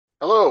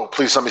Hello,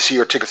 please let me see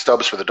your ticket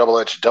stubs for the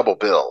double-edged double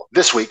bill.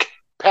 This week,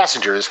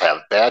 passengers have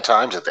bad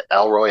times at the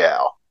El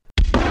Royale.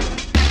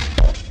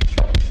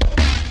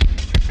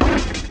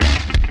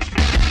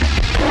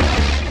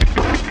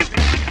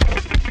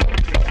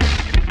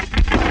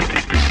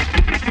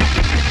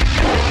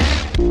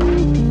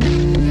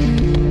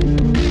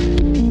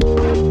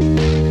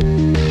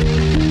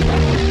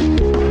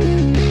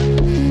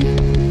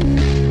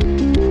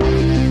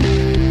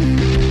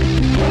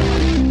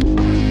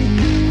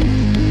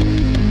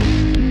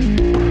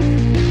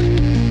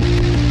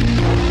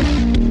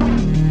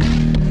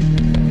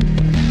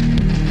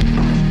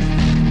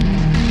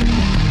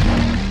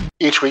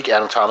 Each week,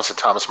 Adam Thomas and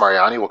Thomas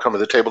Mariani will come to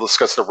the table to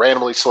discuss the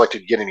randomly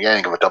selected yin and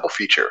yang of a double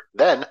feature.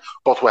 Then,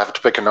 both will have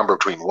to pick a number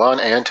between 1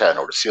 and 10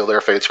 or to seal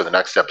their fates for the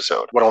next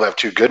episode. One will have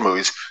 2 good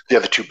movies, the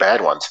other 2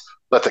 bad ones.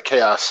 Let the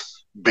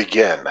chaos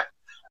begin.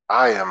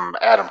 I am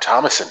Adam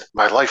Thomas, and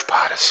my life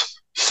pod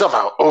is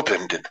somehow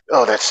opened, and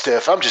that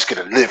stuff. I'm just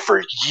going to live for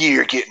a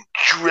year getting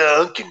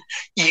drunk and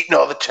eating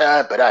all the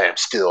time, but I am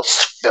still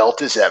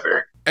svelte as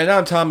ever. And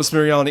I'm Thomas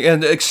Mariani,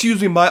 and excuse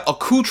me, my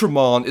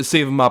accoutrement is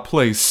saving my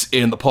place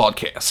in the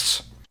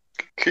podcast.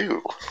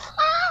 Cool.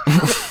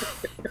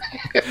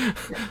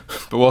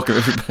 But welcome,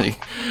 everybody,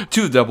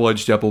 to the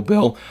Double-Edged Double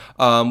Bill,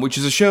 which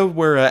is a show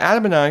where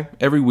Adam and I,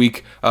 every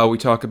week, we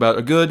talk about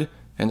a good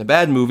and a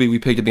bad movie we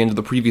picked at the end of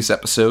the previous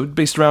episode,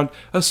 based around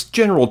a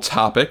general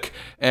topic,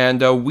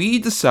 and we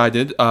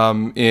decided,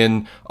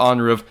 in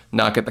honor of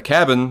Knock at the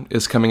Cabin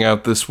is coming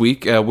out this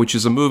week, which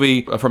is a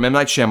movie from M.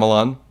 Night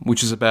Shyamalan,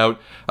 which is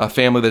about a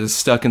family that is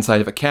stuck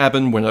inside of a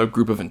cabin when a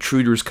group of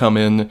intruders come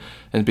in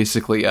and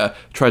basically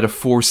try to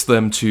force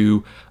them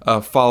to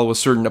follow a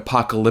certain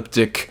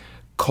apocalyptic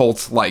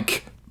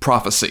cult-like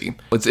prophecy.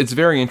 It's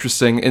very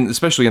interesting, and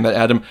especially in that,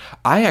 Adam,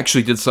 I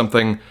actually did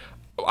something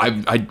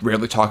I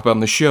rarely talk about on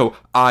the show.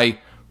 I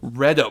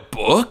read a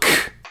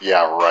book.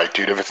 Yeah, right,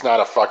 dude. If it's not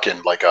a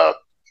fucking, like a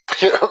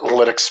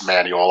Linux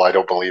manual, I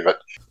don't believe it.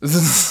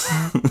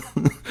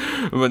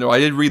 But no, I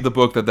did read the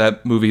book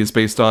that movie is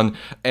based on,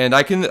 and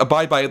I can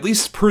abide by, at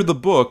least per the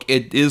book,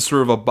 it is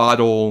sort of a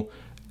bottle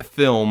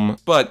film.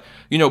 But,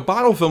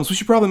 bottle films, we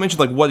should probably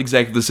mention, what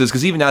exactly this is,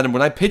 because even, Adam,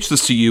 when I pitched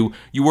this to you,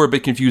 you were a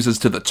bit confused as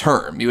to the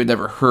term. You had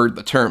never heard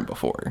the term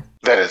before.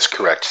 That is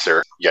correct,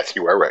 sir. Yes,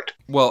 you are right.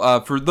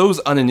 Well, for those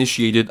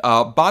uninitiated,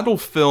 bottle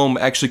film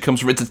actually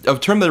comes from, it's a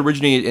term that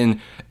originated in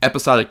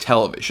episodic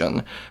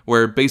television,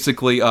 where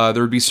basically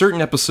there would be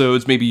certain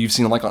episodes, maybe you've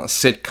seen on a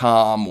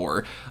sitcom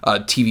or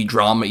a TV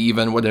drama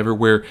even, whatever,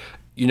 where,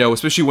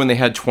 especially when they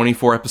had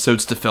 24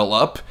 episodes to fill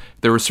up,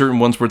 there were certain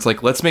ones where it's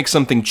let's make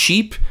something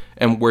cheap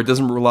and where it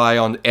doesn't rely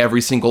on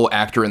every single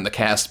actor in the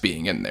cast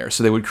being in there.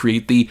 So they would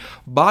create the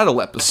bottle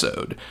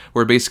episode,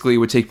 where basically it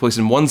would take place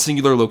in one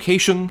singular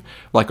location,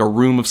 like a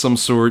room of some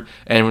sort,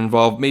 and it would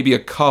involve maybe a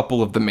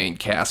couple of the main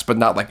cast, but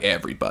not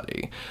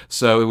everybody.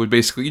 So it would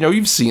basically,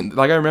 you've seen,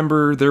 I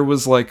remember there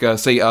was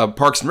say a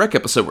Parks and Rec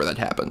episode where that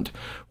happened,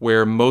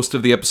 where most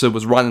of the episode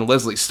was Ron and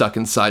Leslie stuck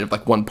inside of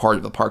one part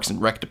of the Parks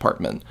and Rec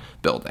department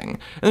building.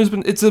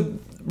 And it's a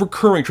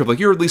recurring trope,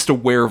 you're at least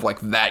aware of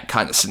that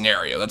kind of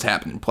scenario that's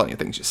happened in plenty of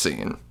things you've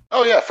seen.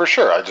 Oh yeah, for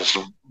sure. I just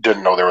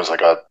didn't know there was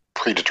a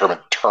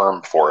predetermined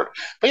term for it.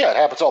 But yeah, it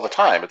happens all the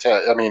time. It's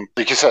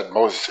like you said,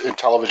 most in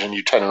television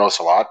you tend to notice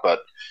a lot, but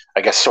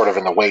I guess sort of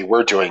in the way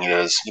we're doing it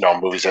is,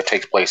 movies that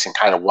take place in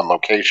kind of one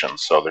location.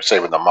 So they're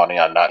saving the money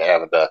on not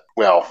having to,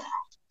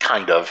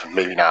 kind of,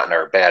 maybe not in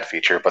our bad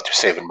feature, but they're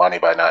saving money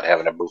by not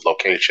having to move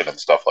location and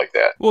stuff like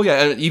that. Well,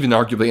 yeah, and even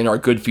arguably in our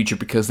good feature,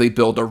 because they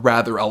build a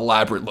rather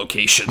elaborate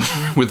location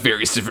with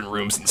various different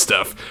rooms and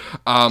stuff.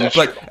 That's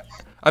but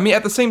true.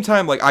 At the same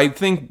time, I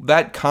think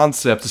that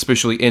concept,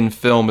 especially in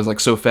film, is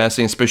so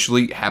fascinating,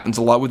 especially happens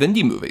a lot with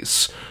indie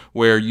movies,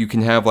 where you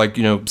can have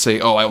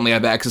say, I only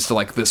have access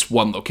to this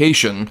one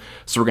location,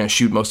 so we're going to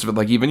shoot most of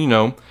it,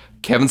 even,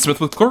 Kevin Smith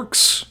with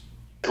Clerks.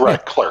 Right, yeah.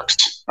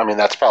 Clerks.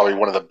 That's probably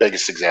one of the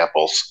biggest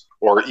examples.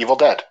 Or Evil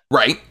Dead.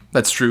 Right,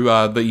 that's true.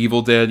 The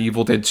Evil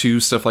Dead 2,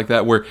 stuff like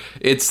that, where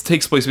it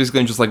takes place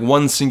basically in just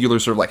one singular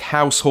sort of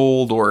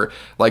household or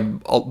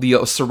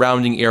the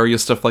surrounding area,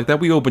 stuff like that.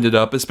 We opened it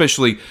up,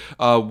 especially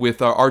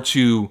with our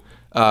 2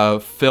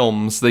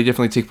 films. They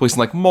definitely take place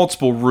in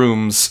multiple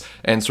rooms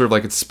and sort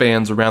of it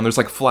spans around. There's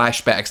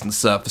flashbacks and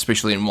stuff,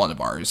 especially in one of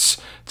ours,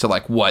 to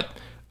what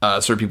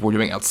sort of people were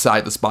doing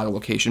outside this bottle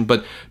location.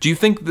 But do you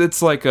think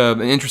that's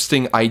an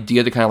interesting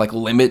idea to kind of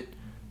limit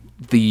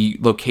the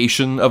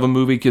location of a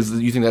movie, because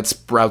you think that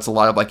sprouts a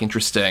lot of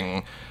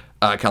interesting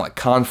kind of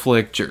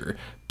conflict or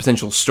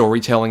potential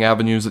storytelling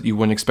avenues that you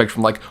wouldn't expect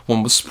from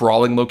one with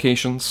sprawling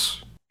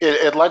locations?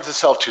 It lends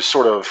itself to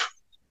sort of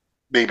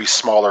maybe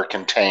smaller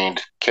contained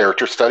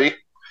character study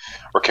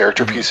or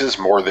character pieces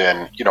more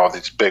than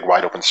these big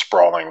wide open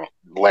sprawling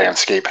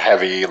landscape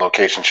heavy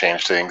location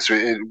change things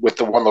with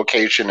the one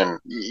location, and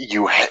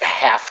you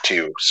have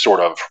to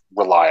sort of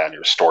rely on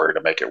your story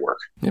to make it work.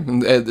 Yeah,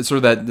 and, sort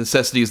of that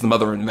necessity is the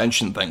mother of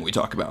invention thing we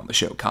talk about on the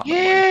show commonly.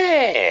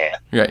 Yeah.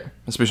 Right,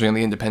 especially on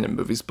the independent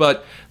movies.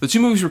 But the two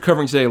movies we're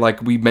covering today,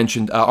 like we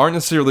mentioned, aren't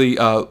necessarily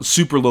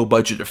super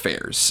low-budget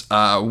affairs.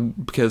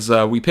 Because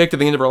we picked at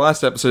the end of our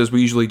last episode, as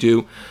we usually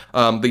do,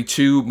 the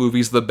two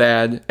movies, the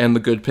bad and the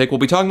good pick. We'll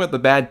be talking about the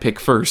bad pick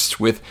first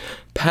with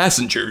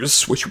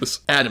Passengers, which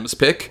was Adam's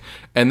pick.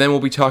 And then we'll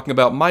be talking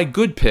about my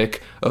good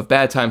pick of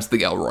Bad Times at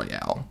the El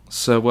Royale.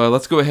 So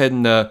let's go ahead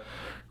and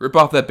rip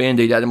off that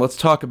Band-Aid, Adam. Let's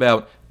talk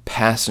about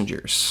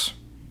Passengers.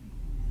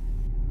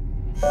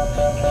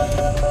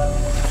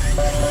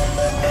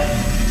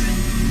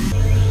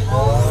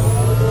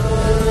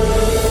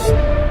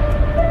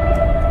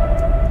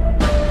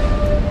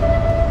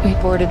 We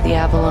boarded the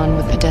Avalon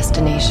with a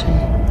destination.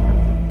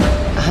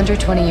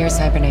 120 years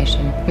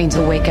hibernation means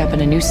we'll wake up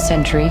in a new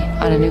century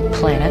on a new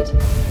planet.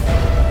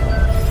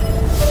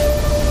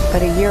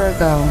 But a year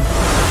ago,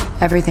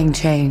 everything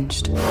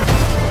changed.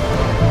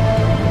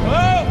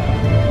 Hello?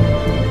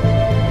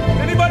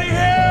 Anybody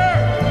here?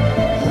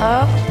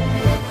 Hello?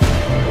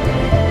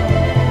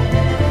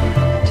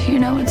 Do you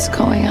know what's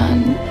going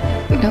on?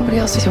 Nobody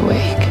else is awake.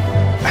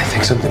 I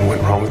think something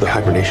went wrong with the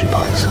hibernation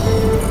pods.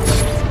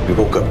 We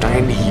woke up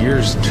 90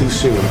 years too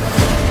soon.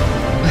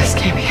 This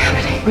can't be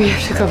happening. We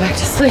have to go back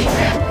to sleep.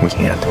 We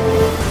can't.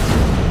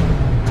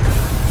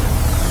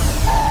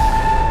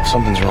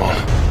 Something's wrong.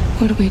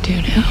 What do we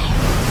do now?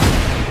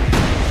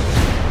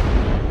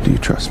 Do you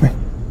trust me?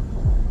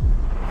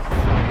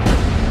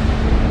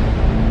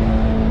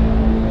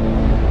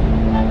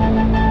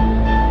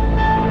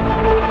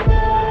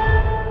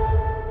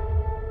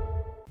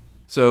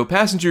 So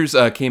Passengers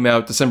came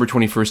out December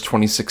 21st,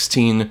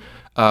 2016,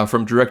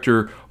 from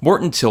director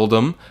Morton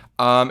Tildum.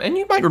 And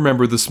you might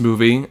remember this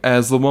movie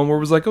as the one where it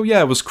was like, oh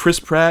yeah, it was Chris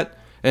Pratt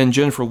and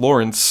Jennifer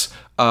Lawrence.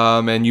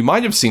 And you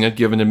might have seen it,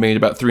 given it made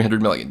about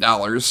 $300 million.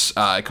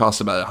 It cost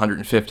about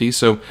 $150,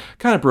 so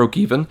kind of broke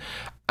even.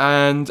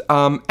 And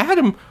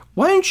Adam,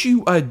 why don't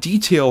you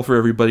detail for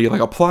everybody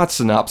like a plot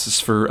synopsis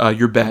for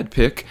your bad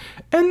pick,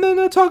 and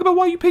then talk about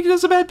why you picked it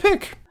as a bad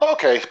pick.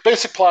 Okay,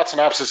 basic plot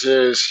synopsis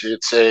is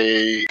it's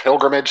a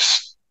pilgrimage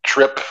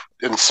trip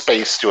in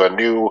space to a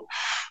new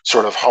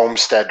sort of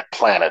homestead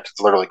planet.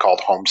 It's literally called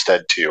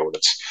Homestead 2.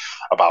 It's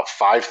about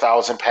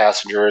 5,000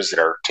 passengers that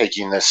are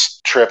taking this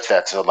trip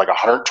that's like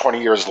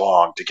 120 years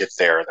long to get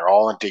there. They're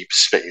all in deep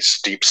space,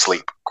 deep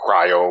sleep,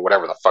 cryo,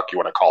 whatever the fuck you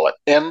want to call it.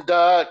 And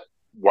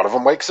one of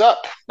them wakes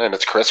up, and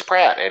it's Chris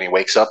Pratt, and he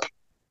wakes up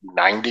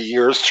 90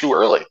 years too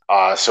early.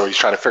 So he's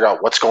trying to figure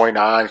out what's going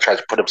on. He tries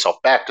to put himself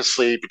back to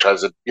sleep. He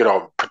tries to,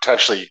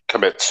 potentially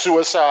commit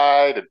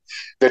suicide. And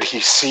then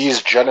he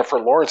sees Jennifer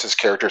Lawrence's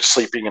character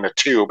sleeping in a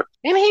tube,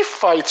 and he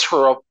fights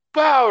for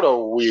about a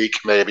week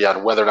maybe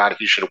on whether or not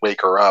he should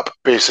wake her up,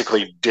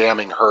 basically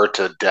damning her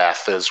to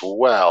death as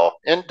well.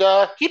 And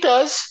he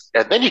does.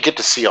 And then you get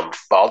to see him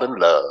fall in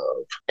love.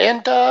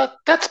 And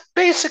that's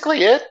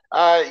basically it.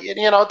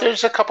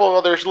 There's a couple of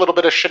other little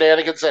bit of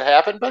shenanigans that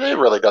happen, but it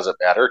really doesn't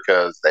matter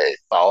because they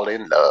fall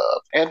in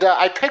love. And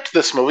I picked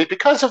this movie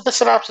because of the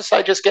synopsis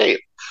I just gave.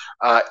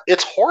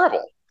 It's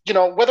horrible.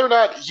 Whether or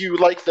not you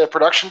like the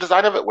production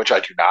design of it, which I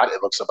do not,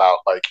 it looks about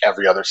like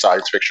every other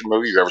science fiction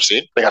movie you've ever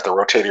seen. They got the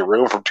rotating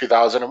room from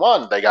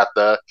 2001. They got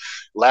the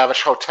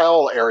lavish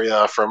hotel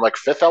area from like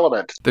Fifth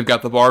Element. They've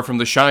got the bar from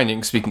The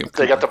Shining, speaking of...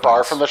 They got the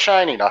bar from The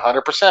Shining,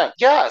 100%.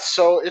 Yeah,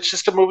 so it's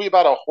just a movie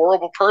about a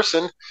horrible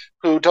person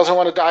who doesn't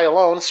want to die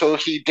alone, so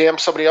he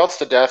damns somebody else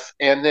to death,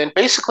 and then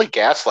basically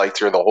gaslights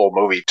her the whole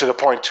movie to the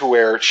point to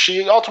where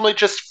she ultimately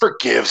just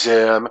forgives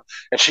him,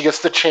 and she gets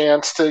the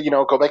chance to,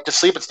 go back to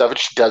sleep and stuff, and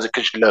she does it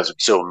because she loves him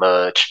so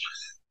much.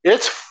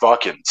 It's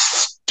fucking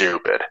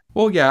stupid.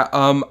 Well, yeah,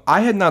 I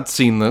had not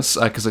seen this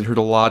because I'd heard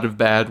a lot of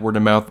bad word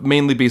of mouth,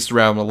 mainly based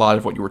around a lot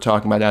of what you were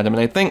talking about, Adam,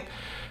 and I think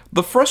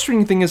the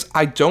frustrating thing is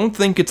I don't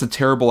think it's a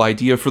terrible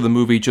idea for the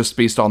movie just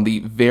based on the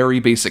very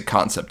basic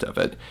concept of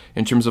it,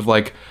 in terms of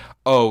like,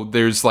 oh,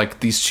 there's like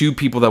these two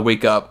people that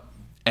wake up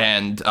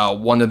and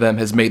one of them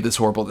has made this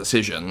horrible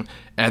decision.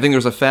 And I think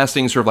there's a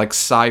fascinating sort of like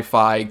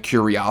sci-fi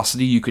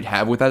curiosity you could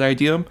have with that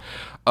idea.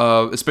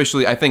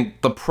 Especially, I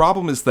think the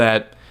problem is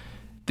that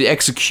the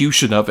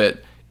execution of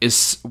it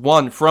is,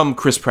 one, from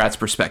Chris Pratt's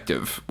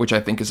perspective, which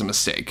I think is a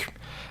mistake.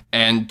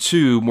 And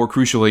two, more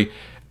crucially,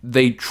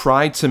 they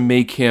tried to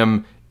make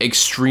him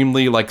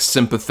extremely like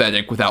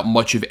sympathetic without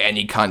much of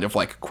any kind of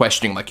like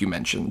questioning, like you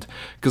mentioned,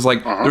 because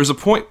like there's a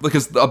point,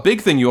 because a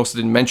big thing you also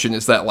didn't mention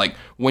is that like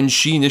when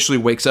she initially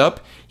wakes up,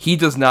 he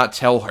does not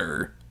tell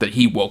her that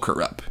he woke her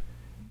up.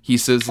 He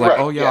says like,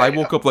 oh yeah, I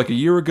woke up like a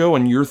year ago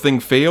and your thing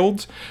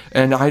failed,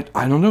 and I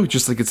don't know,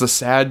 just like it's a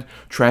sad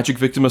tragic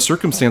victim of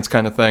circumstance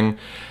kind of thing.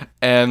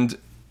 And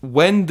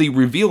when the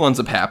reveal ends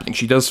up happening,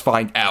 she does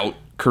find out,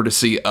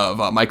 courtesy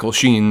of Michael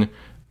Sheen,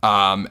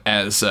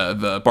 as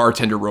the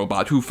bartender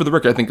robot, who, for the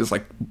record, I think is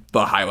like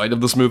the highlight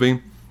of this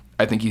movie.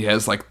 I think he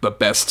has like the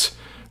best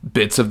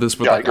bits of this,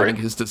 with I think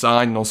his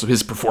design and also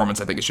his performance,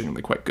 I think is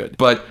genuinely quite good.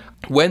 But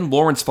when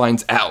Lawrence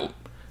finds out,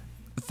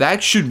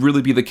 that should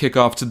really be the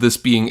kickoff to this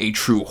being a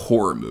true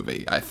horror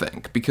movie, I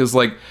think. Because,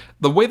 like,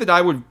 the way that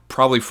I would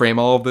probably frame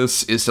all of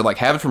this is to, like,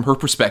 have it from her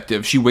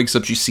perspective. She wakes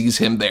up, she sees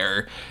him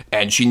there,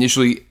 and she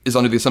initially is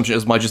under the assumption,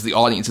 as much as the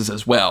audience is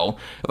as well,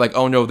 like,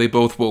 oh no, they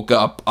both woke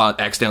up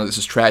accidentally, this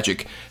is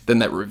tragic. Then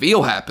that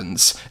reveal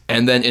happens,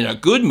 and then in a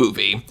good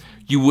movie,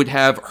 you would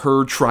have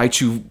her try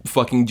to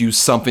fucking do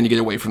something to get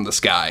away from this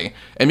guy,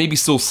 and maybe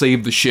still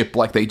save the ship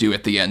like they do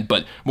at the end,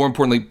 but more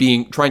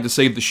importantly, trying to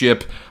save the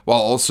ship while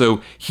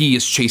also he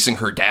is chasing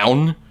her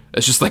down.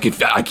 It's just like,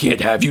 if I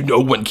can't have you, no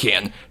one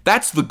can.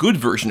 That's the good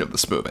version of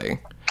this movie.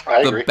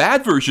 I agree. The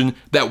bad version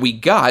that we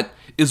got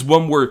is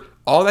one where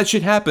all that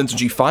shit happens and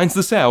she finds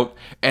this out,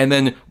 and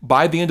then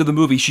by the end of the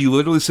movie, she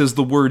literally says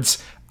the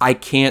words, "I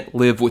can't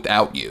live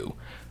without you."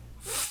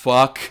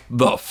 Fuck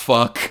the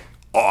fuck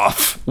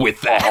off with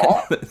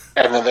that.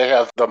 And then they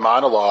have the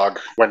monologue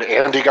when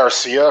Andy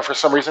Garcia, for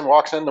some reason,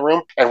 walks in the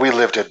room, and we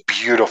lived a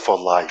beautiful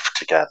life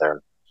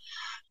together,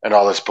 and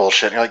all this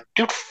bullshit. And you're like,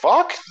 dude,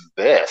 fuck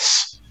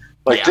this.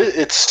 Like,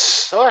 it's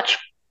such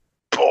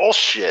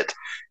bullshit.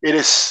 It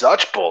is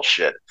such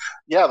bullshit.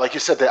 Yeah, like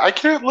you said, that I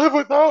can't live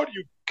without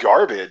you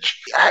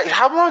garbage.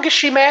 How long is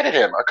she mad at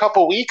him? A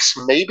couple weeks,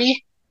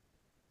 maybe?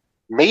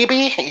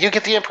 Maybe you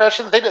get the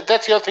impression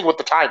that's the other thing with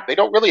the time. They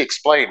don't really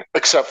explain,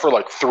 except for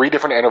like 3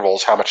 different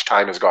intervals, how much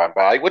time has gone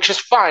by, which is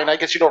fine. I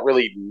guess you don't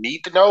really need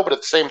to know, but at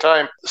the same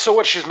time, so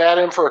what? She's mad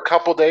at him for a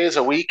couple days,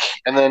 a week,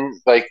 and then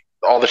like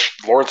all the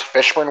Lawrence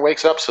Fishburne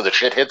wakes up, so the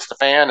shit hits the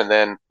fan, and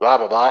then blah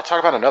blah blah. Talk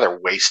about another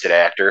wasted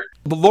actor.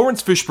 The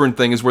Lawrence Fishburne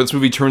thing is where this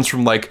movie turns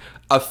from like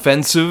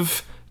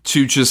offensive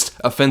to just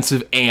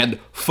offensive and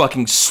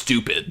fucking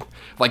stupid.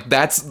 Like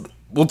that's.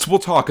 We'll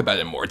talk about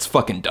it more. It's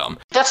fucking dumb.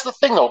 That's the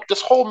thing, though.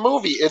 This whole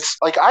movie, it's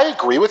like, I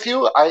agree with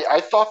you.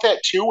 I thought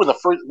that too when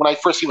I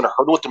first even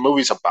heard what the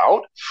movie's about.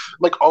 I'm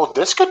like, oh,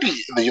 this could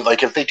be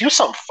like, if they do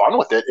something fun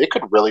with it, it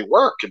could really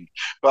work. And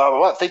blah blah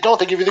blah. If they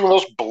don't, they give you the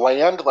most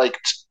bland, like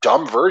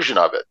dumb version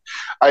of it.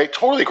 I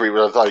totally agree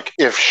with like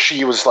if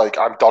she was like,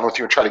 I'm done with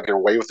you and trying to get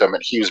away with him,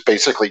 and he was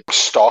basically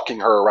stalking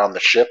her around the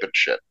ship and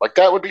shit. Like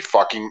that would be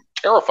fucking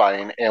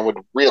terrifying and would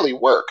really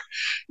work.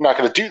 I'm not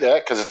going to do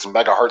that because it's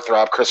mega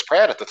heartthrob Chris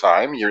Pratt at the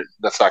time.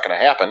 That's not going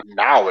to happen.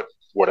 Now it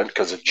wouldn't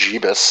because of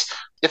Jeebus.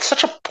 It's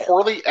such a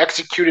poorly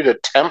executed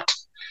attempt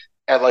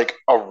at like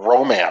a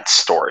romance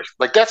story.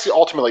 Like that's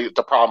ultimately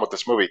the problem with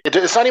this movie.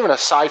 It's not even a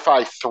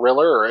sci-fi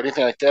thriller or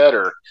anything like that,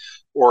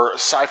 or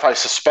sci-fi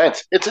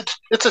suspense.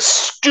 It's a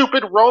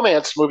stupid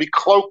romance movie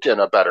cloaked in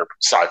a better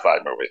sci-fi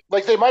movie.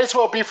 Like they might as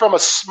well be from a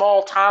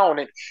small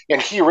town,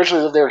 and he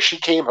originally lived there. And she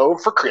came home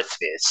for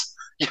Christmas.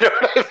 You know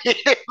what I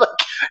mean? Like,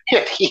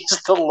 yeah,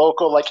 he's the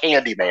local like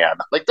handyman.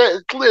 Like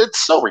that, it's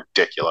so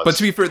ridiculous. But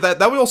to be fair,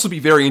 that would also be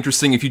very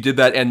interesting if you did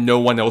that and no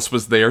one else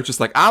was there. Just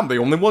like, I'm the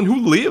only one who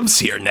lives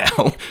here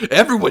now.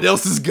 Everyone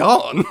else is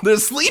gone. They're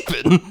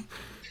sleeping.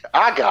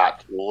 I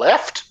got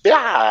left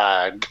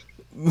behind.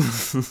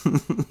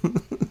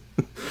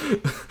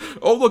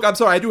 Oh look, I'm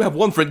sorry. I do have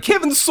one friend.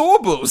 Kevin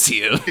Sorbo's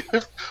here.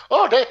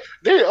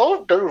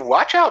 Dude,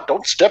 watch out!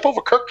 Don't step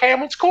over Kirk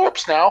Cameron's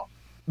corpse now.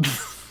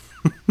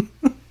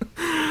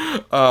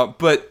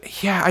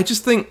 But yeah, I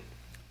just think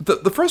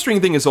the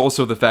frustrating thing is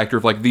also the factor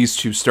of like these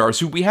two stars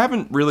who we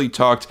haven't really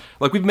talked,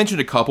 like we've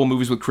mentioned a couple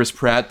movies with Chris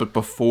Pratt, but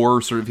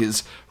before sort of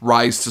his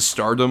rise to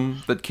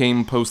stardom that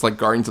came post like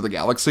Guardians of the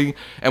Galaxy,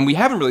 and we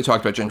haven't really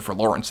talked about Jennifer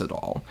Lawrence at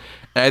all.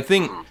 And I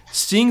think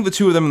seeing the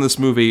two of them in this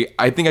movie,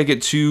 I think I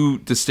get two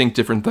distinct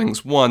different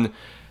things. One,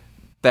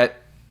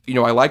 that, you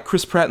know, I like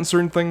Chris Pratt in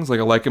certain things, like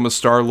I like him as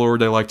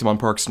Star-Lord, I liked him on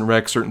Parks and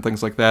Rec, certain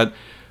things like that.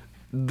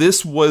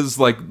 This was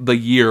like the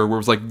year where it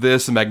was like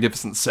this and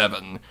Magnificent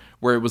Seven,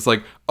 where it was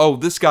like, oh,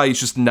 this guy is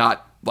just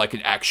not like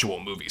an actual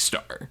movie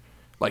star.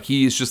 Like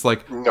he is just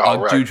like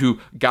dude who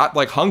got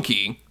like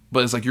hunky,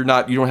 but it's like you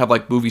don't have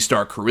like movie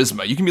star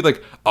charisma. You can be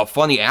like a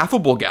funny,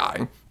 affable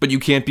guy, but you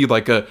can't be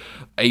like a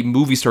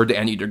movie star to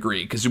any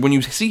degree. Because when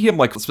you see him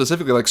like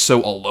specifically like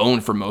so alone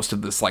for most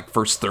of this like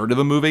first third of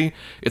the movie,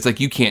 it's like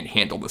you can't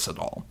handle this at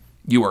all.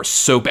 You are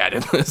so bad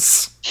at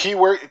this.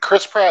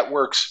 Chris Pratt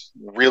works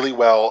really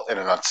well in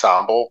an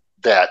ensemble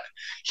that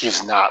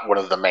he's not one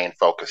of the main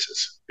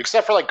focuses.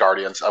 Except for like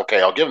Guardians.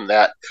 Okay, I'll give him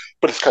that.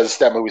 But it's because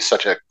that movie's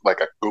such a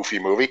goofy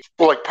movie.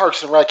 But like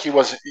Parks and Rec,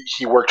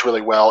 he worked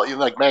really well.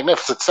 Like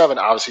Magnificent Seven,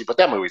 obviously, but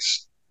that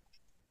movie's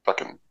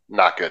fucking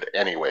not good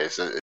anyways.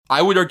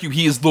 I would argue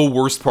he is the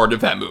worst part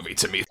of that movie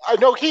to me. I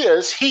know he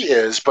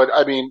is, but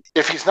I mean,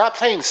 if he's not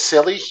playing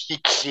silly,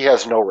 he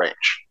has no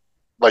range.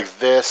 Like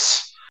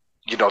this,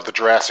 you know, the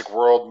Jurassic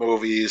World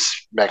movies,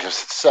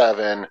 Magnificent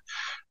Seven,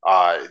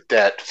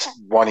 that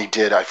one he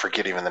did, I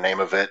forget even the name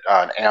of it,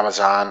 on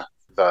Amazon.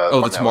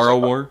 The Tomorrow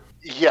War?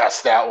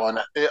 Yes, that one.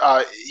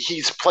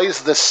 He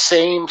plays the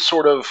same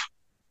sort of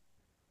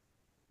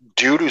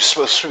dude who's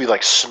supposed to be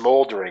like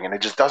smoldering, and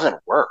it just doesn't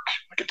work.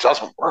 Like, it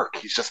doesn't work.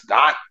 He's just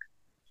not.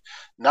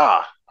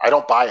 Nah, I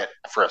don't buy it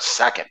for a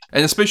second.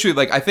 And especially,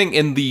 like, I think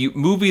in the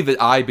movie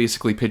that I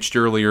basically pitched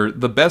earlier,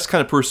 the best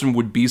kind of person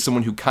would be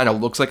someone who kind of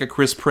looks like a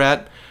Chris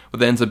Pratt,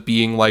 but ends up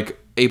being, like,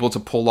 able to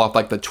pull off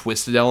like the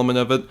twisted element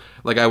of it.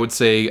 Like I would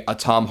say a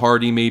Tom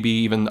Hardy, maybe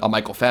even a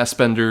Michael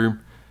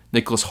Fassbender,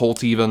 Nicholas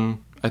Hoult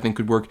even, I think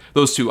could work.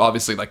 Those two,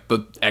 obviously, like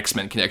the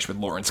X-Men connection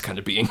with Lawrence kind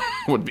of being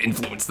would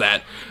influence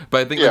that.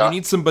 But I think like, you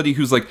need somebody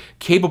who's like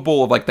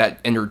capable of like that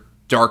inner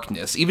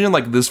darkness, even in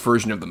like this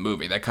version of the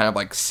movie, that kind of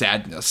like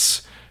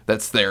sadness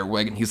that's there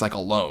when he's like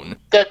alone.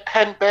 That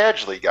Penn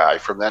Badgley guy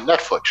from that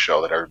Netflix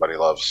show that everybody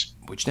loves.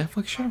 Which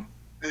Netflix show?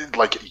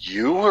 Like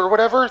You or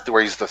whatever,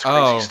 where he's the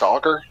crazy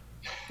stalker.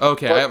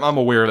 Okay, but, I'm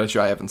aware of that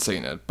show. I haven't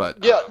seen it,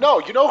 but yeah, no.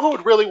 You know who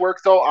would really work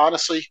though?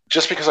 Honestly,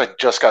 just because I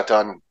just got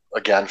done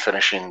again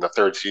finishing the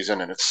third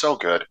season and it's so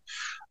good.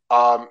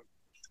 Oh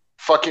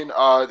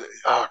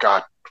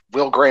God,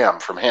 Will Graham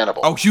from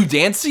Hannibal. Oh, Hugh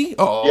Dancy.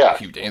 Oh, yeah,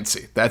 Hugh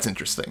Dancy. That's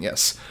interesting.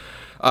 Yes.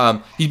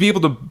 He'd be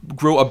able to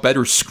grow a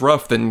better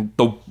scruff than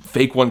the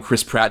fake one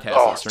Chris Pratt has.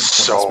 Oh, it's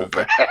so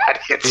bad.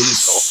 It is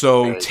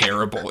so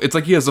terrible. It's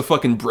like he has a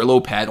fucking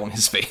Brillo pad on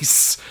his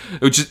face.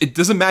 It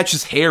doesn't match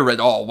his hair at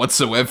all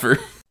whatsoever.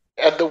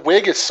 And the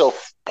wig is so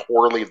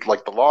poorly,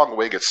 like the long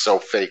wig is so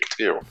fake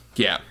too.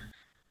 Yeah.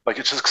 Like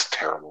it just looks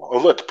terrible. Oh,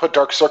 look, put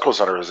dark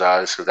circles under his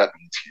eyes, so that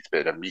means he's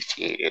been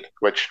emaciated.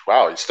 Which,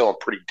 wow, he's still in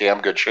pretty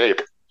damn good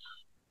shape.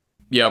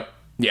 Yep.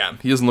 Yeah,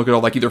 he doesn't look at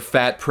all like either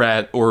fat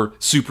Pratt or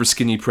super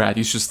skinny Pratt.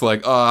 He's just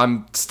like,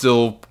 I'm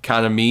still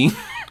kind of me.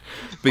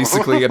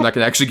 Basically, I'm not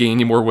going to actually gain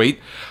any more weight.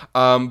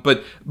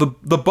 But the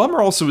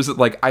bummer also is that,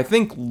 like, I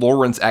think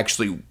Lawrence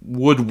actually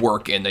would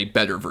work in a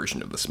better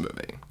version of this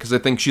movie. Because I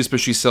think she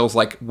especially sells,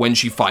 like, when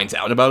she finds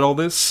out about all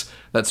this,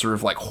 that sort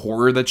of, like,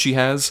 horror that she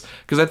has.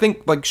 Because I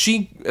think, like,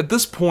 she, at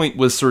this point,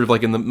 was sort of,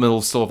 like, in the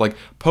middle still of, like,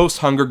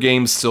 post-Hunger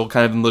Games, still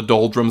kind of in the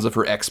doldrums of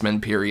her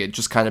X-Men period,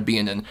 just kind of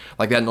being in,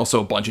 like, that, and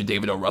also a bunch of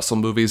David O. Russell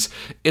movies.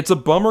 It's a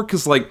bummer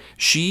because, like,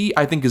 she,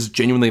 I think, is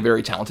genuinely a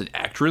very talented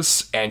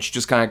actress, and she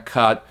just kind of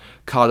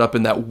caught up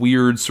in that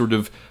weird sort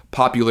of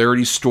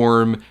popularity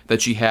storm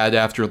that she had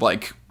after,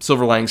 like,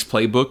 Silver Linings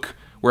Playbook,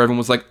 where everyone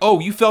was like, oh,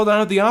 you fell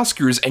down at the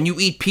Oscars and you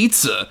eat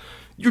pizza.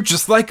 You're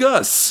just like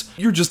us.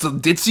 You're just a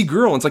ditzy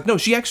girl. And it's like, no,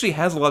 she actually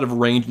has a lot of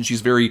range, and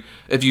she's very,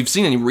 if you've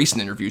seen any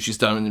recent interviews she's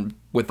done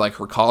with, like,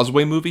 her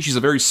Causeway movie, she's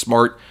a very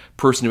smart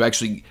person who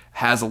actually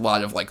has a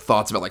lot of, like,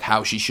 thoughts about, like,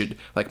 how she should,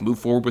 like, move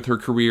forward with her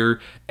career.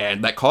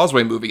 And that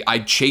Causeway movie, I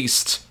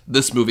chased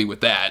this movie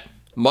with that.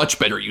 Much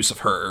better use of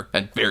her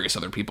and various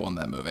other people in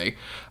that movie.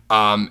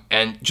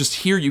 And just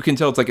here you can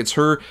tell it's like it's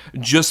her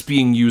just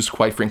being used,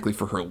 quite frankly,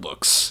 for her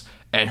looks.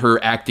 And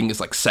her acting is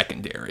like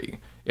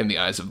secondary in the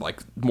eyes of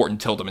like Morton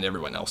Tildum and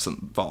everyone else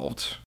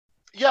involved.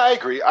 Yeah, I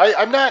agree.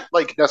 I'm not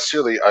like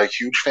necessarily a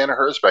huge fan of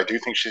hers, but I do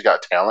think she's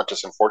got talent.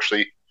 Just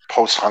unfortunately,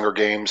 post-Hunger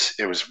Games,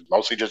 it was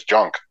mostly just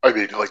junk. I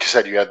mean, like you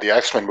said, you had the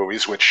X-Men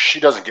movies, which she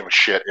doesn't give a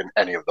shit in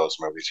any of those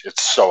movies.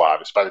 It's so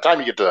obvious. By the time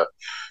you get to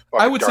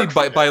I would say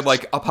by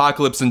like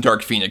Apocalypse and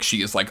Dark Phoenix,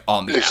 she is like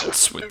on the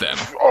outs with them.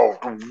 Oh,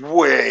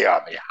 way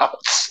on the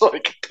outs.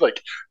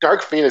 Like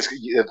Dark Phoenix,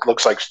 it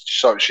looks like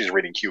she's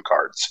reading cue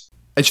cards.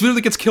 And she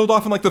literally gets killed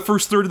off in like the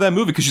first third of that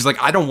movie because she's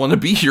like, I don't want to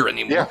be here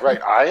anymore. Yeah,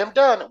 right. I am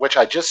done. Which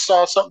I just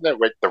saw something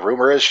that the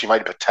rumor is she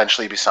might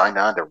potentially be signed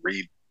on to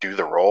redo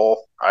the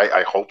role.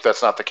 I hope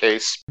that's not the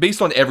case. Based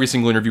on every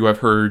single interview I've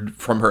heard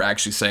from her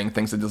actually saying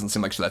things, it doesn't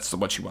seem like that's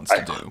what she wants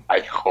to do. I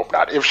hope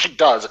not. If she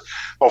does,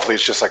 hopefully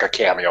it's just like a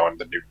cameo in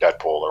the new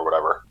Deadpool or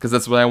whatever. Because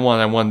that's what I want.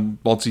 I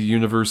want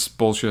multi-universe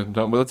bullshit.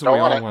 That's what we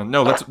all want.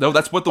 No,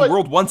 that's what the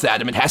world wants,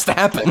 Adam. It has to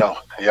happen. No,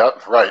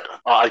 yep, right.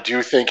 I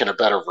do think in a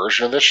better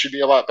version of this, she'd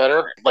be a lot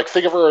better. Like,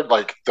 think of her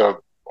like the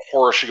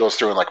horror she goes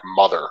through in like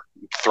Mother.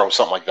 Throw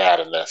something like that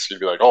in this,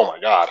 you'd be like, oh my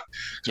god.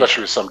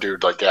 Especially with some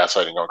dude like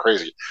gaslighting going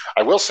crazy.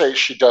 I will say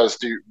she does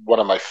do one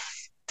of my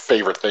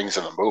favorite things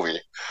in the movie,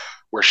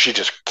 where she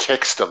just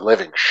kicks the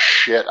living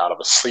shit out of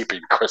a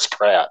sleeping Chris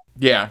Pratt.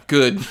 Yeah,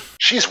 good.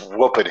 She's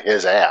whooping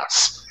his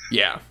ass.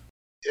 Yeah.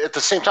 At the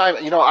same time,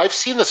 I've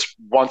seen this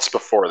once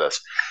before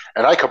this,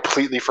 and I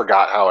completely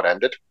forgot how it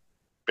ended.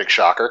 Big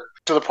shocker.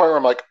 To the point where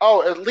I'm like,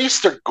 oh, at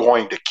least they're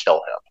going to kill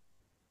him.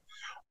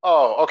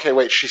 Oh, okay,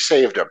 wait, she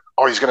saved him.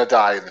 Oh, he's going to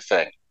die in the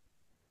thing.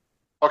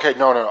 Okay,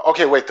 no.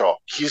 Okay, wait, though.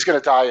 He's going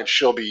to die and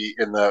she'll be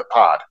in the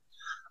pod.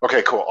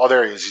 Okay, cool. Oh,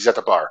 there he is. He's at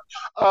the bar.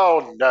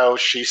 Oh, no,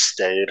 she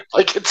stayed.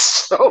 Like, it's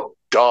so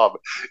dumb.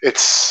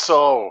 It's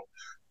so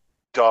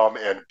dumb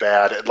and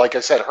bad. And like I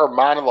said, her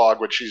monologue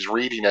when she's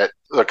reading it,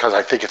 because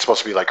I think it's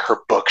supposed to be like her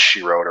book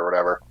she wrote or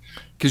whatever.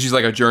 Because she's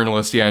like a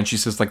journalist, yeah, and she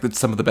says, like, that's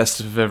some of the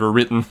best I've ever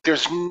written.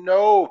 There's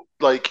no,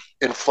 like,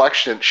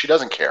 inflection. She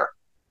doesn't care.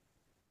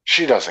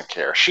 She doesn't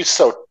care. She's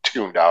so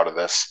tuned out of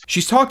this.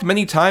 She's talked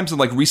many times in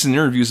like recent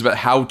interviews about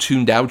how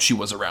tuned out she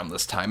was around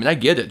this time, and I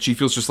get it. She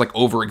feels just like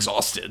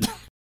overexhausted.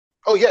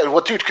 Oh yeah, well,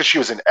 dude, because she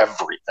was in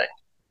everything.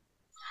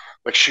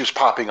 Like she was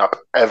popping up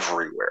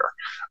everywhere,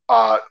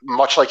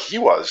 much like he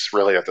was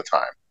really at the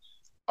time.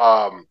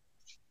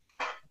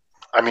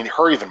 I mean,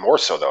 her even more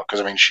so though,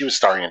 because I mean, she was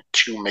starring in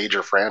 2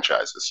 major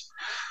franchises.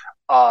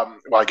 Well,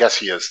 I guess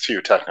he is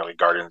too, technically,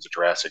 Guardians of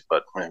Jurassic,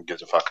 but who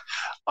gives a fuck?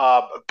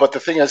 But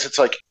the thing is, it's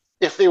like,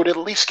 if they would at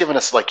least given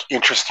us like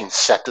interesting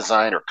set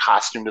design or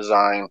costume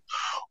design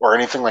or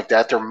anything like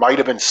that, there might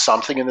have been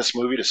something in this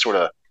movie to sort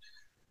of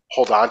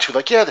hold on to.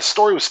 Like, yeah, the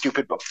story was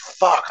stupid, but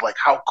fuck, like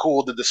how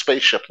cool did the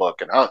spaceship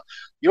look? And how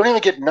you don't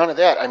even get none of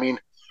that. I mean,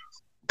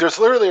 there's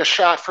literally a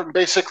shot from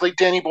basically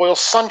Danny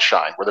Boyle's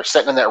Sunshine where they're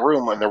sitting in that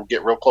room and they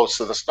get real close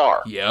to the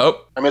star. Yep.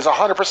 I mean, it's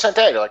 100%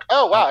 that. You're like,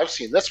 oh, wow, I've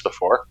seen this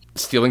before.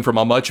 Stealing from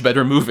a much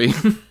better movie.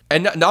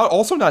 And not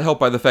helped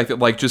by the fact that,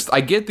 like, just,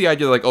 I get the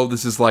idea, like, oh,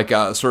 this is, like,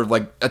 sort of,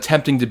 like,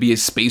 attempting to be a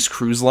space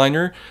cruise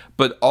liner,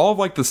 but all of,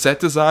 like, the set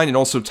design and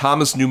also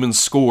Thomas Newman's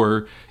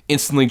score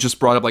instantly just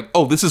brought up, like,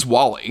 oh, this is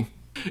WALL-E.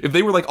 If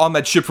they were, like, on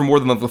that ship for more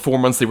than, like, the 4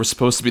 months they were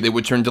supposed to be, they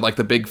would turn to, like,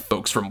 the big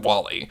folks from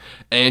WALL-E.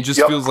 And it just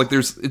feels like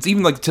it's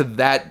even, like, to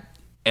that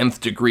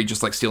nth degree,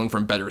 just, like, stealing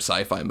from better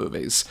sci-fi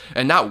movies.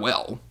 And not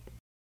well.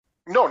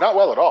 No, not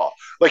well at all.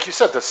 Like you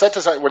said, the set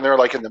design, when they're,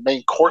 like, in the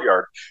main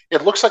courtyard,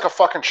 it looks like a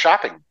fucking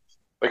shopping.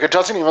 Like, it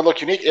doesn't even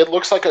look unique. It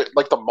looks like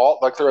the mall,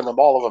 like they're in the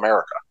Mall of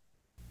America.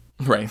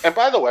 Right. And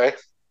by the way,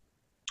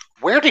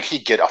 where did he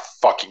get a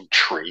fucking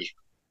tree?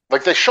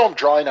 Like, they show him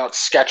drawing out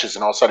sketches,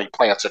 and all of a sudden he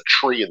plants a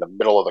tree in the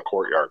middle of the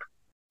courtyard.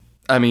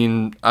 I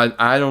mean,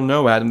 I don't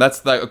know, Adam.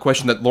 That's a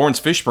question that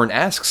Lawrence Fishburne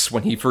asks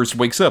when he first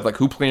wakes up. Like,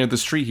 who planted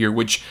this tree here?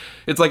 Which,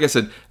 it's like I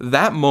said,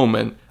 that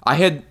moment,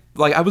 I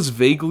was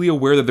vaguely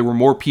aware that there were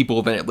more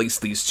people than at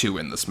least these two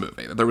in this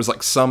movie. That there was,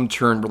 like, some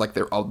turn where, like,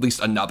 there at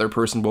least another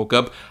person woke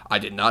up. I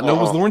did not know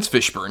it was Lawrence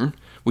Fishburne,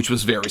 which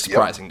was very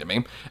surprising to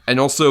me. And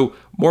also,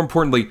 more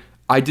importantly,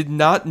 I did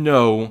not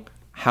know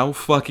how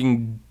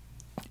fucking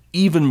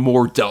even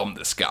more dumb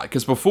this guy.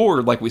 Because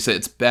before, like we said,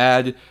 it's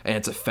bad and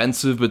it's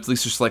offensive, but at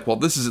least it's just like, well,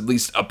 this is at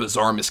least a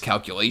bizarre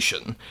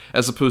miscalculation.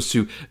 As opposed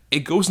to,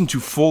 it goes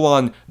into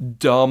full-on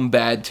dumb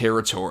bad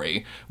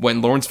territory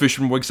when Lawrence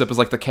Fishburne wakes up as,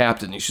 like, the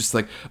captain. He's just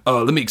like,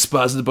 oh, let me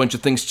exposit a bunch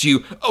of things to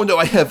you. Oh no,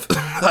 I have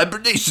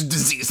hibernation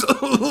disease.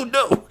 Oh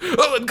no.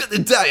 Oh, I'm gonna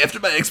die after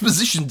my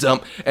exposition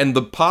dump. And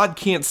the pod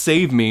can't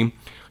save me,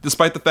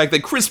 despite the fact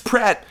that Chris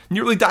Pratt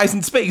nearly dies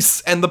in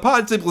space, and the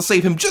pod's able to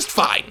save him just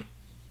fine.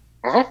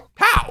 Mm-hmm.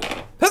 How?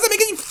 Doesn't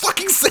make any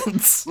fucking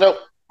sense. Nope,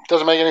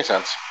 doesn't make any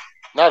sense.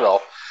 Not at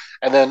all.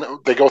 And then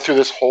they go through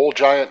this whole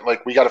giant,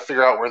 like, we got to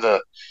figure out where the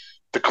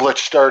glitch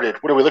started.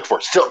 What do we look for?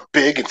 Something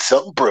big and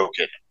something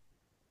broken.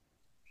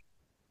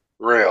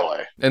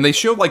 Really? And they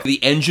show, like,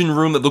 the engine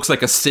room that looks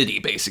like a city,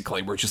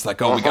 basically. We're just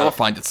like, oh, we gotta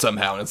find it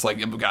somehow. And it's like,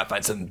 we gotta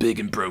find something big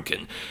and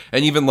broken.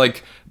 And even,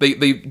 like,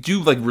 they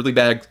do, like, really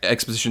bad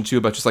exposition, too,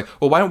 about just like,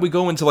 well, why don't we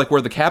go into, like,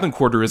 where the cabin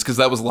quarter is, because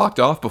that was locked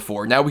off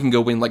before. Now we can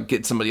go in, like,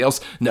 get somebody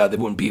else. No, they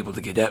wouldn't be able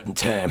to get out in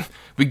time.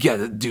 We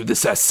gotta do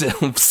this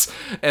ourselves.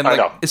 And,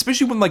 like,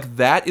 especially when, like,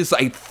 that is,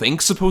 I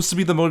think, supposed to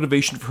be the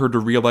motivation for her to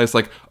realize,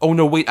 like, oh,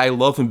 no, wait, I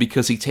love him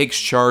because he takes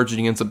charge and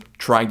he ends up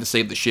trying to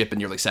save the ship and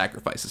nearly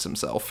sacrifices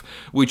himself.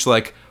 Which,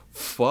 like,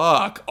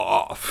 fuck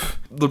off.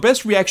 The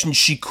best reaction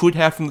she could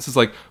have from this is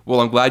like, well,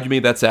 I'm glad you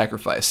made that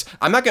sacrifice.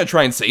 I'm not gonna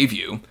try and save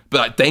you,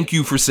 but thank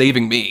you for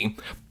saving me.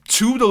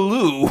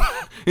 Toodaloo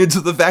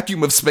into the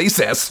vacuum of space,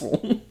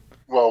 asshole.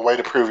 Well, way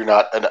to prove you're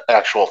not an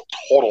actual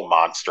total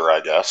monster, I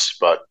guess,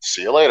 but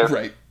see you later.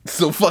 Right.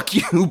 So fuck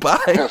you, bye.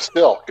 Yeah,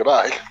 still,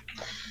 goodbye.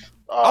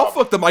 I'll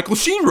fuck the Michael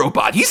Sheen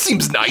robot. He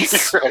seems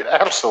nice. Right,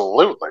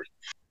 absolutely.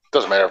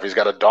 Doesn't matter if he's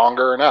got a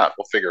donger or not.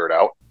 We'll figure it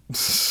out.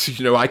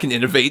 You know, I can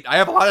innovate. I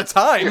have a lot of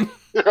time.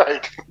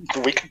 Right.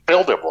 We can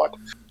build him one.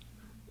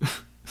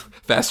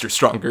 Faster,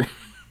 stronger.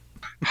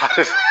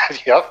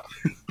 Yep.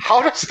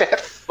 How does that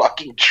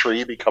fucking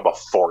tree become a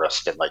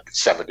forest in like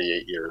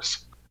 78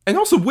 years? And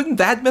also, wouldn't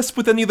that mess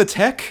with any of the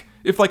tech?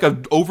 If, like,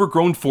 an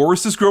overgrown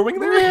forest is growing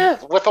there? Yeah,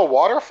 with a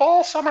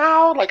waterfall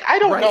somehow? Like, I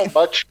don't know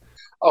much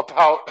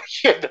about,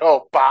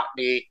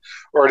 botany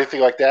or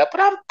anything like that,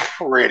 but I'm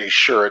pretty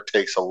sure it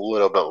takes a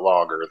little bit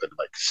longer than,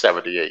 like,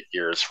 78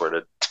 years for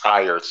an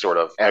entire sort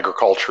of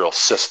agricultural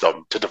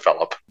system to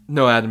develop.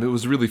 No, Adam, it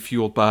was really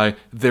fueled by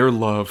their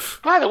love.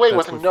 By the way,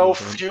 with no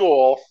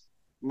fuel,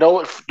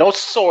 no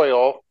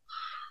soil,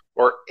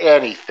 or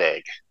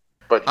anything.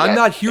 But I'm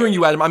not hearing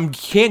you, Adam. I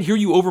can't hear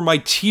you over my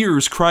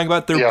tears crying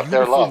about their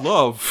beautiful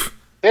love.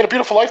 They had a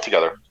beautiful life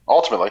together,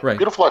 ultimately. Right.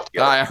 Beautiful life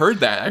together. I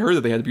heard that. I heard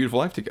that they had a beautiful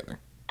life together.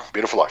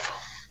 Beautiful life.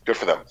 Good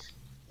for them.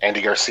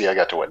 Andy Garcia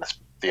got to witness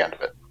the end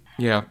of it.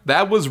 Yeah,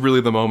 that was really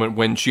the moment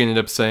when she ended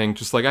up saying,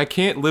 just like, I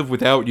can't live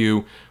without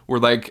you, where,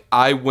 like,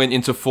 I went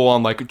into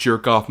full-on, like,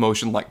 jerk-off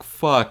motion, like,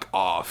 fuck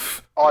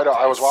off. Oh, I know.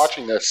 I was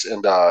watching this,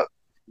 and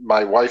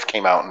my wife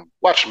came out and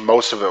watched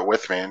most of it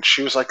with me, and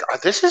she was like,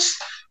 this is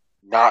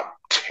not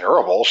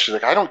terrible. She's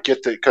like, I don't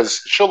get the,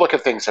 because she'll look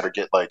at things that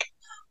get, like,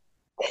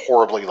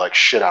 horribly, like,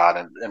 shit on,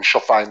 and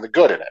she'll find the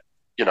good in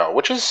it,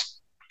 which is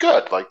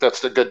good. Like,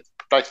 that's the good,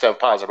 nice to have a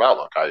positive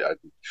outlook. I'm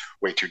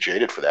way too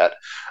jaded for that.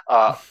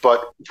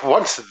 But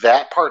once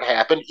that part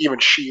happened, even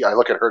I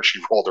look at her, she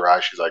rolled her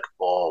eyes. She's like,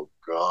 oh,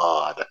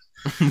 God.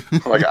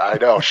 I'm like, I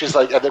know. She's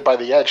like, and then by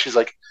the end, she's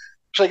like,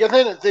 and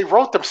then they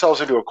wrote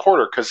themselves into a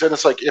corner, because then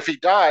it's like, if he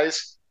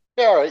dies,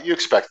 yeah, all right, you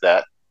expect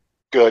that.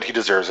 Good, he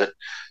deserves it.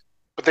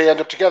 But they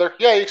end up together.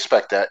 Yeah, you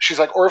expect that. She's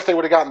like, or if they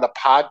would have gotten the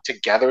pod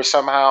together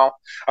somehow.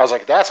 I was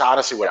like, that's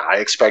honestly what I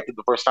expected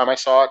the first time I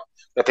saw it,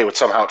 that they would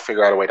somehow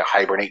figure out a way to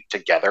hibernate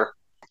together,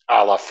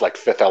 a la like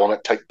Fifth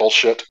Element type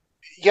bullshit.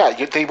 Yeah,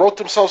 they wrote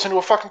themselves into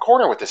a fucking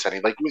corner with this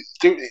ending. Like,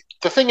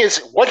 the thing is,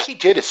 what he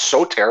did is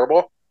so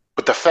terrible,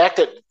 but the fact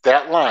that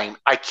that line,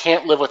 "I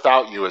can't live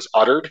without you," is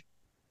uttered,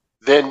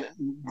 then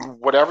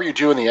whatever you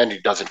do in the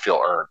ending doesn't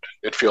feel earned.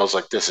 It feels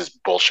like this is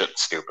bullshit and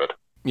stupid.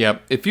 Yeah,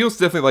 it feels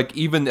definitely like,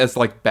 even as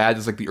like bad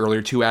as like the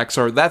earlier two acts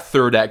are, that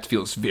third act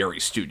feels very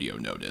studio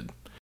noted.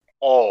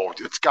 Oh,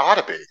 it's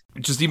gotta be.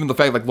 Just even the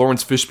fact like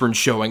Lawrence Fishburne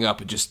showing up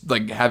and just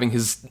like having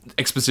his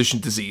exposition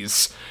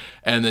disease,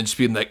 and then just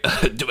being like,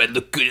 "Do I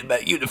look good in my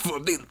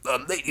uniform?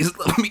 Ladies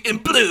love me in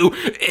blue."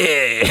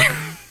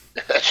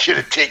 I should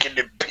have taken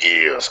the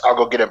pills. I'll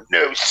go get them.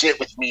 No, sit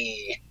with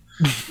me.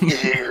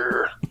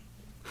 Here.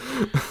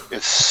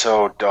 It's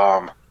so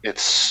dumb.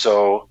 It's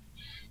so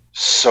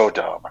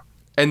dumb.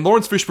 And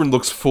Lawrence Fishburne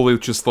looks fully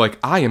just like,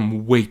 I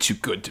am way too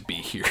good to be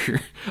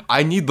here.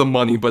 I need the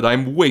money, but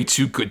I'm way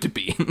too good to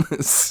be in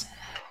this.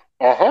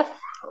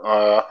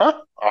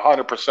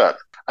 100%.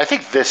 I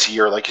think this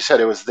year, like you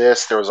said, it was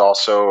this. There was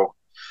also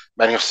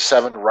Magnificent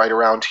Seven right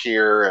around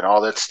here and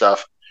all that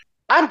stuff.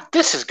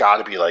 This has got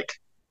to be like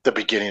the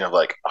beginning of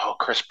like, oh,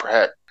 Chris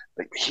Pratt,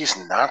 like, he's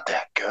not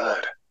that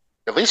good.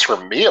 At least for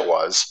me, it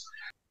was.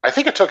 I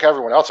think it took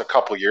everyone else a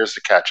couple years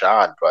to catch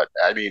on, but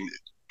I mean,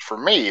 for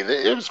me,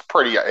 it was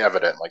pretty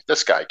evident, like,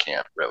 this guy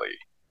can't really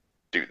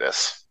do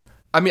this.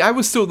 I mean, I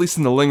was still at least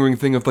in the lingering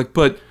thing of like,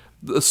 but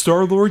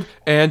Star-Lord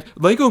and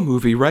Lego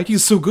Movie, right?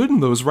 He's so good in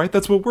those, right?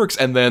 That's what works.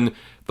 And then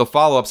the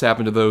follow-ups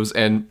happened to those,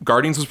 and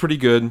Guardians was pretty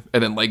good,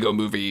 and then Lego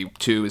Movie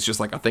 2 is just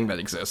like a thing that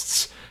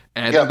exists.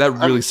 And I think that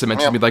really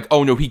cemented me, like,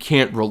 oh no, he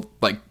can't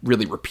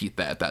really repeat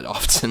that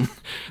often,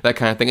 that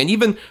kind of thing. And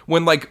even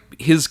when like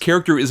his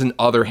character is in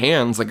other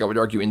hands, like I would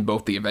argue in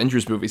both the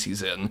Avengers movies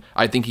he's in,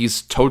 I think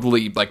he's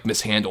totally like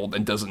mishandled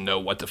and doesn't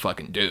know what to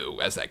fucking do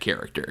as that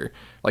character.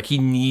 Like, he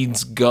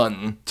needs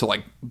Gunn to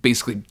like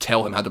basically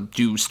tell him how to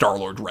do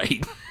Star-Lord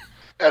right.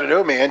 I don't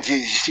know, man.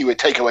 Did you see what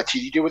Taika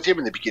Waititi did with him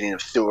in the beginning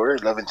of Thor: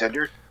 Love and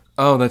Thunder?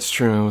 Oh, that's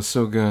true. It was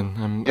so good.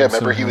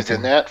 Remember he was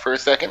in that for a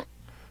second?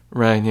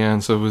 Right, yeah,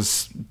 and so it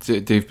was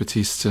Dave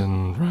Bautista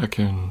and Rock,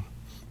 and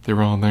they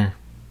were all there.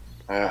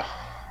 Yeah,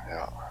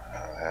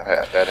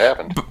 that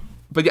happened.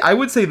 But yeah, I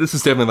would say this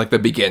is definitely like the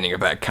beginning of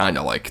that kind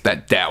of like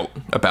that doubt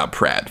about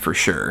Pratt for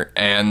sure.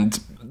 And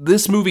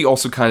this movie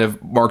also kind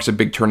of marks a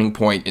big turning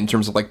point in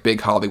terms of like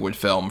big Hollywood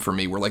film for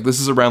me, where like this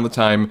is around the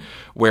time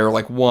where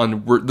like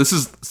this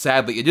is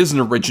sadly, it is an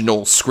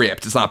original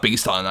script. It's not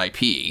based on an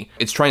IP.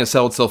 It's trying to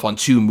sell itself on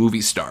two movie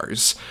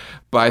stars.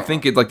 But I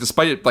think it, like,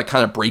 despite it, like,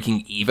 kind of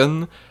breaking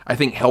even, I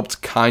think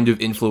helped kind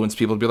of influence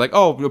people to be like,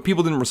 oh,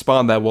 people didn't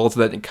respond that well to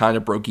that, and it kind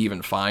of broke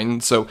even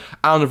fine. So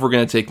I don't know if we're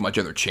going to take much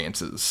other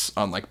chances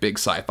on, like, big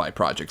sci-fi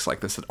projects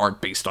like this that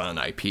aren't based on an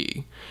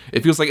IP.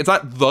 It feels like it's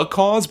not the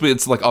cause, but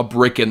it's, like, a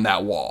brick in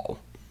that wall,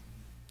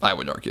 I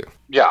would argue.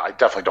 Yeah, I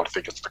definitely don't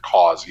think it's the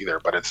cause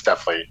either, but it's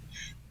definitely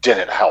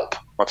didn't help.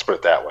 Let's put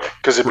it that way.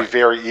 Because it'd be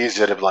very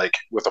easy to, like,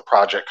 with a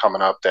project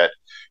coming up that,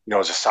 you know,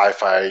 is a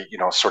sci-fi, you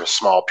know, sort of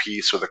small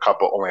piece with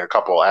only a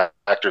couple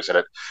actors in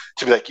it,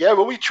 to be like, yeah,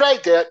 well, we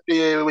tried that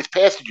with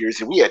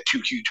Passengers, and we had two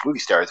huge movie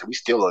stars, and we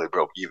still only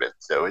broke even.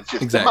 So it's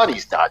just The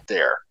money's not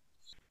there.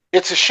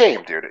 It's a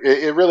shame, dude.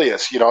 It really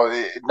is. You know,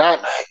 I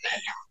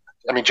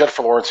mean,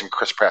 Jennifer Lawrence and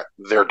Chris Pratt,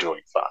 they're doing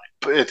fine.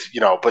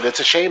 But it's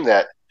a shame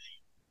that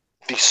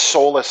these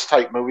soulless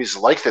type movies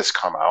like this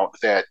come out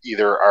that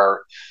either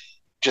are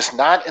just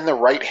not in the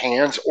right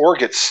hands or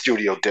get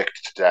studio dicked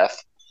to death,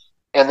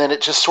 and then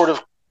it just sort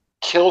of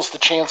kills the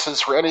chances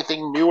for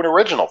anything new and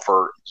original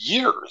for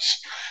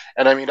years.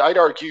 And I mean, I'd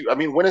argue,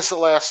 when is the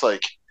last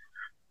like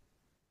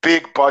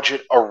big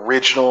budget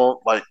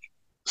original like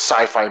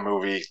sci-fi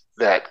movie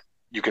that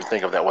you can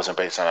think of that wasn't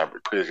based on a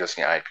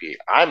pre-existing IP?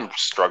 I'm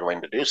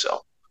struggling to do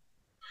so.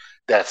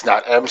 That's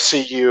not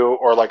MCU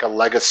or like a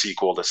Lego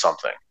sequel to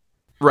something.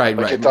 Right.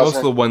 Most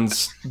of the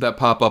ones that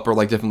pop up are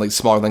like definitely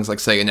smaller things,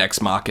 like say an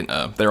Ex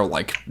Machina. They're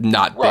like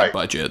not big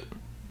budget.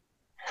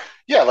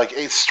 Yeah, like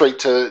it's straight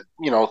to,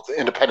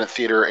 independent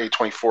theater,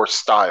 A24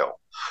 style.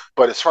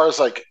 But as far as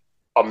like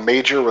a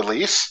major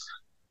release,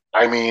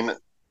 I mean,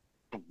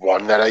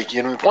 one that I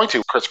can point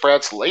to, Chris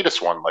Pratt's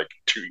latest one, like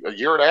a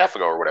year and a half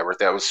ago or whatever,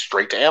 that was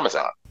straight to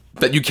Amazon.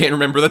 That you can't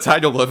remember the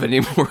title of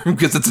anymore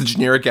because it's a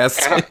generic ass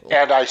title.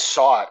 And I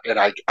saw it, and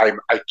I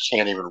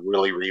can't even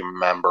really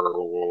remember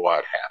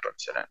what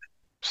happens in it.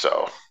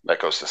 So that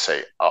goes to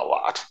say a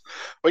lot.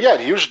 But yeah,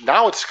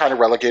 now it's kind of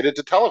relegated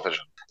to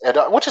television, and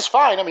which is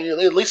fine. I mean,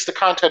 at least the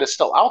content is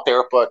still out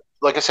there. But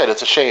like I said,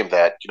 it's a shame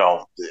that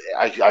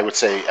I would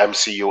say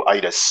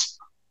MCU-itis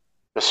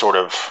is sort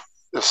of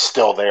is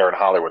still there in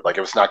Hollywood. Like,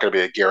 if it's not going to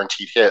be a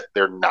guaranteed hit,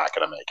 they're not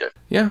going to make it.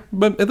 Yeah,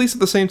 but at least at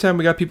the same time,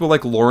 we got people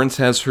like Lawrence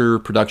has her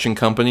production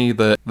company.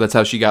 That's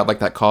how she got like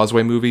that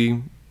Causeway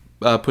movie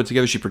put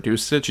together. She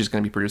produced it. She's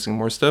going to be producing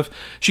more stuff.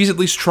 She's at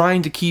least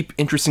trying to keep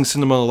interesting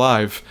cinema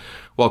alive,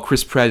 while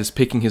Chris Pratt is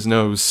picking his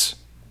nose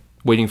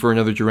waiting for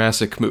another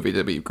Jurassic movie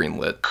to be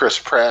greenlit. Chris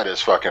Pratt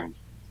is fucking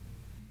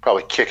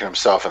probably kicking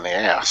himself in the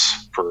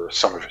ass for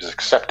some of his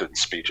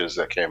acceptance speeches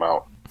that came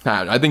out.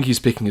 I think he's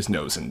picking his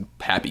nose in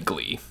happy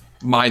glee.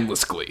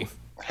 Mindless glee.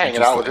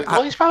 Hanging out with it.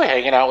 Well, he's probably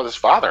hanging out with his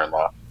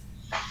father-in-law.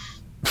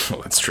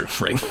 Oh, that's true,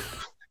 right?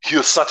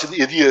 You're such an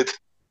idiot.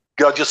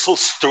 God, you're so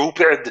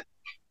stupid.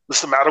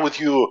 What's the matter with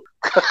you?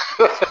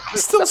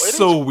 It's still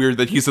so weird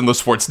that he's in the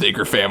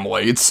Schwarzenegger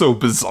family. It's so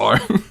bizarre.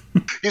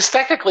 He's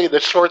technically the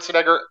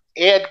Schwarzenegger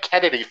and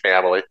Kennedy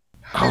family.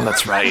 Oh,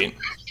 that's right.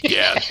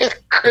 Yeah.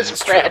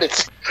 Chris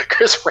Pratt's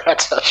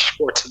a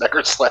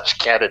Schwarzenegger /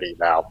 Kennedy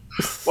now.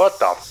 What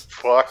the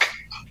fuck?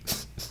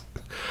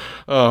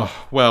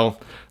 Oh, well,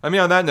 I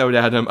mean, on that note,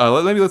 Adam,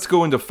 let's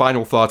go into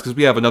final thoughts, because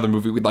we have another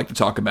movie we'd like to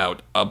talk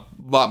about a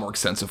lot more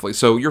extensively.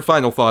 So, your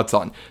final thoughts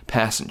on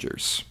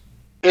Passengers.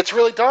 It's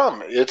really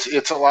dumb.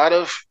 It's a lot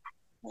of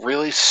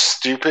really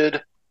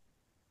stupid,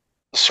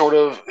 sort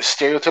of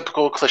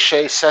stereotypical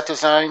cliche set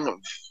design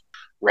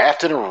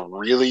wrapped in a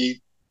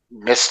really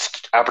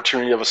missed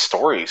opportunity of a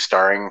story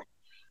starring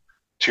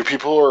two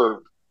people,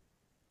 or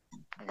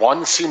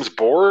one seems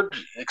bored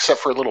except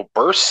for little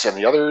bursts, and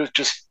the other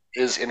just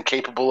is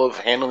incapable of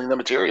handling the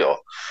material.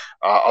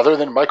 Other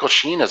than Michael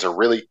Sheen as a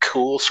really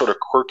cool, sort of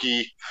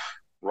quirky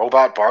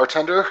robot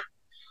bartender,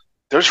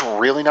 there's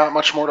really not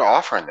much more to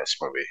offer in this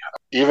movie.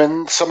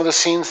 Even some of the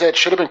scenes that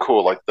should have been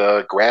cool, like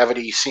the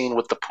gravity scene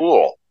with the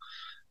pool.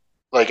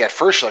 Like, at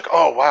first, you're like,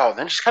 oh, wow, and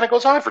then it just kind of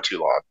goes on for too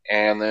long,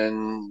 and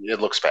then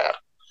it looks bad.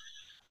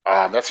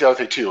 That's the other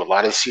thing, too. A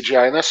lot of the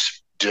CGI in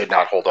this did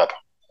not hold up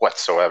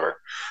whatsoever.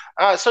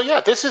 So,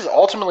 yeah, this is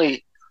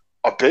ultimately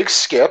a big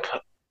skip,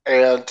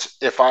 and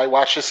if I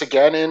watch this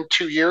again in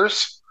 2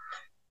 years,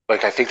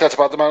 like, I think that's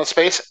about the amount of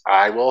space,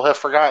 I will have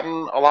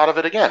forgotten a lot of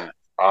it again.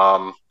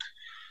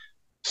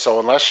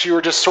 So unless you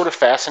were just sort of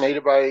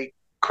fascinated by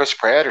Chris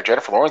Pratt or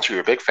Jennifer Lawrence, or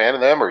you're a big fan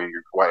of them, or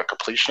you're a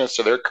completionist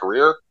of their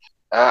career,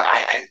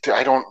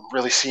 I don't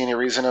really see any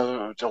reason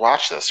to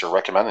watch this or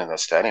recommending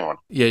this to anyone.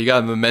 Yeah, you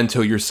gotta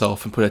memento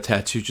yourself and put a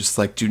tattoo just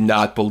like, do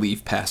not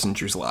believe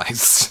Passengers'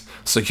 lies,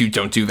 so you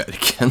don't do that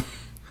again.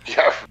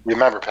 Yeah,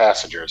 remember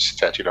Passengers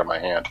tattooed on my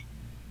hand.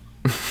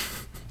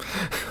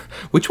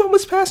 Which one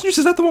was Passengers?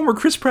 Is that the one where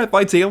Chris Pratt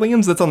fights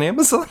aliens that's on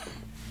Amazon?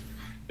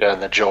 Yeah,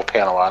 and then Joe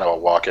Panalano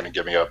will walk in and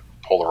give me a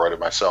Polaroid of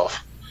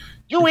myself.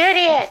 You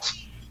idiot!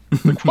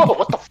 Like, whoa,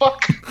 what the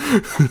fuck?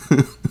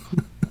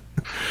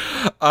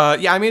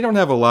 Yeah, I mean, I don't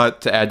have a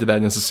lot to add to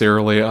that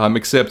necessarily,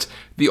 except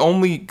the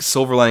only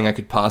silver lining I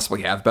could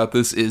possibly have about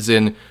this is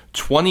in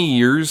 20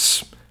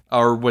 years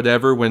or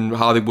whatever, when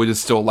Hollywood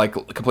is still like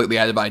completely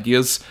out of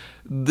ideas,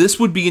 this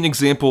would be an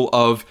example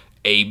of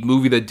a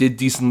movie that did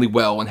decently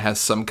well and has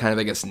some kind of,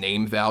 I guess,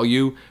 name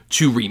value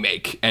to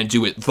remake and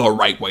do it the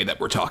right way that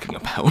we're talking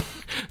about.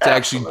 To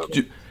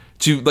actually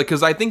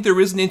because I think there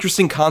is an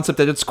interesting concept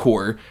at its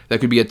core that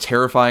could be a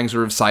terrifying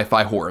sort of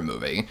sci-fi horror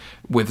movie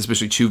with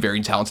especially two very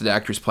talented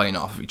actors playing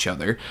off of each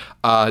other.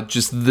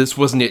 Just this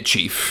wasn't it,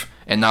 Chief,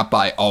 and not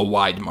by a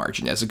wide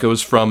margin, as it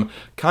goes from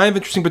kind of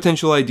interesting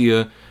potential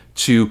idea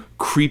to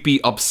creepy,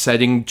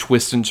 upsetting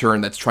twist and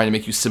turn that's trying to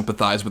make you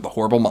sympathize with a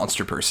horrible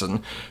monster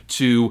person,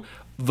 to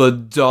the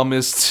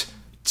dumbest,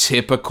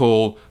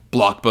 typical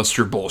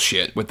blockbuster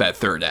bullshit with that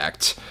third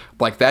act.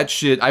 Like, that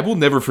shit, I will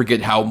never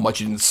forget how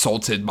much it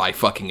insulted my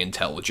fucking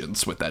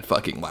intelligence with that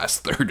fucking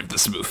last third of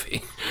this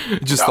movie.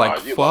 Just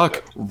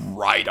fuck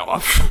right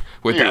off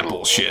with that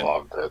bullshit. You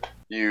loved it.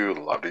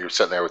 You were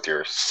sitting there with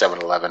your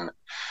 7-Eleven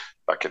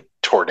fucking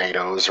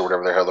tornadoes or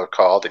whatever the hell they're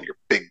called, and your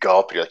big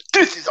gulp, and you're like,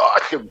 this is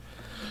awesome.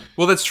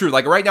 Well, that's true.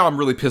 Like, right now I'm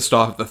really pissed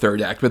off at the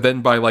third act, but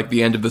then by, like,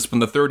 the end of this, when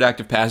the third act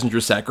of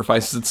Passengers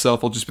sacrifices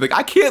itself, I'll just be like,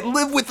 I can't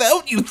live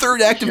without you,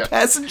 third act of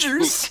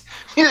Passengers!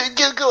 You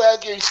go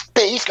out there in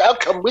space, I'll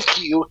come with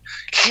you.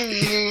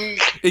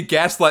 It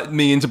gaslit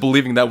me into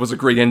believing that was a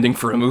great ending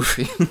for a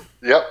movie.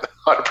 Yep,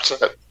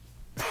 100%.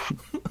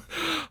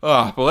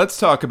 Well, let's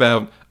talk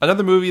about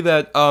another movie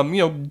that,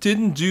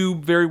 didn't do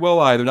very well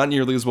either, not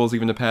nearly as well as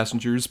even The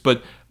Passengers,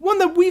 but one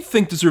that we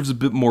think deserves a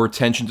bit more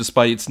attention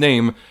despite its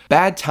name,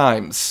 Bad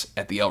Times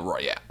at the El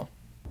Royale.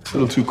 It's a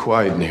little too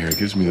quiet in here, it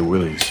gives me the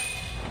willies.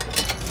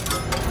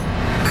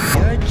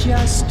 You're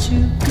just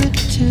too good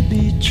to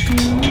be true.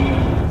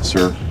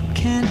 Sir?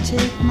 Can't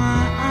take my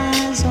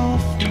eyes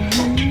off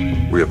of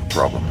you. We have a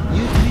problem.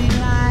 You'd be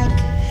like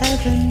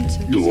heaven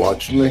to You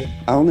watching me?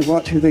 I only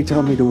watch who they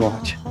tell me to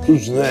watch.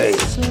 Who's they?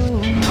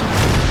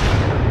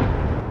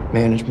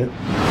 Management.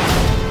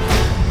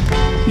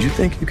 You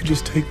think you could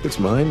just take what's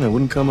mine? I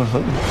wouldn't come a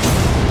hunting.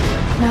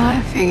 No,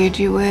 I figured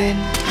you would.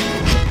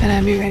 And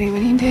I'd be ready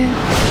when you did.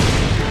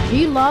 Are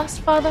you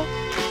lost, Father?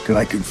 Can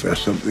I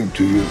confess something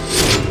to you?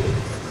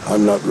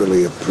 I'm not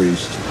really a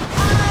priest.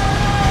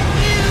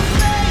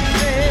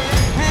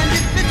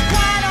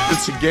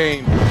 It's a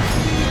game.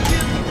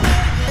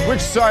 Which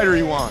side are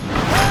you on?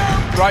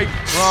 Right,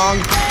 wrong,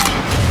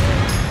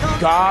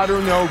 God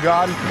or no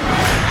God,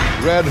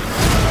 red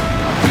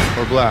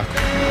or black?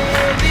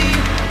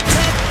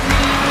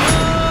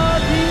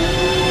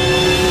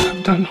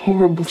 I've done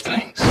horrible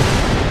things.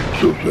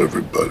 So's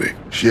everybody.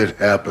 Shit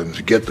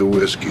happens. Get the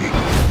whiskey.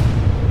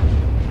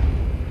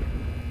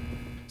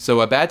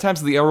 So, Bad Times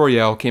at the El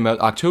Royale came out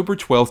October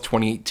 12th,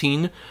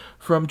 2018,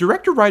 from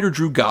director-writer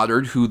Drew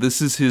Goddard, who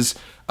this is his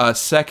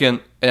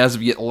second, and as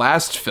of yet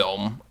last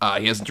film.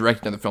 He hasn't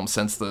directed another film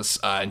since this,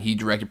 and he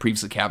directed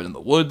previously Cabin in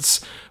the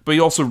Woods, but he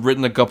also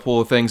written a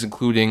couple of things,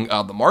 including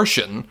The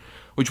Martian,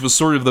 which was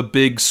sort of the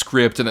big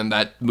script, and then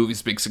that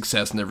movie's big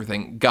success and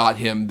everything got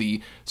him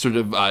the sort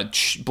of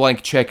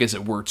blank check, as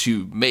it were,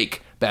 to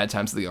make Bad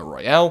Times at the El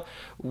Royale,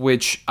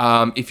 which,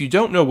 if you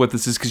don't know what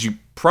this is, because you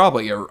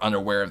probably are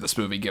unaware of this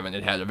movie, given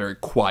it had a very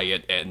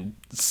quiet and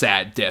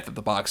sad death at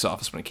the box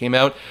office when it came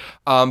out.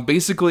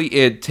 Basically,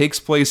 it takes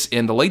place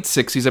in the late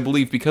 60s, I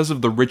believe, because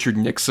of the Richard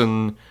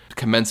Nixon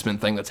commencement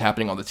thing that's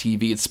happening on the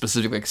TV. It's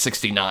specifically like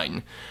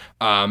 69.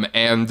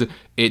 And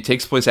it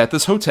takes place at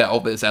this hotel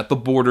that is at the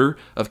border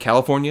of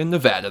California and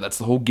Nevada. That's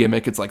the whole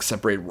gimmick. It's like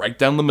separated right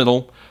down the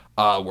middle,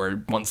 where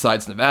one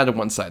side's Nevada,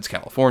 one side's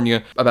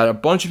California. About a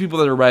bunch of people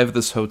that arrive at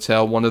this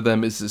hotel. One of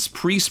them is this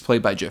priest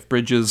played by Jeff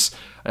Bridges.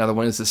 Another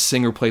one is this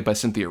singer played by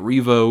Cynthia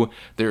Erivo.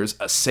 There's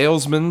a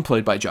salesman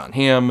played by John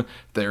Hamm.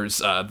 There's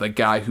the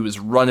guy who is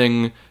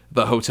running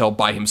the hotel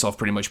by himself,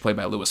 pretty much played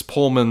by Lewis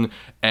Pullman.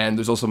 And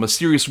there's also a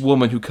mysterious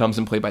woman who comes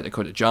in, played by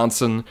Dakota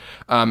Johnson.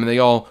 And they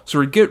all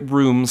sort of get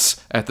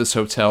rooms at this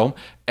hotel.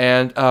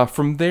 And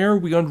from there,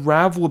 we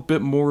unravel a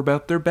bit more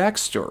about their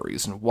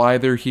backstories and why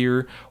they're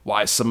here,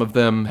 why some of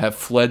them have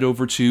fled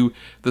over to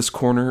this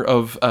corner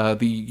of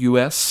the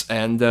U.S.,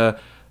 and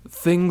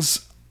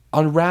things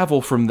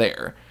unravel from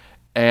there.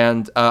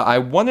 And I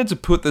wanted to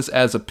put this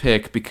as a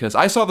pick because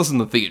I saw this in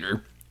the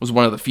theater. It was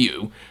one of the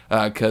few,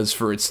 because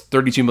for its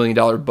 $32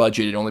 million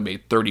budget, it only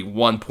made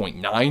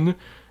 $31.9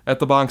 at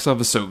the box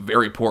office, so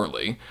very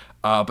poorly.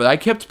 But I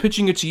kept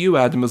pitching it to you,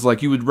 Adam, as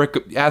like you would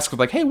ask,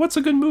 like, hey, what's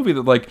a good movie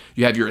that, like,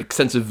 you have your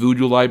extensive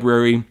voodoo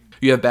library,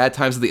 you have Bad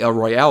Times at the El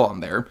Royale on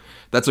there.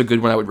 That's a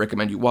good one I would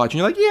recommend you watch. And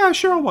you're like, yeah,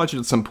 sure, I'll watch it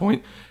at some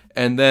point.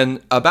 And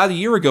then about a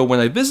year ago when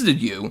I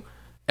visited you,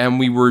 and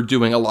we were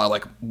doing a lot of,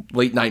 like,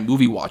 late-night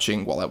movie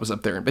watching while I was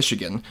up there in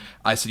Michigan,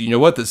 I said, you know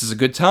what, this is a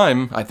good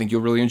time. I think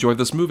you'll really enjoy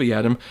this movie,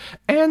 Adam.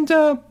 And,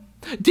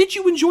 did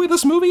you enjoy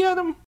this movie,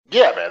 Adam?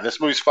 Yeah, man,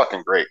 this movie's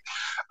fucking great.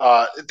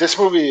 This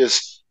movie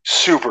is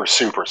super,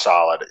 super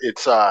solid.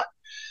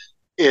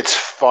 It's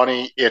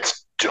funny,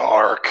 it's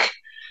dark,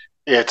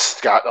 it's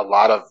got a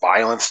lot of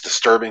violence,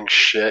 disturbing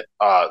shit.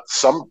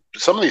 Some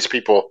of these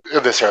people,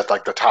 this are at,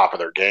 like, the top of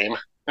their game.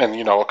 And,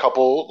 you know, a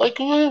couple, like,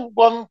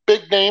 one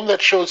big name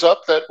that shows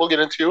up that we'll get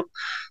into.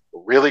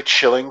 Really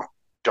chilling,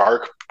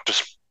 dark,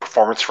 just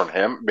performance from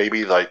him.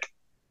 Maybe, like,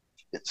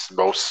 its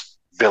most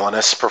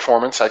villainous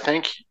performance, I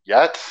think,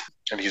 yet.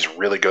 And he's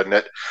really good in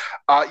it.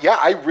 Yeah,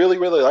 I really,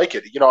 really like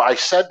it. You know, I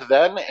said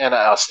then, and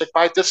I'll stick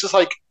by it, this is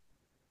like,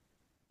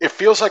 it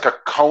feels like a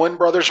Coen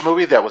Brothers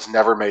movie that was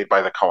never made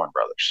by the Coen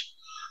Brothers.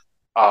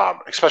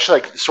 Especially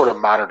like sort of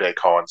modern day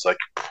Coens, like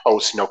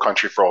post No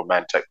Country for Old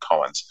Men type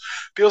Coens.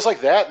 Feels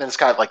like that, and then it's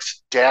got like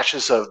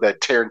dashes of that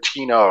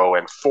Tarantino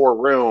and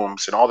Four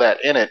Rooms and all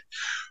that in it.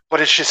 But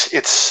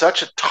it's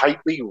such a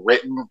tightly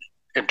written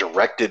and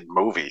directed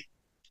movie.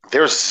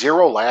 There's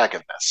zero lag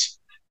in this.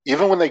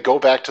 Even when they go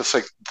back to,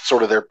 like,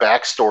 sort of their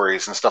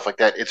backstories and stuff like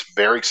that, it's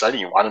very exciting.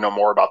 You want to know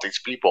more about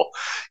these people.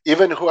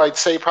 Even who I'd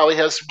say probably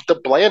has the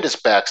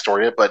blandest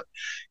backstory, but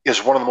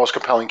is one of the most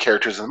compelling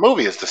characters in the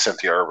movie, is the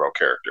Cynthia Erivo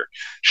character.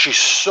 She's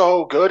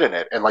so good in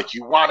it, and, like,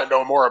 you want to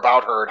know more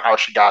about her and how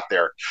she got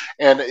there.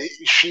 And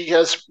she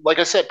has, like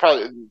I said,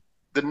 probably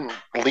the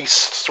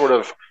least sort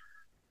of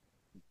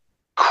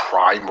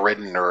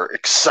crime-ridden or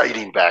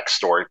exciting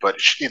backstory, but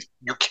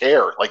you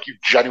care, like, you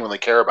genuinely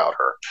care about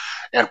her.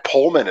 And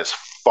Pullman is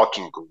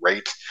fucking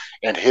great,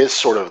 and his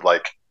sort of,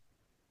 like,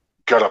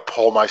 gonna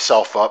pull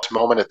myself up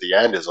moment at the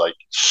end is, like,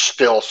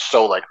 still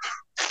so, like,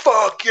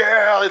 fuck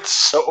yeah, it's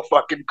so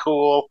fucking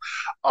cool.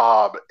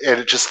 And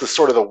it just the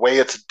sort of the way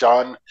it's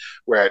done,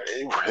 where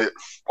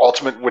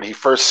ultimately when he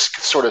first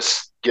sort of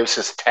gives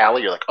his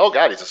tally, you're like, oh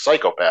god, he's a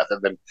psychopath,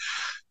 and then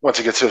once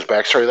he gets to his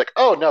backstory, you're like,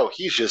 oh no,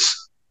 he's just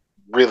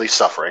really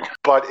suffering.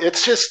 But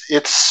it's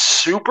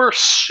super,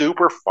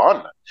 super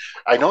fun.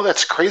 I know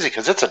that's crazy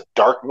because it's a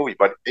dark movie,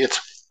 but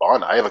it's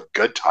fun. I have a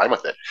good time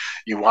with it.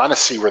 You want to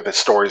see where the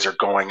stories are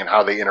going and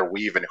how they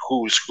interweave and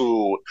who's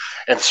who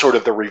and sort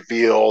of the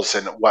reveals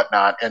and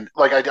whatnot. And,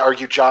 like, I'd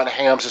argue John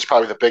Hamm's is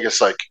probably the biggest,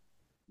 like,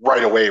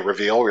 right away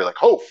reveal where you're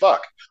like, oh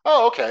fuck,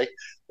 oh okay.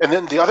 And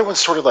then the other ones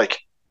sort of, like,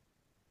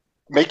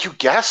 make you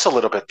guess a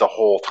little bit the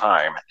whole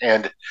time.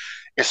 And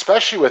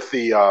especially with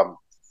the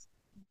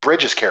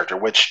Bridges character,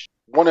 which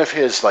one of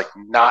his, like,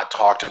 not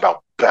talked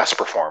about best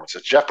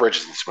performances. Jeff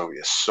Bridges in this movie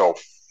is so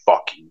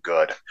fucking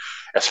good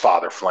as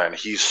Father Flynn.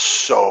 He's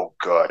so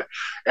good.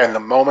 And the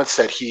moments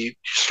that he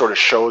sort of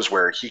shows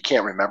where he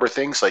can't remember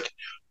things, like,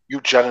 you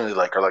generally,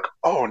 like, are like,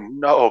 oh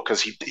no,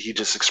 because he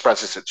just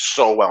expresses it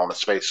so well in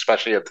his face,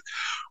 especially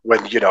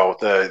when, you know,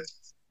 the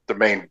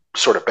main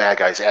sort of bad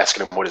guy's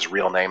asking him what his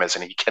real name is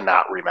and he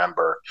cannot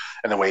remember,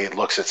 and the way he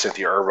looks at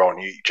Cynthia Erivo,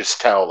 and you just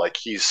tell, like,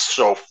 he's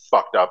so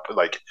fucked up,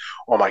 like,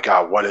 oh my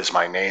god, what is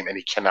my name, and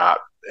he cannot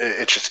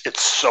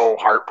It's so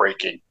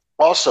heartbreaking.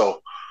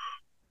 Also,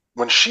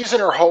 when she's in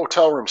her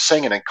hotel room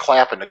singing and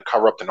clapping to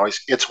cover up the noise,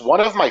 it's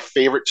one of my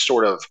favorite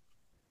sort of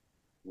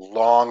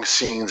long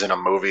scenes in a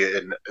movie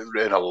in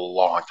a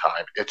long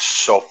time. It's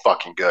so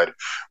fucking good.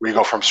 Where you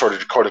go from sort of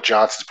Dakota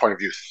Johnson's point of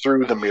view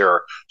through the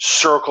mirror,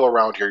 circle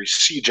around here, you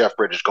see Jeff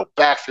Bridges, go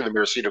back through the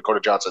mirror, see Dakota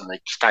Johnson, and they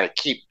just kind of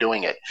keep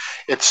doing it.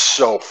 It's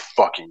so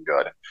fucking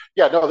good.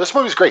 Yeah, no, this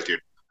movie's great,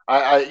 dude.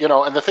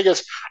 And the thing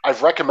is,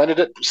 I've recommended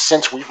it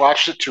since we've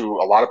watched it to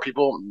a lot of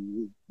people,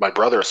 my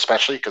brother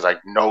especially, because I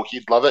know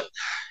he'd love it.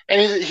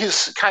 And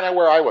he's kind of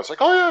where I was, like,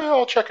 oh yeah,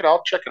 I'll check it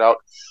out, check it out.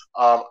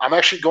 I'm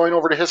actually going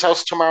over to his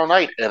house tomorrow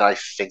night, and I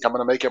think I'm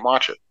going to make him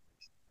watch it.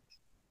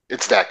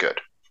 It's that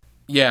good.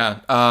 Yeah,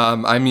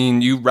 I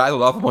mean, you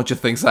rattled off a bunch of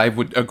things I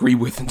would agree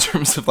with in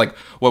terms of, like,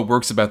 what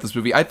works about this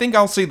movie. I think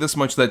I'll say this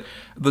much, that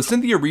the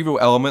Cynthia Erivo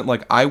element,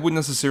 like, I wouldn't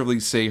necessarily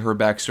say her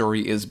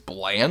backstory is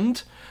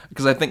bland,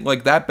 because I think,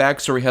 like, that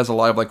backstory has a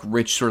lot of, like,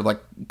 rich sort of,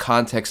 like,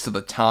 context to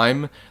the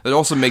time. That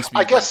also makes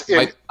me... I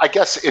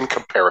guess in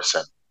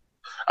comparison,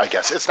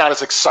 it's not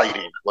as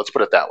exciting. Let's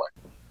put it that way.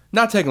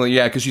 Not technically,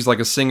 yeah, because she's like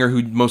a singer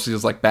who mostly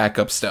does like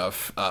backup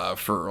stuff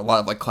for a lot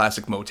of like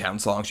classic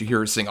Motown songs. You hear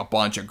her sing a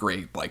bunch of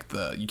great, like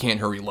the "You Can't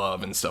Hurry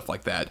Love" and stuff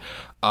like that,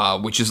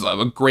 which is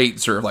a great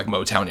sort of like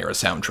Motown era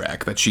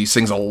soundtrack that she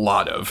sings a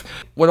lot of.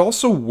 What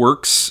also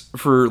works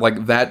for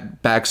like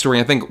that backstory,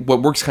 I think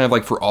what works kind of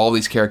like for all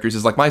these characters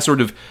is like my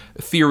sort of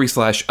theory /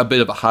 a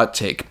bit of a hot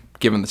take,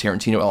 given the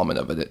Tarantino element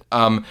of it.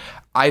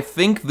 I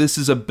think this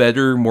is a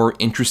better, more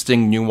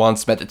interesting,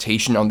 nuanced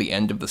meditation on the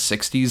end of the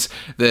 60s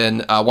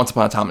than Once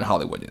Upon a Time in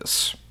Hollywood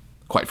is,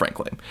 quite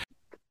frankly.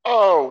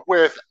 Oh,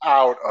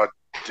 without a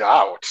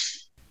doubt.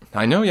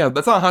 I know, yeah,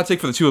 that's not a hot take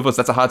for the two of us,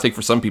 that's a hot take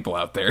for some people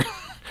out there.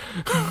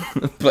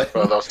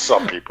 Well, those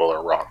some people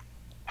are wrong.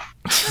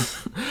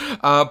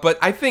 But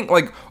I think,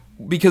 like,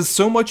 because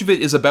so much of it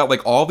is about,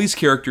 like, all these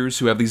characters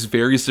who have these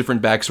various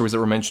different backstories that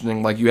we're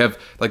mentioning. Like, you have,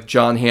 like,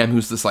 John Hamm,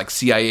 who's this, like,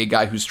 CIA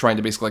guy who's trying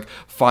to basically, like,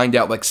 find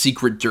out, like,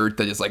 secret dirt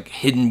that is, like,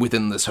 hidden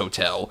within this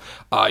hotel.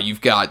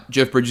 You've got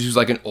Jeff Bridges, who's,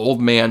 like, an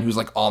old man who's,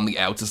 like, on the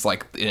outs. It's,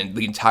 like,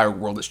 the entire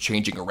world is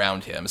changing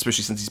around him,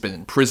 especially since he's been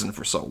in prison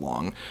for so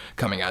long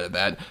coming out of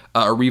that.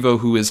 Erivo,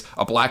 who is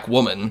a black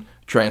woman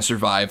trying to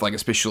survive, like,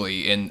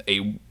 especially in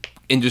a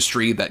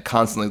industry that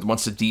constantly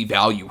wants to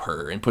devalue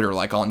her and put her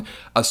like on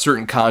a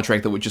certain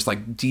contract that would just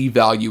like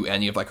devalue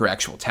any of like her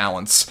actual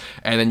talents.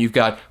 And then you've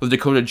got the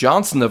Dakota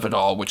Johnson of it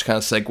all, which kind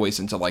of segues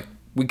into like,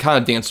 we kind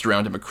of danced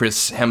around him, but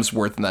Chris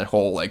Hemsworth and that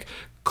whole like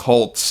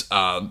cult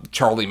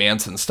Charlie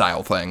Manson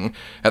style thing.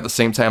 At the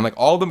same time, like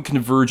all of them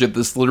converge at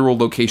this literal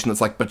location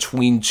that's like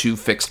between two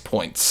fixed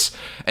points,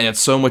 and it's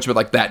so much about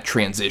like that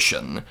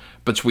transition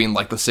between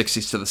like the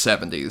 60s to the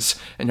 70s,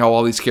 and how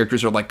all these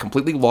characters are like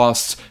completely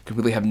lost,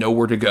 completely have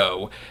nowhere to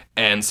go,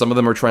 and some of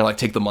them are trying to like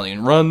take the money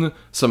and run,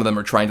 some of them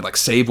are trying to like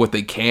save what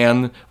they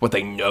can, what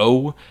they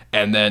know,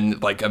 and then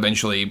like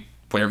eventually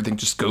when everything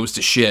just goes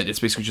to shit, it's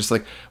basically just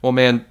like, well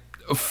man,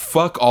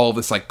 fuck all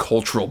this like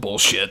cultural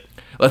bullshit.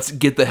 Let's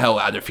get the hell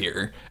out of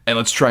here, and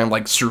let's try and,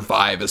 like,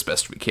 survive as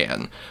best we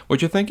can.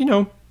 Which I think, you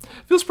know,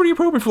 feels pretty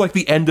appropriate for, like,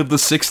 the end of the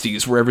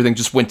 60s, where everything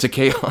just went to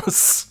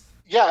chaos.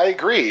 Yeah, I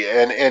agree.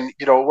 And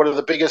you know, one of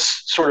the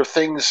biggest sort of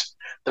things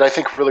that I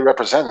think really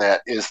represent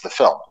that is the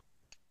film.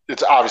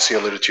 It's obviously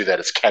alluded to that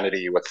it's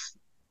Kennedy with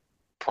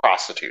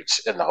prostitutes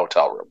in the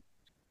hotel room.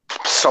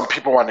 Some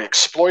people want to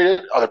exploit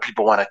it. Other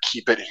people want to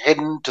keep it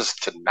hidden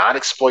just to not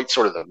exploit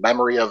sort of the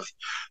memory of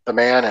the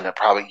man, and it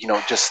probably, you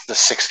know, just the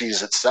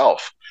 60s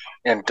itself.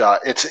 And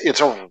it's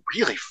a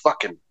really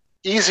fucking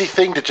easy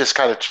thing to just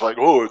kind of like,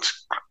 oh,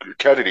 it's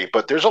Kennedy,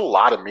 but there's a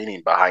lot of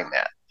meaning behind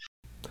that.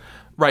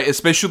 Right,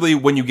 especially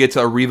when you get to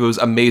Erivo's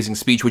amazing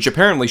speech, which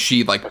apparently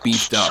she like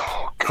beefed up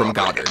from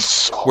Goddard,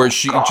 where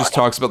she just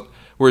talks about,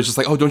 where it's just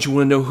like, oh, don't you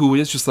want to know who it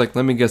is? Just like,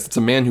 let me guess, it's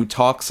a man who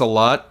talks a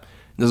lot,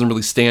 doesn't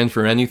really stand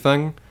for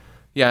anything.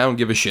 Yeah, I don't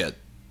give a shit.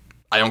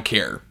 I don't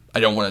care. I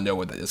don't want to know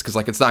what that is, because,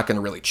 like, it's not going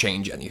to really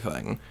change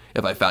anything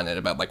if I found out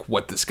about, like,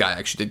 what this guy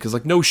actually did, because,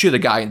 like, no shit, a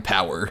guy in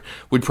power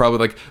would probably,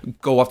 like,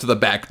 go off to the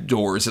back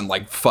doors and,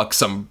 like, fuck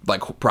some,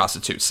 like,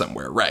 prostitute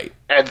somewhere, right?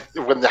 And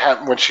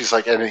when she's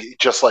like, and he,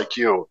 just like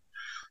you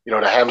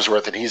know, to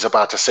Hemsworth, and he's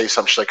about to say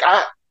something, she's like,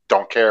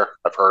 don't care,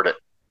 I've heard it.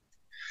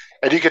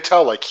 And you could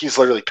tell, like, he's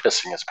literally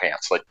pissing his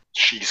pants, like,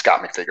 she's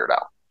got me figured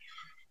out.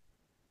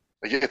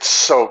 Like, it's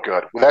so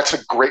good. That's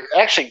a great,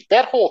 actually,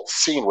 that whole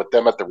scene with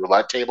them at the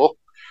roulette table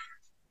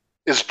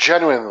is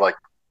genuinely like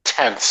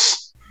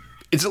tense.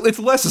 It's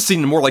less a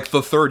scene, more like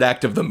the third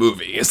act of the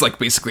movie. It's like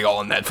basically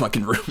all in that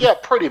fucking room. Yeah,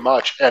 pretty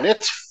much. And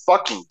it's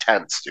fucking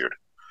tense, dude.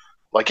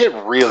 Like, it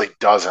really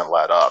doesn't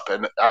let up.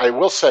 And I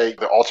will say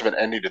the ultimate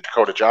ending to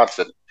Dakota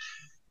Johnson,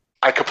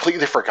 I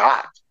completely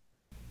forgot.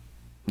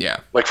 Yeah.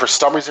 Like, for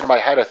some reason in my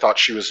head, I thought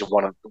she was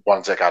one of the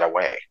ones that got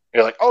away.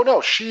 You're like, oh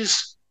no,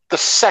 she's the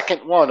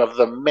second one of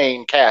the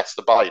main cast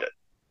to bite it.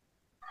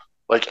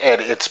 Like,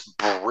 and it's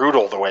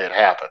brutal the way it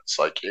happens.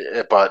 Like,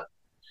 but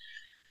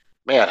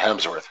Man,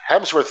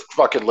 Hemsworth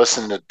fucking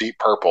listening to Deep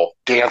Purple,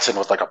 dancing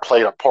with like a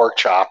plate of pork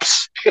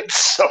chops. It's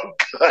so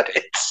good.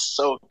 It's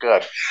so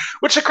good.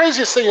 Which the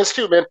craziest thing is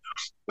too, man.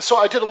 So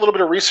I did a little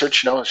bit of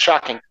research, it's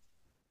shocking.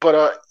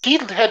 But he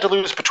had to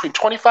lose between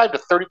 25 to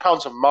 30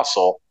 pounds of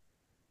muscle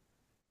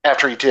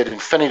after he did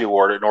Infinity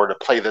War in order to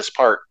play this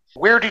part.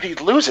 Where did he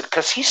lose it?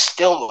 Because he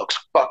still looks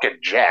fucking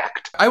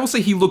jacked. I will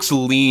say he looks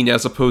lean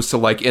as opposed to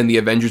like in the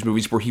Avengers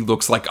movies where he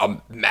looks like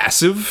a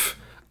massive.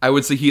 I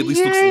would say he at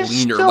least looks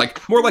leaner,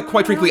 like more like,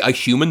 quite frankly, a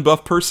human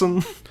buff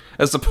person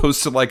as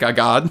opposed to like a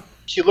god.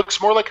 He looks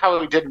more like how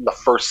he did in the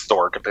first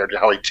Thor compared to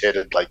how he did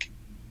in like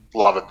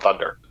Love and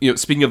Thunder.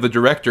 Speaking of the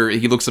director,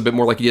 he looks a bit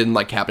more like he did in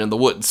like Cabin in the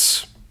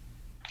Woods.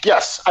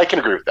 Yes, I can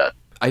agree with that.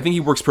 I think he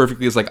works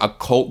perfectly as like a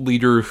cult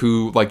leader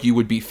who like you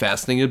would be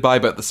fascinated by,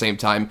 but at the same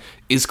time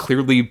is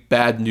clearly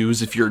bad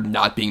news if you're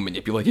not being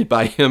manipulated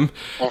by him.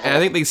 And I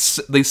think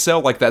they sell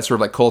like that sort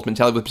of like cult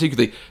mentality, with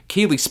particularly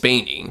Kaylee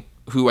Spaney,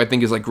 who I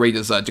think is like great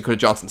as Dakota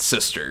Johnson's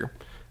sister,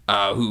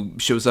 who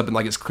shows up and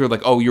like is clear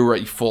like, oh, you're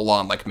a full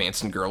on like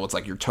Manson girl. It's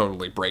like you're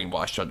totally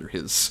brainwashed under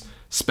his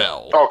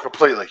spell. Oh,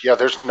 completely. Yeah,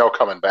 there's no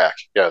coming back.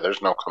 Yeah,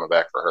 there's no coming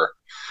back for her.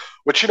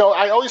 Which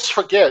I always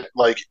forget.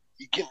 Like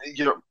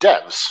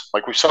Devs.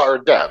 Like we saw her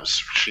in Devs.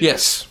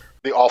 Yes.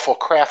 The Awful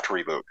Craft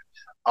reboot.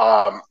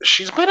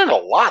 She's been in a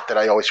lot that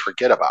I always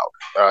forget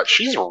about.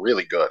 She's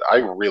really good. I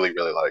really,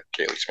 really like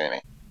Kaylee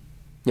Spaney.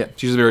 Yeah,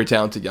 she's a very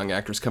talented young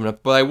actress coming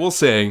up. But I will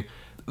say,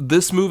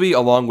 this movie,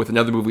 along with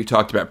another movie we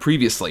talked about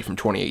previously from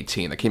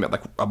 2018 that came out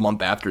like a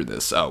month after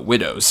this,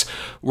 Widows,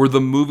 were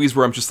the movies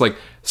where I'm just like,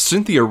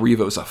 Cynthia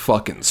Erivo's a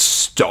fucking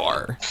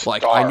star.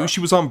 Like, I knew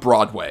she was on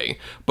Broadway,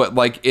 but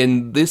like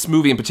in this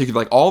movie in particular,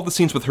 like all the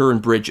scenes with her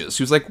and Bridges,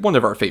 who's like one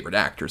of our favorite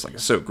actors, like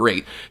it's so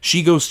great,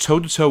 she goes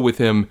toe-to-toe with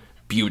him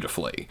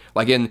beautifully.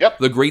 Like in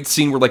the great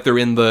scene where like they're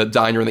in the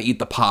diner and they eat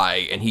the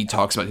pie and he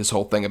talks about his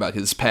whole thing about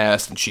his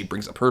past and she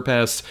brings up her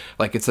past.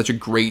 Like it's such a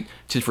great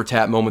tit for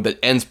tat moment that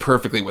ends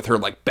perfectly with her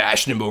like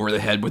bashing him over the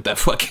head with that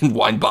fucking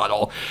wine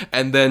bottle.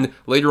 And then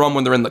later on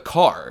when they're in the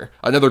car,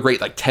 another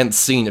great like tense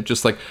scene of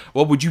just like,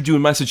 what would you do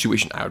in my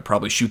situation? I would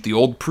probably shoot the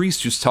old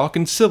priest who's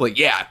talking silly.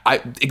 Yeah,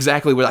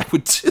 exactly what I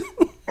would do.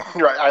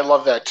 Right, I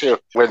love that too.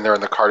 When they're in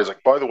the car, he's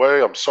like, by the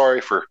way, I'm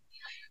sorry for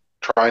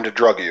trying to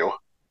drug you.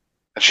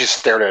 And she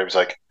stared at him. He's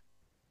like,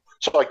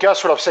 so I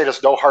guess what I'm saying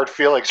is no hard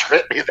feelings.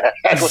 Hit me in the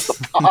head with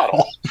the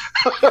bottle.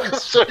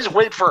 So he's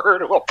waiting for her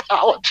to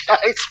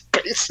apologize,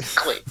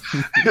 basically.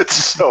 It's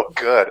so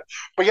good.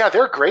 But yeah,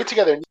 they're great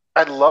together.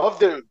 I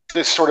love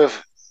this sort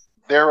of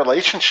their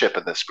relationship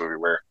in this movie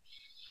where,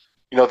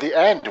 the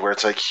end where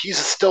it's like he's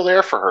still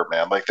there for her,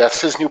 man. Like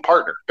that's his new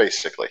partner,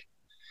 basically.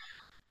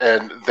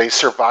 And they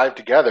survive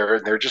together,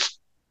 and they're just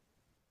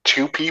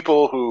two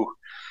people who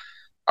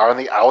are on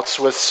the outs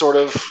with sort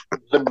of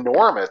the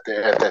norm at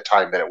that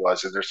time that it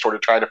was, and they're sort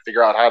of trying to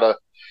figure out how to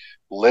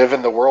live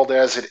in the world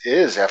as it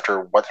is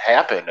after what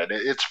happened, and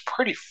it's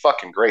pretty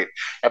fucking great.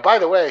 And by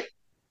the way,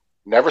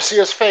 never see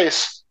his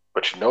face,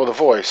 but you know the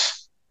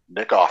voice,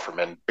 Nick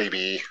Offerman,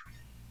 baby.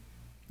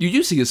 You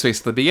do see his face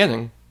at the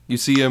beginning. You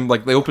see him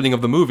like the opening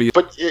of the movie,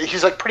 but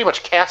he's like pretty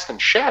much cast in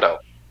shadow.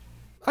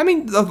 I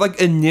mean, like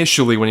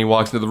initially when he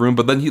walks into the room,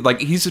 but then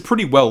he's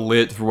pretty well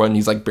lit for when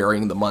he's like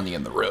burying the money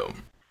in the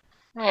room.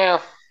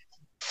 Yeah,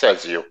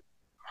 says you.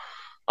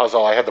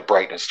 I had the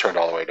brightness turned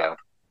all the way down.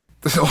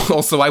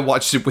 Also, I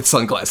watched it with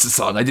sunglasses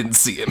on. I didn't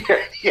see him.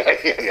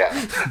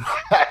 Yeah.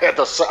 I had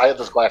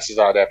those glasses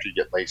on after you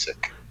get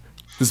LASIK.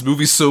 This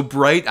movie's so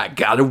bright, I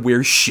gotta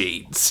wear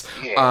shades.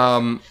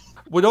 Yeah.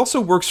 What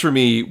also works for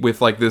me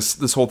with like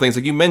this whole thing is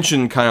like you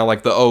mentioned kind of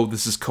like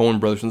this is Coen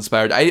Brothers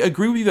inspired. I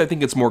agree with you. I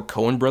think it's more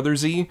Coen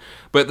Brothers-y,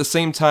 but at the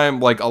same time,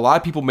 like a lot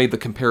of people made the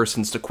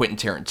comparisons to Quentin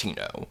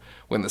Tarantino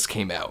when this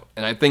came out,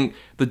 and I think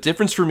the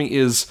difference for me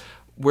is,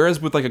 whereas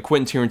with like a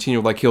Quentin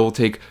Tarantino, like he'll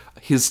take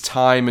his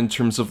time in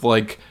terms of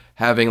like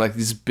having like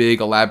these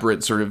big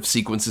elaborate sort of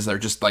sequences that are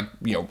just like,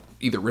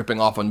 either ripping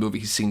off on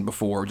movies he's seen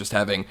before or just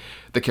having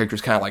the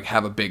characters kind of like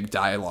have a big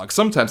dialogue.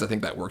 Sometimes I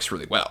think that works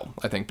really well.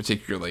 I think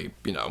particularly,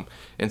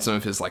 in some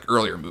of his like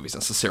earlier movies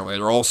necessarily,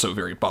 they're also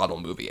very bottle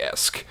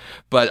movie-esque.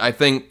 But I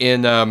think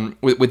in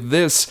with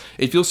this,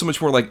 it feels so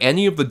much more like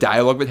any of the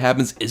dialogue that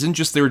happens isn't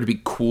just there to be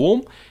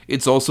cool,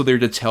 it's also there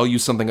to tell you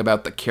something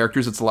about the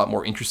characters. It's a lot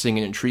more interesting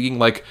and intriguing.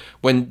 Like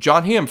when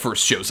John Hamm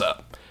first shows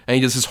up, and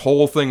he does this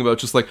whole thing about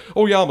just like,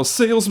 oh yeah, I'm a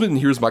salesman, and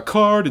here's my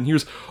card, and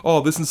here's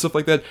all this and stuff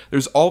like that.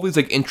 There's all these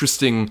like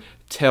interesting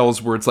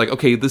tells where it's like,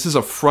 okay, this is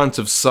a front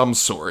of some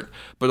sort,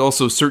 but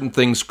also certain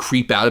things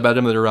creep out about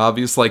him that are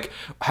obvious, like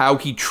how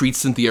he treats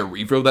Cynthia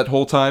Erivo that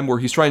whole time, where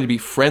he's trying to be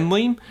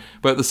friendly,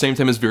 but at the same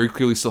time is very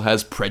clearly still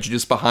has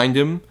prejudice behind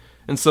him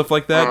and stuff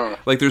like that.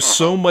 Like there's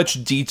so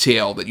much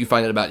detail that you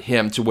find out about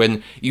him to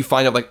when you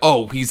find out like,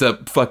 oh, he's a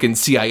fucking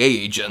CIA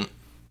agent.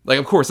 Like,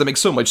 of course, that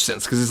makes so much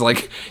sense, because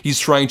he's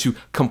trying to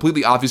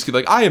completely obviously,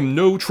 like, I am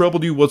no trouble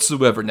to you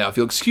whatsoever. Now, if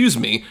you'll excuse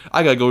me,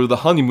 I gotta go to the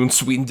honeymoon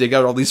suite and dig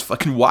out all these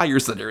fucking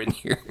wires that are in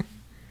here.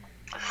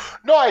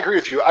 No, I agree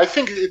with you. I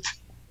think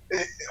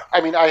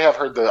I have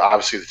heard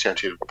obviously the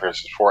Tarantino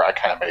comparisons before. I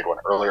kind of made one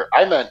earlier.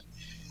 I meant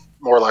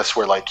more or less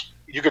where like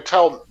you could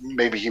tell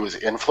maybe he was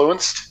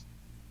influenced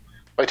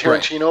by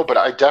Tarantino, right. But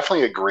I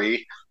definitely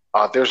agree.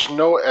 There's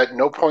at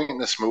no point in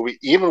this movie,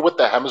 even with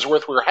the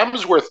Hemsworth, where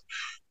Hemsworth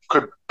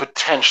could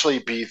potentially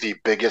be the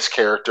biggest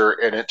character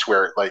in it,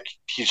 where like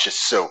he's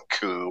just so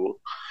cool,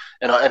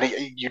 and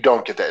you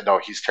don't get that. No,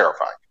 he's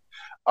terrifying.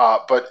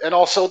 And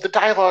also the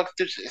dialogue,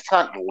 it's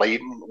not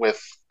laden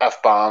with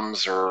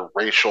F-bombs or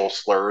racial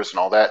slurs and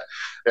all that,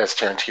 as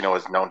Tarantino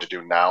is known to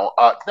do now.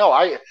 No,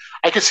 I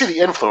can see the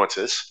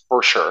influences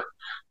for sure.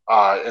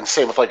 And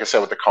same with, like I said,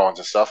 with the Coens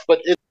and stuff.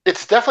 But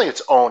it's definitely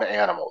its own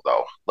animal,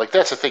 though. Like,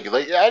 that's the thing.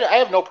 Like, I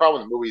have no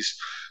problem with movies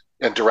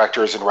and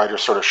directors and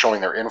writers sort of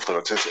showing their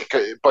influences.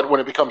 But when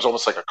it becomes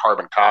almost like a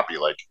carbon copy,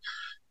 like,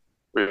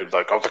 oh,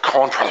 the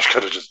Coen brothers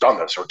could have just done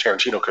this, or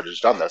Tarantino could have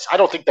just done this. I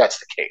don't think that's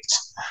the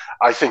case.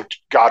 I think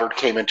Goddard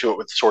came into it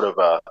with sort of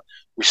a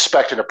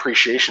respect and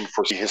appreciation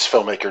for his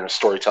filmmaker and his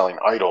storytelling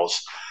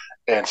idols,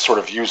 and sort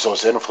of used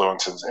those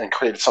influences and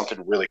created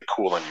something really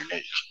cool and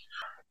unique.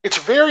 It's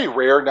very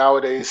rare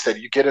nowadays that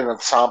you get an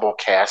ensemble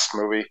cast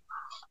movie,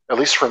 at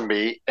least for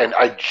me, and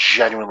I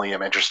genuinely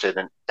am interested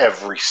in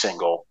every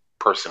single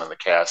person in the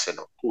cast and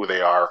who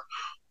they are,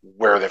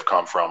 where they've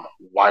come from,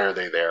 why are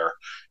they there,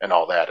 and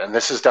all that. And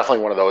this is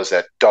definitely one of those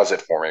that does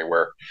it for me,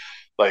 where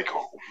like,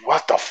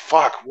 what the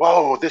fuck?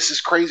 Whoa, this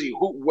is crazy.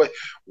 Who? What?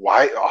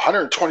 Why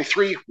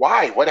 123?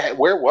 Why? What?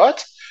 Where?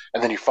 What?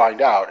 And then you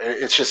find out.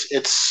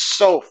 It's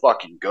so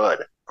fucking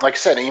good. Like I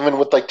said, even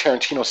with like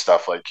Tarantino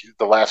stuff, like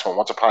the last one,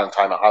 Once Upon a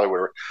Time in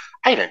Hollywood,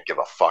 I didn't give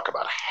a fuck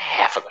about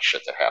half of the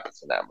shit that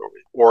happens in that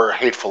movie. Or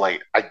Hateful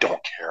Eight, I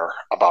don't care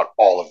about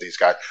all of these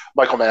guys.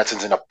 Michael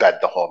Madsen's in a bed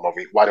the whole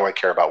movie. Why do I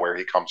care about where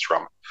he comes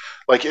from?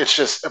 Like, it's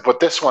just, but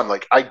this one,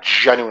 like, I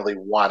genuinely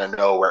want to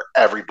know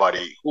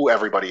who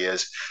everybody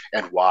is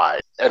and why.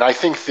 And I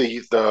think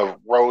the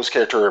Rose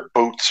character,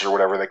 Boots or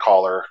whatever they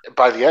call her,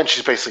 by the end,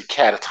 she's basically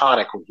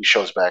catatonic when he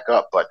shows back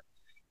up. But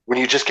when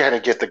you just kind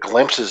of get the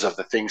glimpses of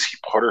the things he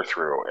put her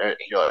through,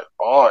 you're like,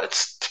 oh,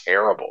 it's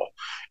terrible.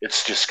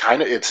 It's just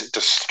kind of, it's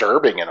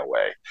disturbing in a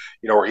way,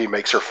 where he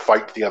makes her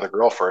fight the other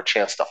girl for a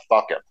chance to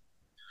fuck him.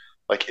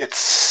 Like, it's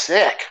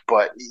sick,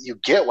 but you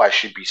get why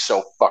she'd be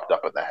so fucked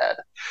up in the head.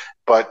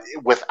 But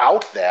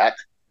without that,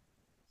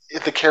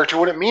 the character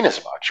wouldn't mean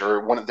as much, or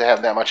wouldn't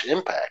have that much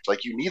impact.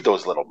 Like, you need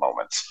those little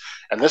moments.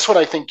 And this one,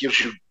 I think, gives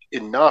you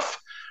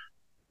enough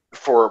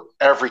for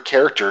every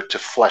character to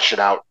flesh it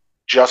out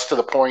just to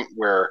the point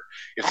where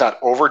it's not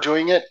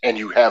overdoing it, and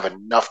you have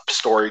enough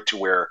story to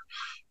where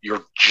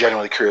you're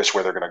genuinely curious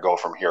where they're going to go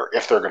from here,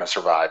 if they're going to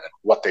survive, and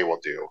what they will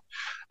do.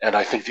 And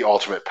I think the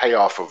ultimate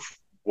payoff of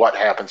what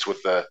happens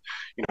with the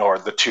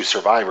two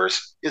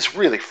survivors is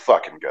really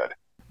fucking good.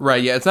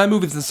 Right, yeah, it's not a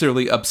movie that's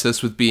necessarily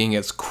obsessed with being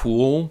as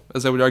cool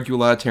as I would argue a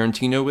lot of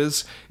Tarantino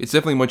is. It's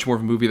definitely much more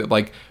of a movie that,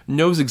 like,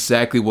 knows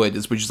exactly what it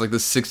is, which is like the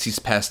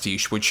 60s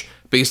pastiche, which,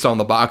 based on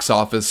the box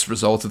office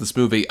results of this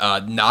movie,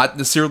 not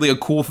necessarily a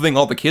cool thing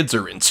all the kids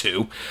are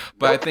into.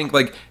 But I think,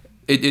 like,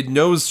 it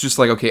knows just,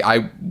 like, okay,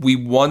 we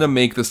want to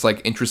make this,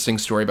 like, interesting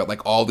story about,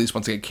 like, all these,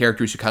 once again,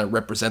 characters who kind of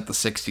represent the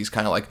 60s,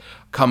 kind of, like,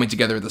 coming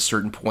together at a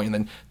certain point and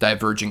then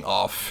diverging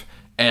off.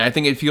 And I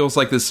think it feels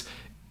like this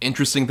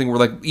interesting thing where,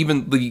 like,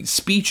 even the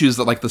speeches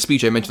that, like, the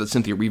speech I mentioned that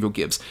Cynthia Erivo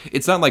gives,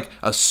 it's not like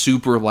a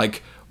super,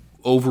 like,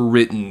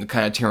 overwritten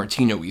kind of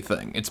Tarantino-y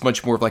thing. It's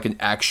much more of like an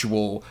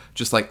actual,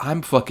 just like,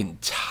 I'm fucking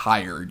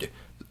tired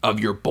of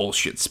your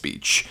bullshit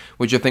speech,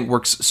 which I think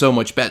works so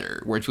much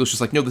better, where it feels just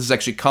like, no, this is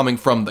actually coming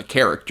from the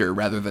character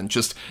rather than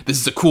just, this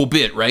is a cool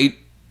bit, right?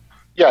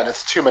 Yeah, and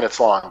it's 2 minutes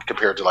long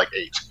compared to like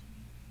 8.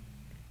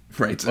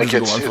 Right, like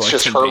it's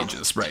just 10 her,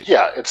 pages, right?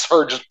 Yeah, it's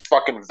her just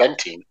fucking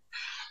venting,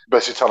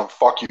 basically telling him,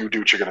 fuck you, do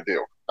what you're gonna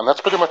do. And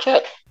that's pretty much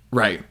it.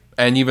 Right.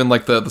 And even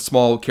like the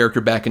small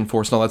character back and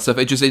forth and all that stuff,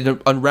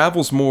 it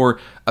unravels more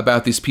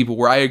about these people,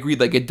 where I agree,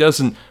 like, it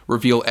doesn't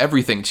reveal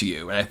everything to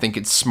you, and I think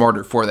it's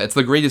smarter for that. It's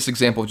the greatest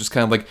example of just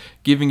kind of like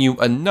giving you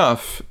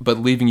enough, but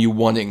leaving you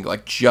wanting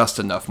like just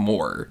enough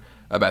more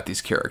about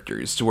these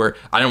characters, to where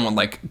I don't want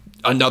like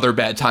another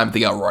bad time at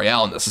the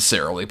Royale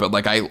necessarily, but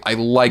like I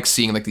like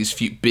seeing like these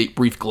few big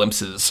brief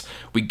glimpses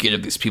we get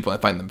of these people. I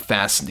find them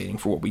fascinating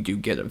for what we do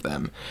get of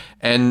them.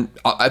 And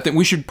I think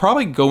we should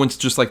probably go into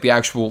just like the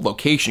actual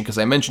location, because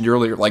I mentioned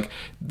earlier, like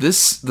the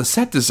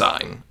set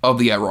design of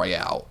the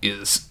Royale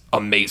is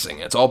amazing.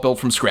 It's all built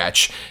from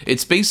scratch.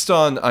 It's based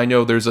on, I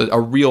know there's a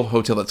real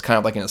hotel that's kind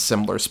of like in a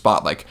similar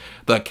spot, like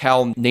the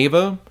Cal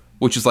Neva,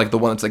 which is like the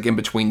one that's like in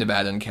between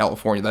Nevada and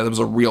California. That was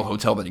a real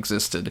hotel that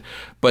existed.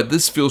 But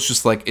this feels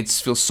just like, it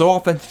feels so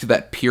authentic to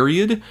that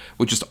period,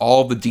 with just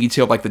all the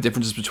detail, like the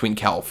differences between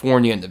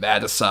California and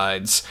Nevada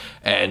sides,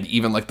 and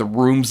even like the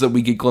rooms that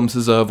we get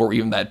glimpses of, or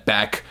even that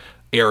back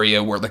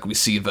area where like we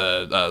see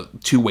the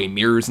two-way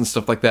mirrors and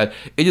stuff like that.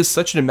 It is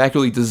such an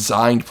immaculately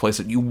designed place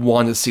that you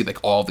want to see like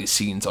all these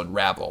scenes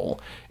unravel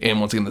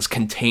in, once again, this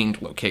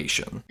contained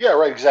location. Yeah,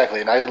 right,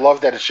 exactly. And I love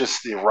that it's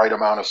just the right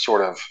amount of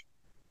sort of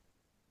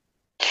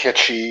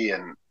kitschy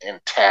and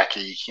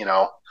tacky,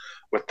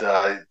 with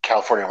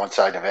California on one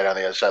side, Nevada on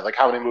the other side. Like,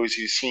 how many movies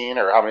have you seen,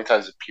 or how many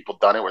times have people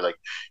done it? Where like,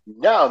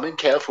 now I'm in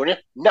California,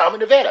 now I'm in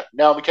Nevada,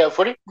 now I'm in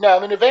California, now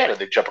I'm in Nevada.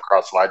 They jump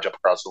across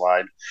the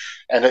line,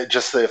 and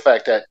just the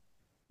fact that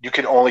you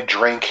can only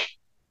drink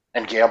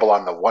and gamble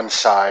on the one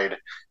side,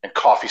 and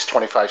coffee's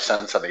 25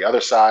 cents on the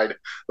other side.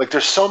 Like,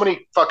 there's so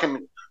many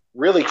fucking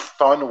really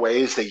fun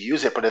ways they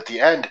use it, but at the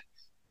end,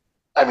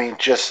 I mean,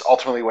 just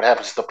ultimately what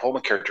happens to the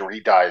Pullman character where he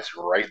dies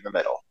right in the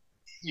middle.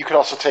 You could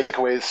also take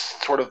away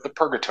sort of the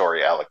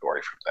purgatory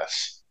allegory from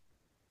this.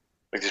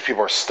 Like, these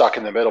people are stuck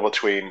in the middle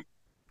between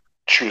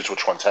choose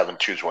which one's heaven,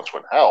 choose which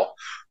one's hell.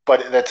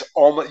 But that's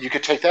almost, you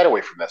could take that away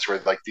from this, where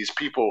like these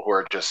people who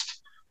are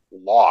just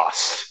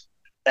lost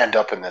end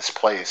up in this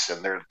place,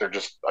 and they're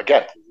just,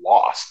 again,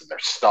 lost, and they're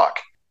stuck.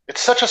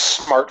 It's such a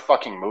smart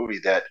fucking movie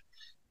that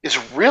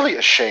is really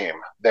a shame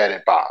that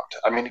it bombed.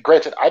 I mean,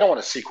 granted, I don't want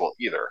a sequel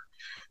either,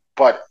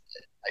 but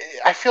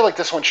I feel like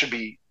this one should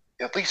be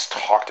at least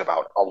talked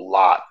about a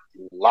lot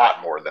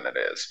more than it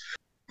is.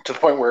 To the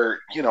point where,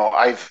 you know,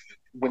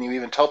 when you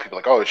even tell people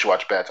like, oh, you should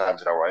watch Bad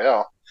Times at El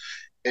Royale,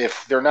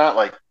 if they're not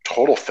like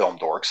total film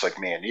dorks like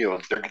me and you,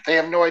 they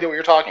have no idea what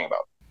you're talking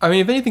about. I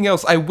mean, if anything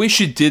else, I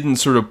wish it didn't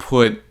sort of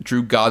put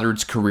Drew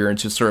Goddard's career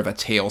into sort of a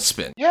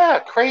tailspin. Yeah,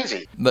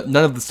 crazy. None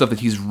of the stuff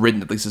that he's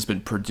written, at least, has been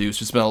produced.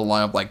 There's been a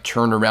lot of, like,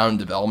 turnaround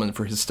development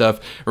for his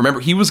stuff. Remember,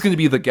 he was going to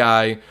be the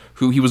guy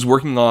who he was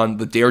working on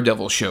the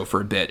Daredevil show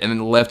for a bit, and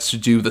then left to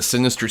do the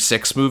Sinister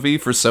Six movie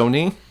for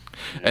Sony,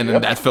 and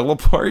then that fell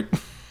apart.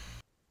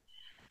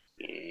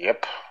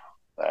 Yep.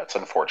 That's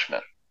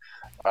unfortunate.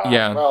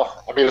 Yeah.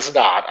 Well, I mean, it's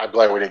not. I'm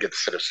glad we didn't get the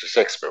Sinister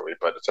Six movie,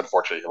 but it's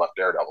unfortunate he left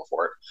Daredevil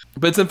for it.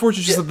 But it's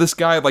unfortunate just that this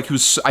guy, like,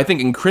 who's, I think,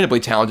 incredibly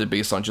talented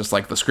based on just,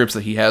 like, the scripts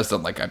that he has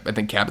done. Like, I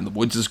think Cabin in the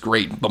Woods is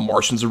great. The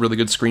Martian's a really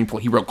good screenplay.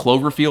 He wrote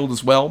Cloverfield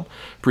as well,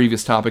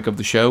 previous topic of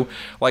the show.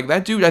 Like,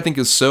 that dude, I think,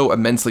 is so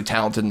immensely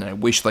talented, and I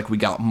wish, like, we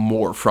got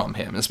more from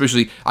him.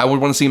 Especially, I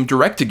would want to see him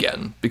direct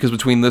again, because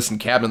between this and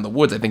Cabin in the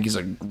Woods, I think he's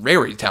a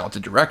very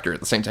talented director. At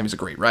the same time, he's a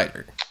great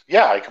writer.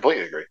 Yeah, I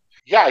completely agree.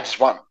 Yeah,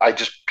 I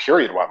just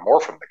period want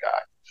more from the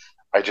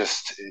guy.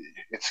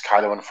 It's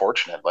kind of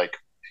unfortunate. Like,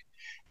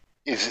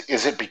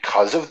 is it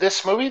because of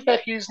this movie that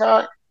he's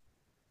not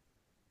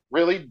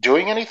really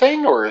doing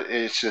anything, or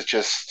is it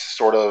just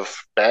sort of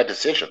bad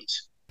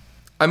decisions?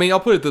 I mean,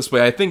 I'll put it this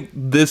way. I think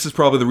this is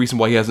probably the reason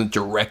why he hasn't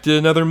directed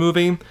another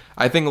movie.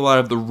 I think a lot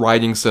of the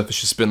writing stuff has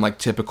just been, like,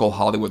 typical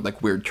Hollywood,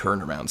 like, weird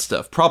turnaround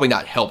stuff. Probably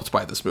not helped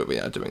by this movie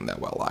not doing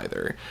that well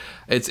either.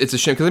 It's a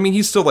shame, because, I mean,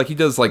 he's still, like, he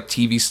does, like,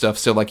 TV stuff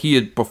still. Like, he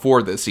had,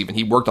 before this even,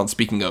 he worked on,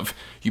 speaking of,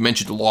 you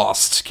mentioned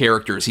Lost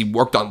characters, he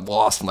worked on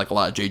Lost and, like, a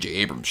lot of J.J.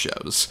 Abrams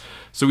shows.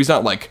 So he's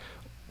not, like,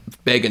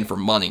 begging for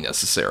money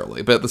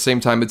necessarily, but at the same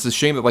time, it's a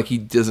shame that, like, he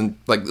doesn't,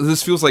 like,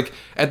 this feels like,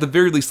 at the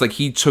very least, like,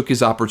 he took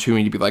his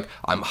opportunity to be like,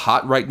 I'm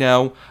hot right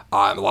now,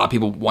 a lot of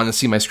people want to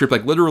see my script.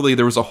 Like, literally,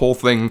 there was a whole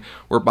thing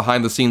where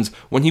behind the scenes,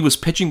 when he was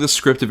pitching this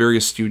script to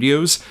various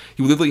studios,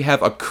 he would literally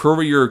have a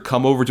courier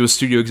come over to a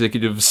studio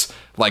executive's,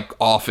 like,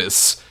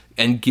 office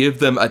and give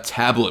them a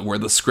tablet where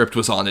the script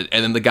was on it,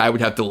 and then the guy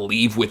would have to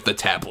leave with the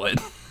tablet.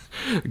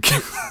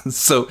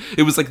 So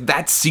it was like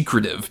that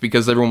secretive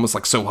because everyone was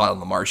like so hot on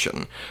The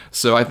Martian.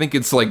 So I think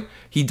it's like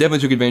he definitely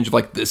took advantage of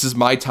like, this is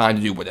my time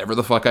to do whatever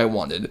the fuck I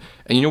wanted.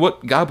 And you know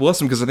what? God bless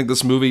him, because I think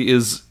this movie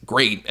is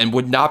great and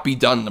would not be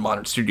done in a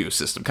modern studio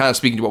system. Kind of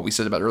speaking to what we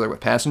said about earlier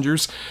with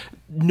Passengers,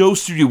 no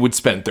studio would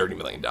spend $30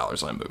 million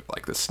on a movie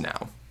like this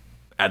now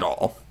at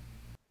all.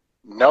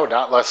 No,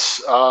 not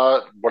unless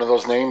one of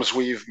those names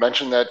we've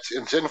mentioned that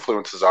its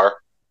influences are.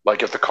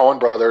 Like, if the Coen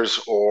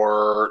brothers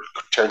or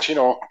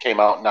Tarantino came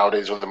out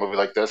nowadays with a movie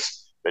like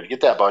this, they'd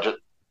get that budget.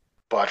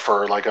 But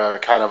for, like, a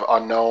kind of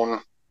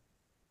unknown,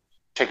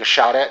 take a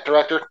shot at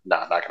director,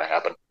 not going to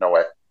happen. No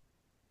way.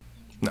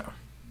 No,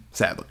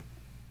 sadly.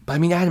 But, I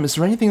mean, Adam, is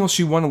there anything else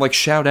you want to, like,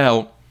 shout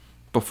out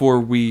before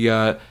we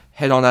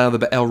head on out of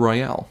the El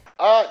Royale?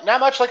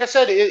 Not much. Like I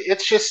said,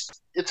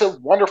 it's a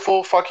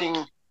wonderful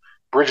fucking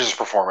Bridges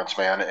performance,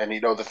 man. And, you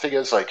know, the thing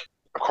is, like,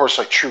 of course,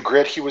 like, True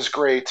Grit, he was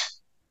great.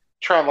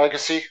 Tron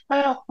Legacy,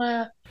 well,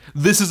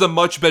 This is a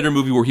much better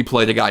movie where he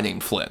played a guy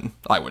named Flynn,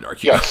 I would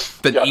argue,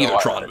 than either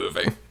Tron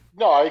movie.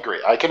 No, I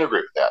agree. I can agree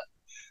with that.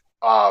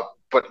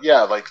 But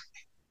yeah, like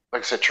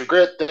I said, True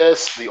Grit,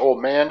 the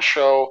Old Man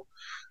show,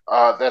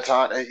 that's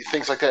on,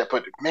 things like that.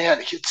 But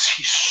man, he's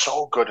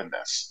so good in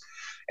this.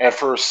 And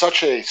for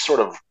such a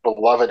sort of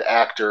beloved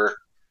actor,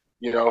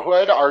 you know, who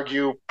I'd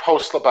argue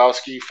post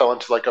Lebowski fell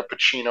into like a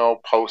Pacino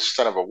post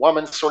Son of a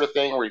Woman sort of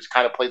thing, where he's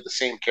kind of played the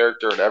same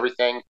character and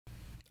everything.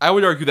 I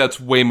would argue that's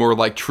way more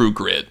like True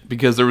Grit,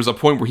 because there was a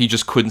point where he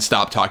just couldn't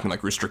stop talking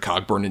like Rooster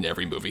Cogburn in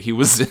every movie he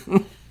was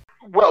in.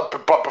 Well,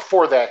 but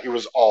before that, he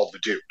was all the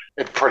dude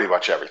in pretty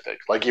much everything.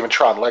 Like, even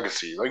Tron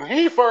Legacy, like,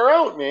 hey, far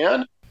out,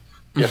 man.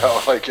 You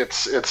know, like,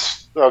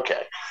 it's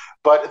okay.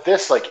 But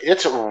this, like,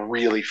 it's a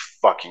really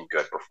fucking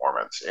good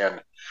performance.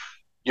 And,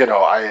 you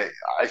know, I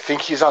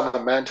think he's on the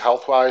mend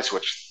health-wise,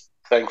 which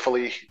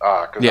thankfully,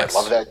 because yes. I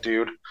love that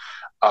dude.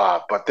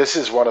 But this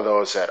is one of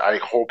those that I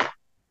hope,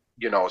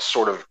 you know,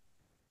 sort of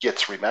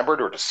gets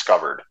remembered or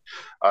discovered,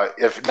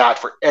 if not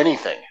for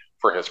anything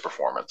for his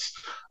performance.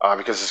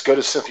 Because as good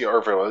as Cynthia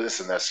Erivo is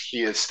in this,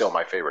 he is still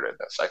my favorite in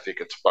this. I think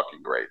it's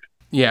fucking great.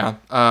 Yeah,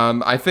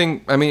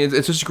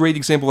 it's just a great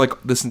example,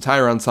 like, this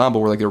entire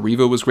ensemble where, like,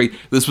 Erivo was great.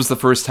 This was the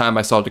first time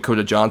I saw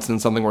Dakota Johnson in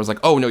something where I was like,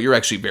 oh, no, you're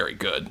actually very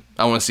good.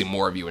 I want to see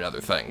more of you in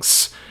other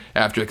things.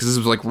 Because this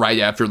was, like, right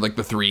after, like,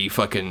 the 3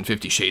 fucking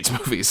 50 Shades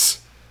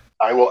movies.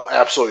 I will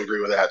absolutely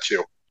agree with that,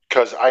 too.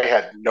 Because I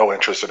had no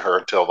interest in her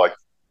until, like,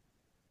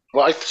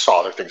 well, I saw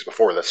other things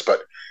before this,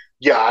 but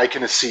yeah, I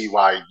can see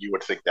why you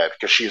would think that,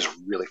 because she is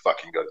really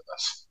fucking good at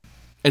this.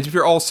 And if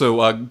you're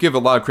also, give a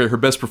lot of credit, her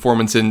best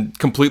performance in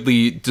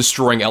completely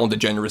destroying Ellen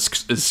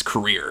DeGeneres'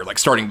 career, like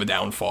starting the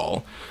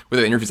downfall, with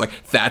the interviews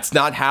like, that's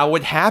not how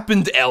it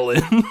happened,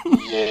 Ellen.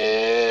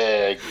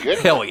 Yeah, good.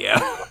 Hell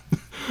yeah.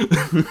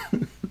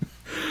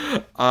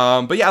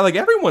 But yeah, like,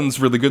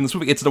 everyone's really good in this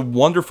movie. It's a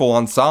wonderful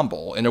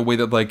ensemble in a way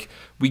that, like,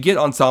 we get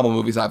ensemble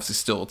movies obviously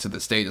still to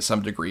this day to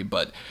some degree,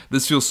 but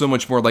this feels so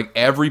much more like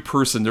every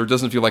person there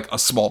doesn't feel like a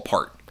small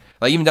part.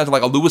 Like, even down to,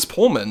 like, a Lewis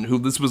Pullman, who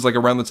this was, like,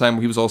 around the time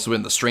where he was also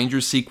in the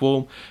Strangers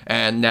sequel,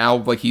 and now,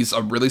 like, he's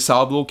a really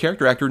solid little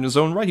character actor in his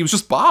own right. He was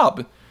just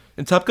Bob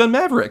in Top Gun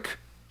Maverick.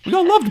 We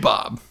all loved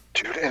Bob.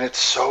 Dude, and it's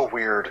so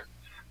weird.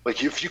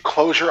 Like, if you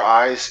close your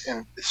eyes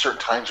in certain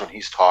times when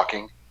he's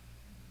talking,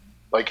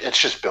 like, it's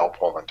just Bill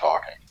Pullman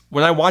talking.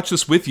 When I watched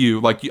this with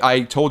you, like,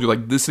 I told you,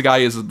 like, this guy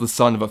is the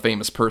son of a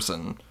famous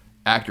person,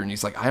 actor, and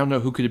he's like, I don't know,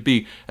 who could it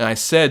be? And I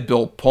said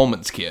Bill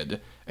Pullman's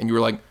kid, and you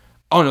were like,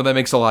 oh, no, that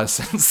makes a lot of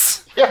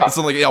sense. Yeah.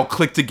 So, like, it all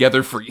clicked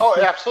together for you. Oh,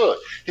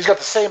 absolutely. He's got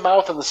the same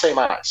mouth and the same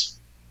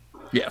eyes.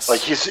 Yes. Like,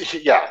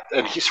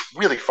 and he's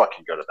really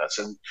fucking good at this.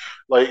 And,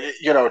 like,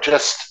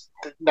 just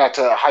not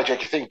to hijack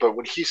your thing, but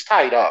when he's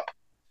tied up,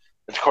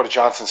 and Dakota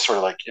Johnson's sort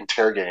of, like,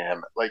 interrogating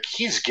him, like,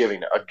 he's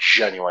giving a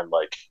genuine,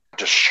 like,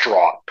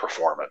 distraught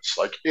performance.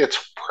 Like,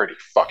 it's pretty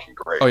fucking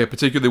great. Oh, yeah,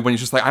 particularly when he's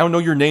just like, I don't know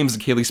your names,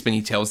 and Kaylee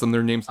Spinney tells them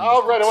their names.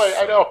 Oh, right away,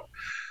 I know.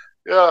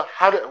 Yeah,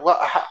 how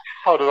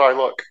do I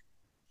look?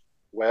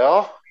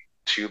 Well,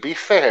 to be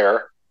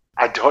fair,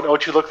 I don't know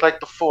what you looked like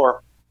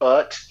before,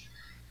 but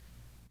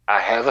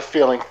I have a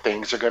feeling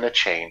things are going to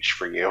change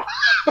for you.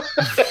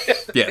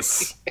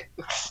 Yes.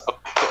 It's so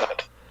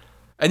good.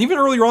 And even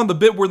earlier on, the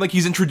bit where, like,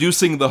 he's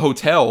introducing the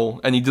hotel,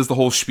 and he does the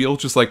whole spiel,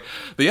 just like,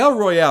 the El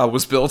Royale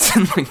was built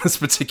in, like, this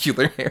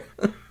particular area.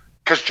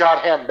 Because John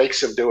Hamm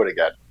makes him do it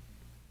again,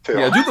 too.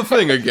 Yeah, do the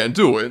thing again,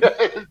 do it.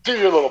 Do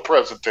your little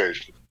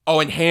presentation. Oh,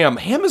 and Hamm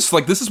is,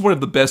 like, this is one of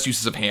the best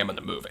uses of Hamm in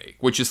the movie,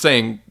 which is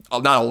saying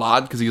not a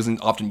lot, because he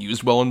isn't often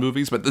used well in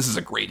movies, but this is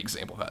a great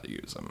example of how to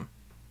use him.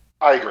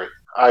 I agree.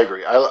 I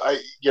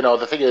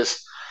the thing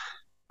is,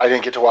 I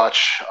didn't get to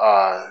watch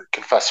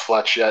Confess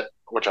Fletch yet,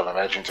 which I'm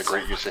imagining is a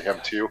great use of him,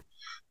 too.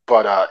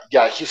 But,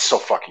 yeah, he's so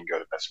fucking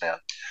good at this, man.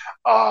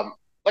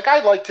 Like,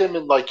 I liked him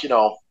in, like,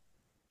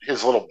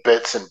 his little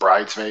bits in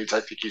Bridesmaids.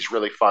 I think he's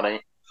really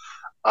funny.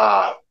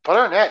 But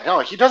other than that, no,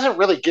 he doesn't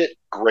really get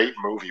great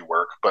movie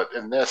work, but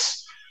in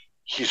this,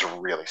 he's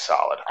really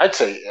solid. I'd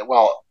say,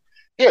 well,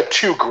 he had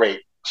 2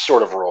 great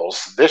sort of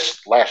roles this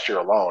last year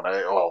alone.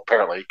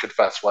 Apparently,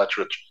 Confess Fletch,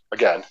 which,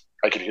 again,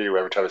 I can hear you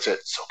every time I say it.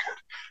 It's so good.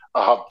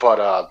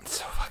 But it's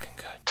so fucking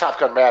good. Top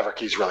Gun Maverick,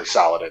 he's really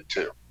solid in,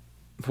 too.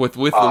 With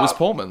Lewis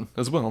Pullman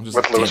as well. Just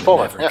with like, Lewis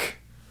Pullman,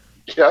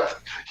 yeah.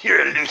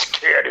 You're a loose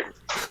cannon.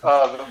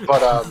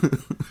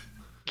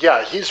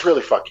 Yeah, he's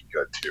really fucking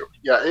good, too.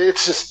 Yeah,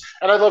 it's just...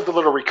 And I love the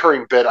little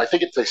recurring bit. I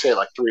think they say it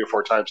like 3 or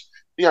 4 times.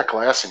 You got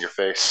glass in your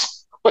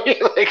face.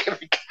 It's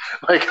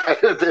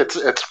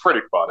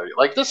pretty funny.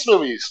 Like, this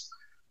movie's...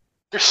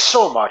 There's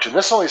so much, and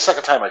this is only the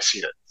second time I've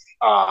seen it.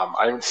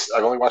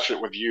 I've only watched it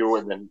with you,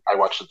 and then I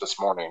watched it this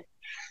morning.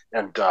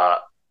 And,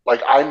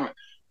 I'm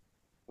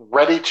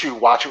ready to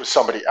watch it with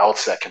somebody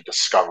else that can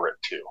discover it,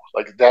 too.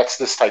 Like, that's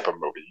this type of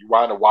movie. You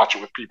want to watch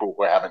it with people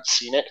who haven't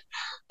seen it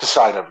to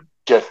kind of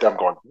get them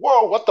going,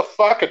 whoa, what the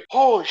fuck? And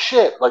holy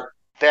shit. Like,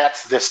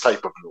 that's this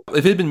type of movie.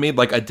 If it had been made,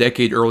 like, a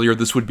decade earlier,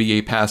 this would be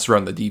a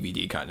pass-around the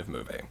DVD kind of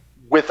movie.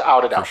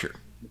 Without a doubt. For sure.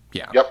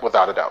 Yeah. Yep,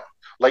 without a doubt.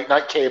 Late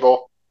night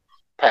cable,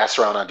 pass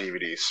around on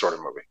DVDs sort of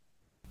movie.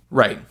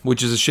 Right,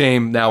 which is a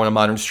shame now in a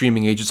modern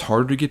streaming age. It's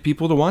harder to get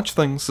people to watch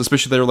things,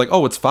 especially they're like,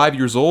 oh, it's 5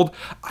 years old.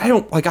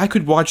 I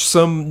could watch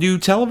some new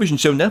television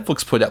show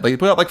Netflix put out. They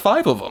put out like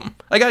 5 of them.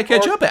 I gotta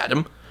catch up at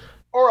them.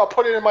 Or I'll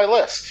put it in my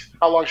list.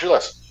 How long's your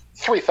list?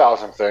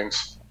 3,000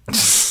 things.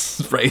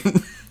 Right.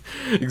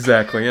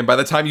 Exactly. And by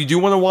the time you do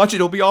want to watch it,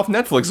 it'll be off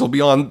Netflix. It'll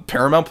be on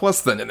Paramount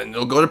Plus then, and then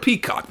it'll go to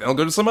Peacock. Then it'll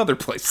go to some other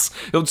place.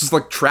 It'll just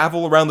like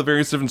travel around the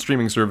various different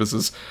streaming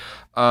services.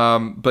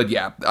 But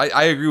yeah,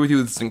 I agree with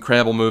you. It's an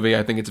incredible movie.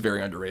 I think it's a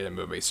very underrated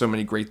movie. So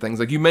many great things.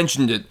 Like you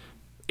mentioned it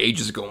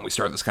ages ago when we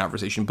started this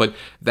conversation, but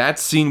that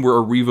scene where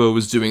Erivo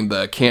is doing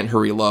the Can't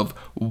Hurry Love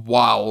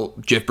while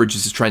Jeff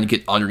Bridges is trying to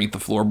get underneath the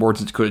floorboards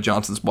and Dakota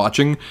Johnson's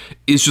watching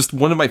is just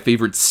one of my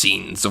favorite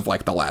scenes of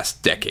like the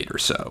last decade or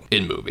so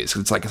in movies.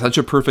 It's like such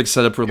a perfect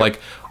setup for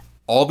like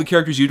all the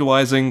characters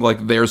utilizing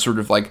like their sort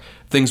of like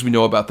things we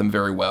know about them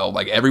very well.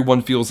 Like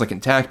everyone feels like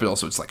intact, but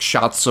also it's like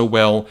shot so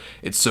well.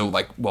 It's so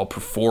like well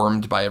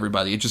performed by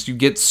everybody. It just, you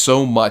get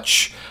so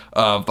much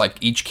of like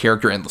each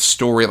character and the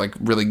story, like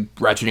really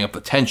ratcheting up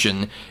the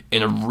tension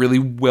in a really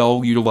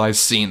well utilized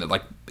scene that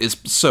like is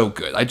so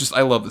good.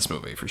 I love this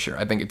movie for sure.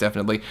 I think it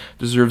definitely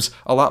deserves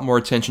a lot more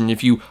attention.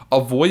 If you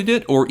avoided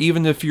it, or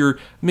even if you're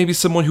maybe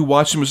someone who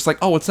watched it and was just like,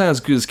 oh, it's not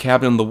as good as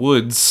Cabin in the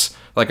Woods,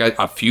 like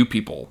a few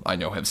people I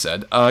know have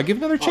said, give it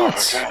another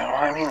chance. Okay, well,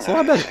 I mean, it's a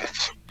lot better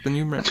than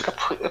you remember.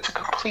 It's a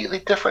completely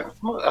different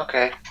movie.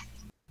 Okay.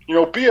 You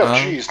know,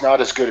 BFG is not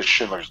as good as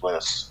Schindler's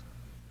List.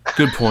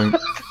 Good point.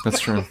 That's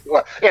true.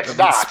 Well, it's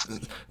not.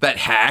 That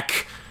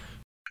hack.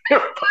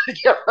 Yeah,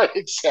 right,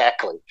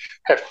 exactly.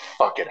 That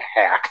fucking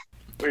hack.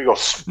 There you go.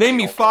 Name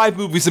me 5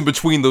 movies in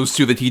between those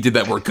two that he did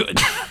that were good.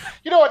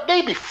 You know what?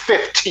 Name me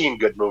 15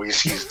 good movies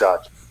he's done.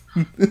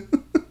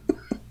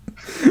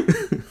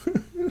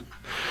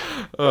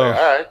 All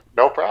right,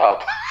 no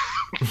problem.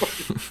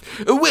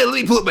 Well, let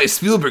me pull up my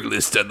Spielberg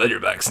list on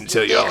Letterboxd and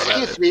tell you all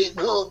about it. Excuse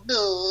me.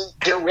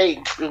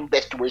 Deranged from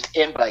Best Worst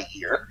and by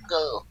year.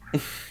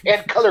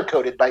 And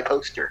color-coded by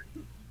poster.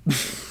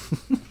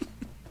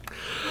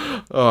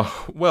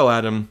 Oh, well,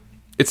 Adam,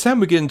 it's time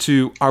we get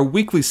into our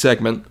weekly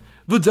segment,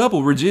 The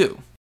Double Redo.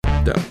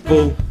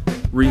 Double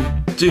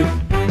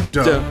Redo.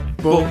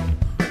 Double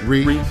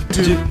Redo.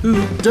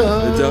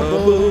 Double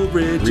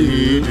Redo.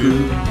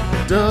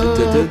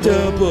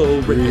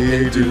 Double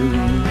Redo.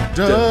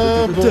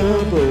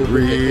 Double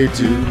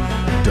Redo.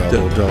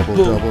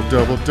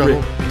 Double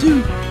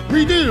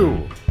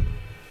Redo.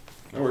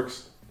 That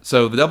works.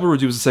 So, The Double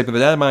Redo is a segment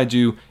that Adam and I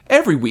do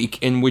every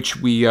week, in which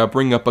we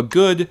bring up a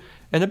good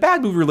and a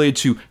bad movie related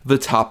to the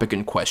topic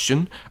in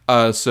question.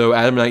 So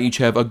Adam and I each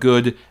have a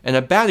good and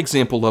a bad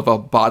example of a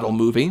bottle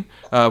movie,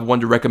 one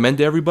to recommend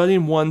to everybody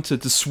and one to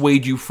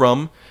dissuade you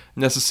from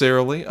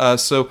necessarily.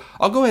 So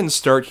I'll go ahead and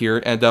start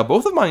here, and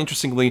both of mine,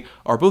 interestingly,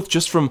 are both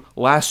just from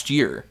last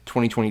year,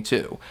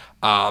 2022.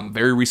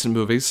 Very recent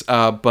movies,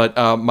 but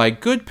my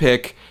good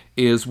pick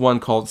is one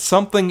called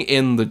Something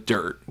in the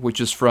Dirt, which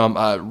is from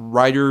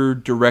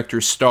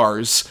writer-director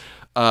stars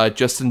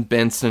Justin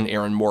Benson and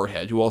Aaron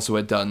Moorhead, who also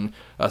had done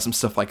some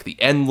stuff like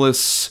The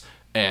Endless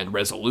and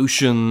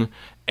Resolution,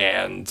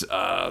 and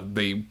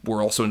they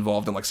were also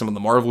involved in like some of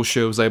the Marvel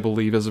shows, I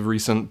believe, as of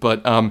recent.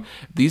 But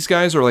these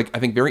guys are like, I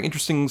think, very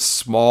interesting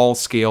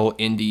small-scale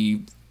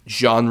indie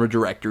genre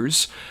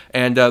directors,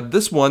 and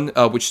this one,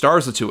 which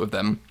stars the two of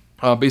them,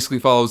 basically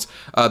follows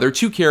their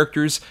two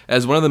characters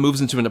as one of them moves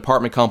into an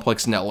apartment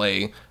complex in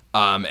LA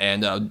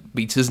and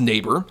meets his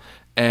neighbor.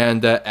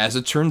 And as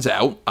it turns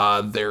out,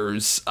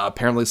 there's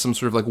apparently some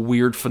sort of like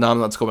weird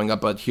phenomenon that's going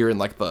up here in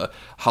like the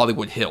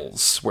Hollywood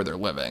Hills where they're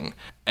living.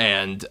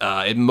 And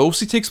it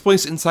mostly takes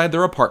place inside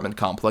their apartment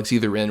complex,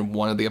 either in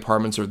one of the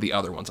apartments or the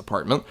other one's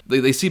apartment.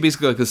 They see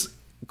basically like this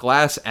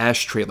glass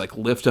ashtray like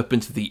lift up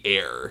into the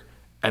air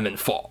and then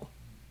fall.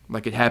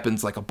 Like it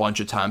happens like a bunch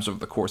of times over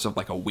the course of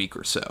like a week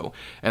or so.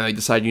 And they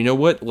decide, you know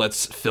what,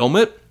 let's film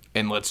it.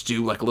 And let's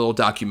do like a little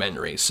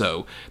documentary.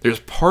 So there's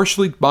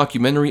partially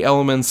documentary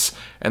elements,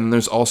 and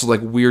there's also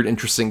like weird,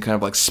 interesting kind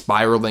of like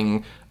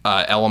spiraling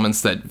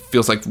elements that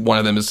feels like one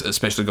of them is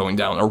especially going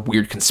down a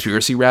weird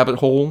conspiracy rabbit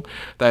hole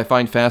that I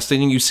find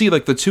fascinating. You see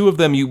like the two of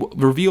them, you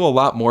reveal a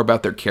lot more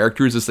about their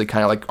characters as they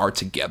kind of like are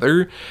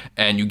together,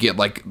 and you get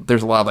like,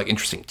 there's a lot of like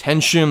interesting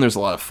tension, there's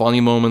a lot of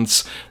funny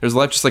moments, there's a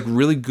lot of just like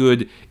really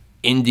good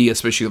indie,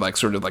 especially like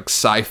sort of like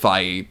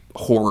sci-fi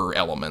horror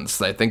elements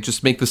that I think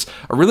just make this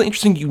a really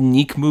interesting,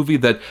 unique movie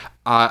that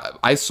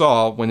I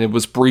saw when it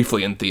was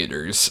briefly in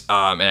theaters,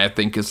 and I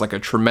think is like a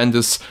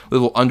tremendous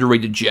little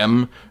underrated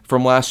gem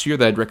from last year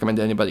that I'd recommend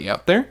to anybody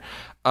out there.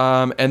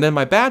 And then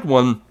my bad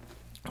one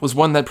was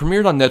one that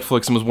premiered on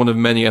Netflix and was one of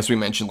many, as we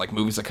mentioned, like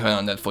movies that come out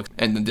on Netflix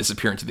and then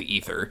disappear into the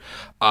ether.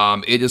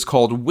 It is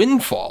called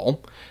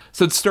Windfall.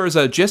 So it stars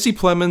Jesse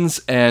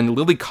Plemons and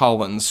Lily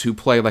Collins, who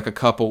play like a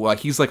couple.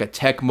 He's like a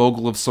tech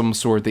mogul of some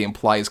sort. They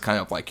imply he's kind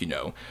of like, you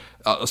know,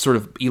 a sort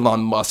of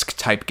Elon Musk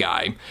type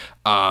guy.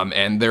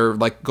 And they're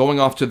like going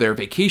off to their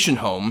vacation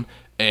home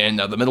in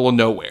the middle of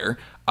nowhere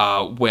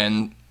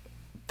when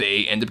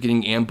they end up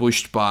getting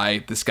ambushed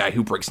by this guy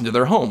who breaks into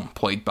their home,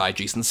 played by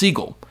Jason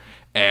Segel.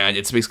 And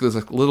it's basically this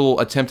like little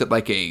attempt at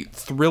like a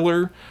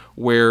thriller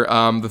where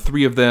the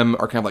three of them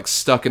are kind of like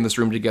stuck in this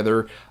room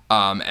together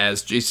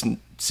as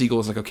Jason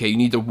Segel is like, okay, you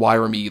need to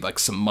wire me like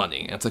some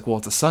money. And it's like, well,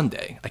 it's a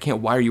Sunday. I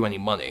can't wire you any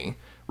money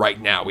right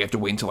now. We have to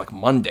wait until like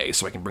Monday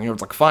so I can bring it over.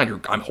 It's like,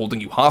 fine, I'm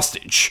holding you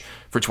hostage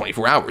for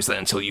 24 hours then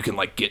until you can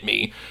like get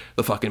me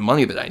the fucking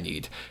money that I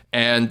need.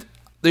 And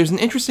there's an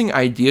interesting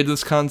idea to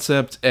this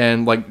concept,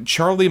 and like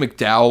Charlie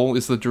McDowell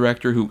is the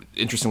director, who,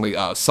 interestingly,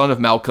 son of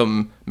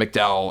Malcolm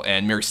McDowell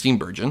and Mary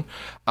Steenburgen,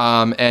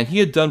 and he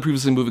had done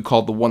previously a movie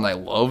called The One I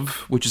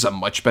Love, which is a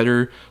much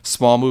better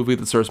small movie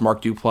that stars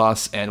Mark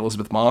Duplass and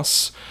Elizabeth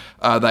Moss,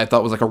 that I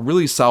thought was like a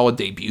really solid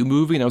debut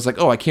movie, and I was like,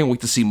 oh, I can't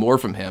wait to see more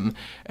from him.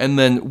 And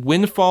then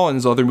Windfall and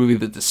his other movie,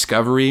 The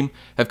Discovery,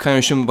 have kind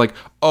of shown like,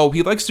 oh,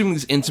 he likes doing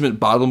these intimate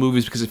bottle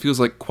movies because it feels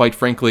like, quite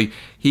frankly,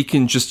 he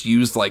can just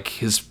use like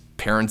his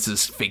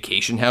parents'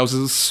 vacation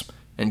houses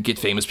and get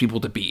famous people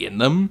to be in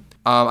them.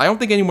 I don't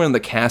think anyone in the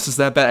cast is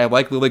that bad. I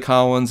like Lily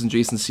Collins and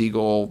Jason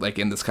Segel, like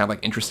in this kind of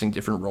like interesting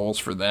different roles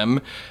for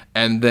them.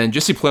 And then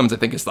Jesse Plemons, I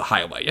think, is the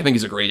highlight. I think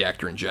he's a great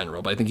actor in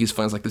general, but I think he's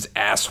fun as like this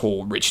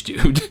asshole rich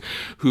dude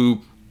who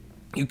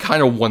you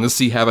kind of want to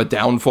see have a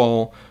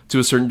downfall to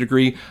a certain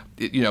degree.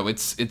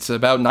 It's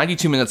about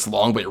 92 minutes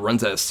long, but it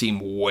runs out of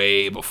steam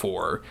way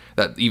before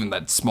that. Even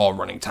that small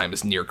running time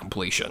is near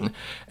completion,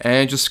 and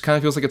it just kind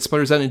of feels like it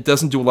sputters out. And it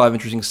doesn't do a lot of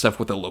interesting stuff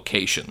with the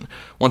location.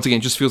 Once again,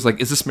 it just feels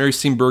like, is this Mary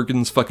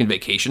Steenburgen's fucking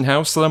vacation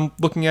house that I'm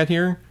looking at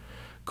here?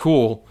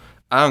 Cool.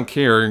 I don't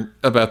care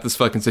about this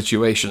fucking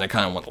situation. I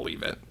kind of want to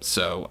leave it.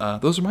 So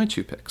those are my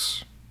 2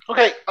 picks.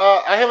 Okay,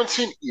 I haven't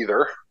seen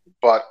either,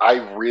 but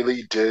I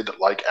really did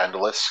like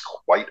Endless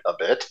quite a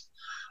bit.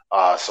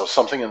 So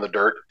Something in the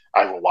Dirt,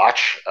 I will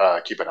watch,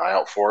 keep an eye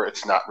out for.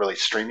 It's not really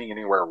streaming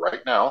anywhere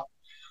right now,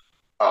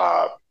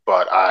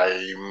 but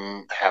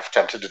I'm half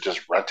tempted to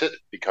just rent it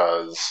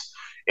because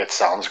it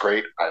sounds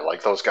great. I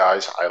like those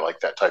guys. I like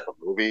that type of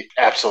movie.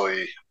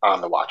 Absolutely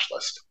on the watch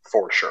list,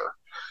 for sure.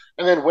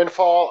 And then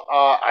Windfall,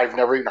 I've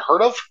never even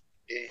heard of.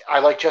 I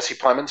like Jesse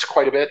Plemons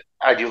quite a bit.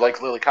 I do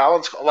like Lily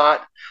Collins a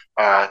lot.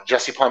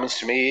 Jesse Plemons,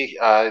 to me,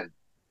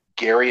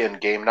 Gary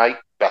and Game Night,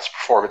 best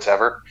performance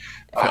ever.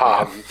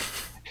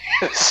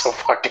 It's so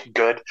fucking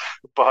good.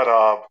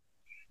 But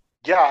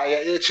yeah,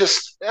 it's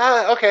just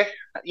okay.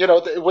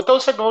 With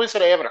those type of movies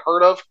that I haven't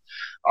heard of,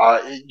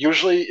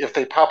 usually if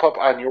they pop up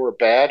on your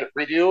bad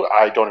review,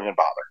 I don't even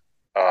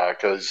bother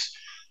because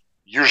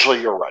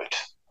usually you're right.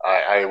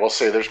 I will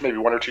say there's maybe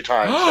 1 or 2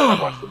 times that I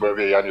watched the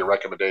movie on your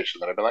recommendation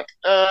that I've been like,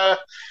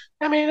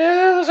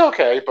 it was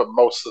okay, but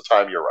most of the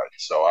time you're right,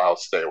 so I'll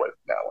stay away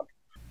from that one.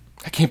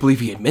 I can't believe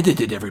he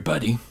admitted it,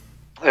 everybody.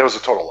 It was a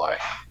total lie.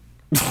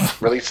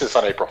 Release this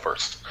on April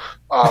 1st.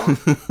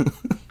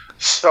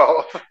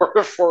 So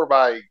for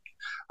my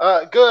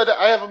good,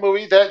 I have a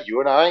movie that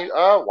you and I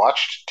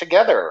watched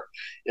together.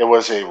 It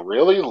was a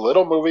really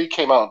little movie,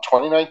 came out in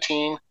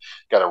 2019,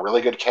 got a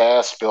really good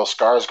cast, Bill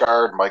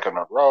Skarsgård, Micah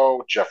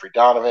Monroe, Jeffrey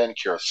Donovan,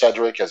 Kira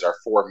Sedgwick as our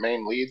 4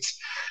 main leads,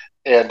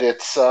 and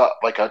it's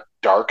like a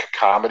dark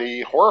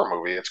comedy horror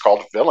movie. It's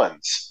called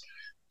Villains,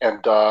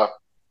 and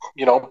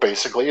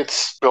basically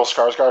it's Bill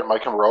Skarsgård and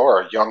Micah Monroe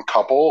are a young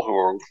couple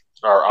who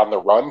are on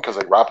the run because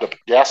they robbed a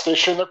gas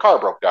station and their car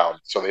broke down,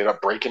 so they end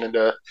up breaking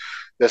into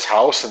this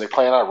house and they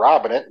plan on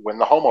robbing it when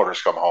the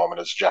homeowners come home,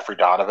 and it's Jeffrey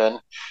Donovan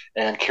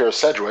and Kira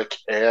Sedgwick,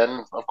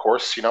 and of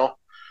course,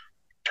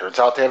 turns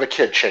out they have a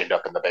kid chained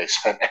up in the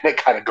basement, and it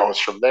kind of goes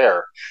from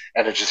there,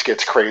 and it just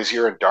gets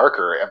crazier and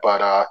darker.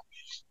 But I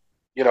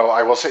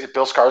will say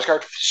Bill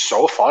Skarsgård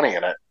so funny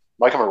in it,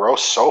 Micah Monroe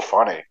so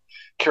funny,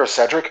 Kira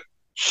Sedgwick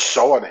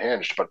so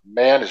unhinged, but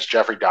man, is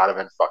Jeffrey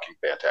Donovan fucking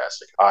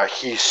fantastic.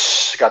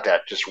 He's got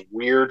that just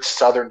weird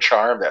Southern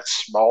charm, that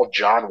small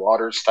John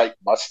Waters type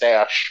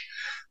mustache.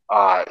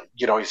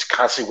 He's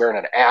constantly wearing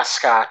an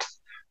ascot,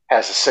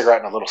 has a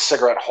cigarette in a little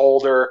cigarette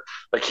holder.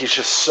 Like, he's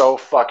just so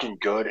fucking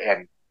good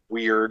and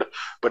weird,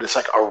 but it's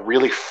like a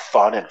really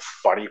fun and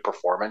funny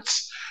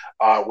performance,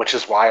 which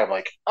is why I'm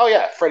like, oh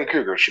yeah, Freddy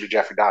Krueger should be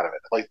Jeffrey Donovan.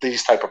 Like,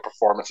 these type of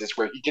performances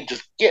where he can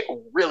just get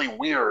really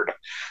weird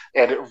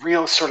and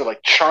real sort of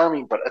like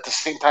charming, but at the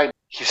same time,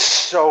 he's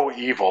so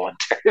evil and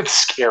it's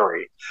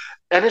scary.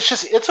 And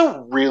it's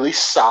a really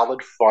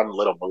solid, fun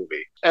little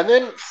movie. And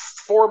then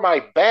for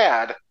my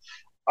bad,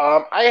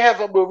 I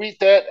have a movie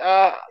that,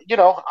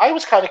 I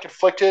was kind of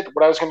conflicted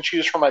what I was going to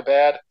choose for my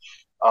bad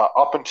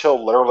up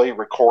until literally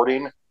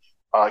recording,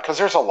 because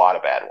there's a lot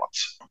of bad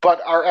ones.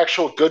 But our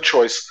actual good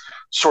choice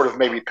sort of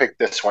made me pick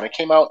this one. It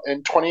came out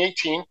in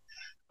 2018.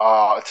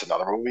 It's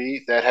another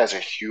movie that has a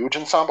huge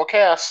ensemble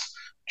cast.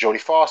 Jodie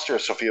Foster,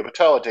 Sophia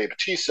Boutella, Dave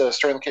Bautista,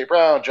 Sterling K.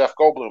 Brown, Jeff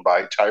Goldblum,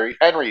 by Tyree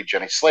Henry,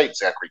 Jenny Slate,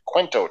 Zachary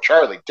Quinto,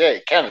 Charlie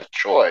Day, Kenneth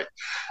Choi.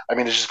 I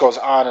mean, it just goes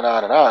on and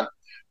on and on.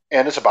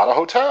 And it's about a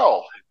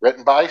hotel,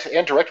 written by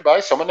and directed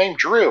by someone named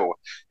Drew.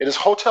 It is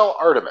Hotel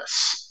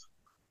Artemis,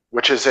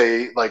 which is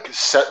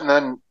set in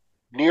the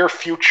near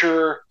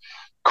future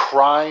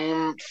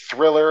crime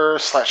thriller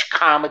 /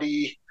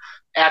 comedy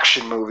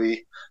action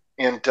movie.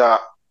 And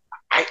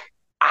I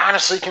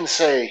honestly can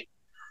say,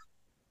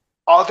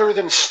 other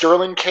than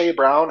Sterling K.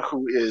 Brown,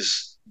 who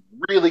is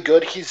really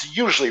good, he's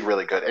usually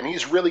really good, and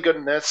he's really good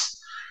in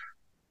this.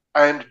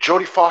 And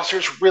Jodie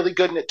Foster's really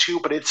good in it too,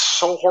 but it's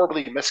so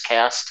horribly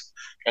miscast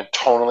and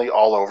tonally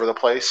all over the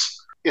place.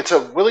 It's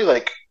a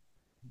really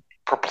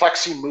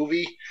perplexing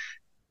movie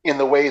in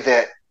the way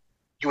that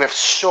you have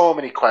so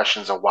many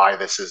questions of why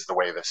this is the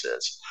way this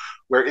is.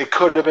 where it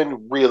could have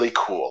been really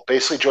cool.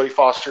 Basically, Jodie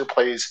Foster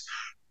plays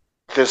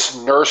this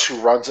nurse who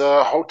runs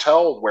a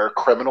hotel where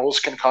criminals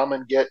can come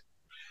and get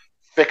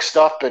fixed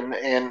up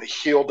and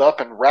healed up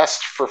and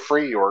rest for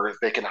free, or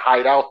they can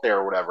hide out there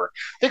or whatever.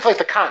 Think like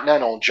the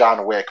Continental and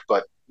John Wick,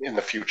 but in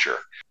the future.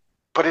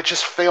 But it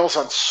just fails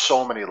on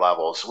so many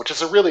levels, which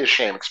is really a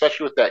shame,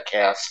 especially with that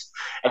cast.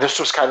 And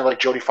this was kind of like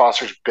Jodie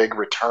Foster's big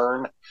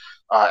return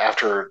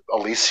after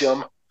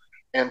Elysium,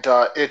 and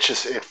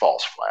it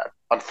falls flat,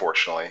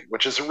 unfortunately,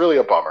 which is really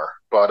a bummer.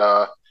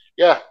 But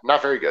yeah,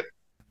 not very good.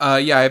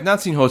 Yeah, I have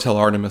not seen Hotel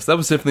Artemis. That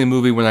was definitely a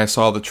movie when I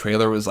saw the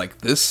trailer was like,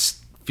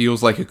 this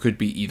feels like it could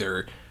be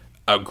either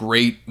a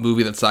great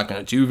movie that's not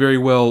going to do very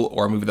well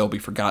or a movie that will be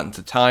forgotten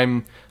to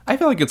time. I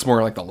feel like it's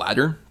more like the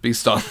latter,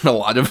 based on a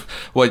lot of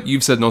what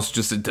you've said, and also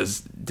just it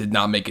did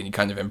not make any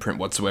kind of imprint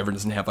whatsoever. It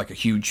doesn't have like a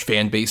huge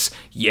fan base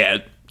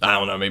yet. I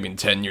don't know, maybe in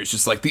 10 years,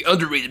 just like the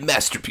underrated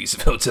masterpiece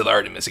of Hotel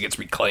Artemis. It gets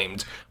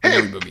reclaimed. Hey,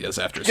 every movie does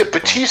after. Yeah,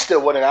 Batista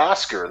won an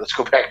Oscar. Let's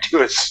go back to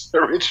his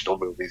original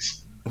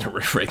movies.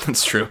 Right,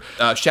 that's true.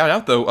 Shout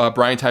out, though,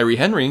 Brian Tyree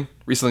Henry,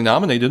 recently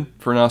nominated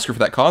for an Oscar for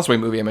that Causeway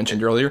movie I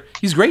mentioned earlier.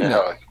 He's great in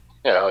it.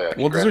 Yeah.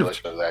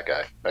 Congratulations to that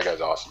guy. That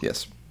guy's awesome.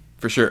 Yes,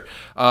 for sure.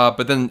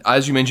 But then,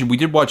 as you mentioned, we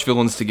did watch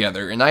Villains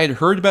together, and I had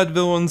heard about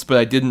Villains, but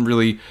I didn't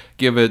really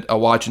give it a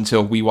watch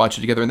until we watched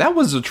it together, and that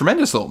was a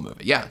tremendous little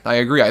movie. Yeah, I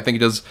agree. I think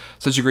it does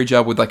such a great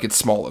job with, like, its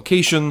small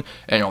location,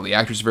 and all the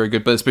actors are very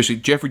good, but especially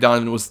Jeffrey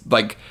Donovan was,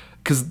 like,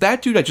 because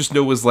that dude I just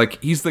know was,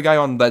 like, he's the guy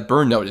on that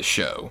Burn Notice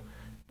show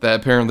that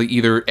apparently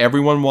either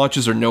everyone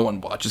watches or no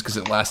one watches because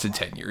it lasted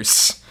 10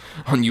 years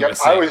on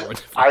USA.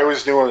 I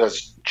always knew him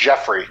as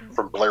Jeffrey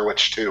from Blair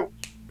Witch 2.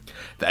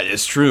 That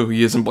is true.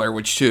 He is in Blair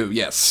Witch 2,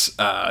 yes.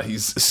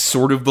 He's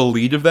sort of the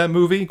lead of that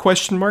movie, ?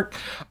 But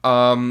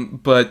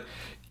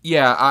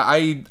yeah,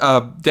 I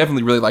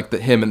definitely really like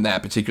him in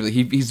that particularly.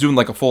 He's doing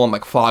like a full-on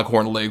like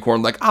Foghorn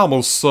Leghorn, like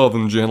almost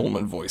Southern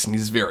gentleman voice, and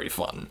he's very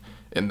fun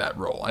in that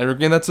role. And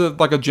again, that's a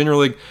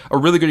generally a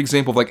really good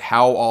example of like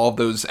how all of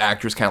those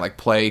actors kind of like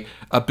play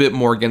a bit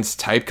more against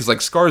type, because like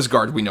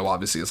Skarsgård we know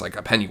obviously is like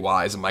a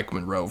Pennywise and Michael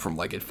Monroe from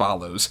like It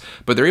Follows,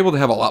 but they're able to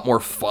have a lot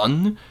more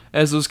fun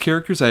as those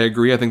characters. I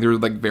agree. I think they're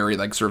like very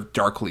like sort of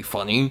darkly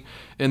funny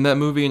in that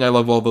movie, and I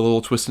love all the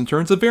little twists and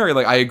turns. A very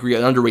like I agree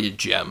an underrated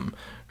gem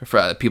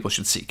for people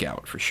should seek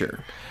out for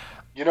sure.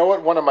 You know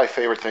what? One of my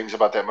favorite things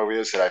about that movie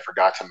is that I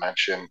forgot to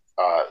mention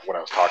when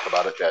I was talking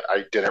about it that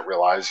I didn't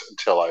realize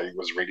until I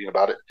was reading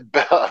about it.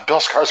 Bill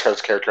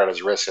Skarsgård's character on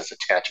his wrist has a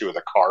tattoo of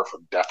the car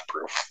from Death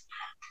Proof.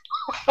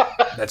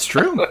 That's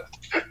true.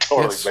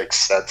 Totally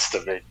makes sense to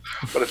me.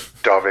 What a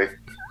dummy.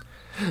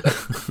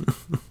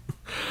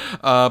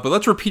 But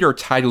let's repeat our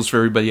titles for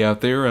everybody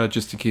out there,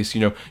 just in case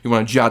you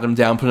want to jot them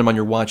down, put them on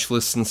your watch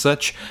lists and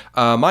such.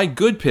 My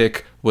good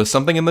pick was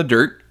Something in the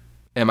Dirt,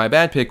 and my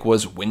bad pick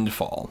was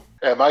Windfall.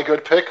 And my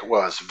good pick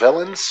was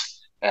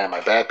Villains, and my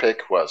bad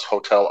pick was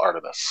Hotel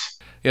Artemis.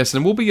 Yes,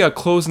 and we'll be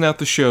closing out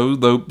the show,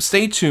 though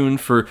stay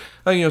tuned for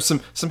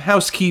some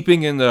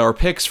housekeeping and our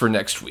picks for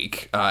next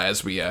week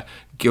as we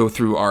go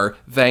through our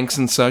thanks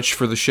and such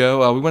for the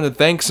show. We want to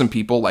thank some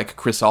people like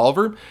Chris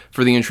Oliver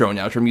for the intro and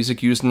outro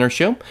music used in our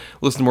show.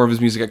 Listen to more of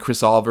his music at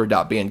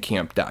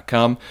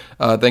chrisoliver.bandcamp.com.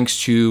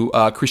 Thanks to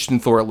Christian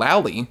Thor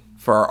Lowley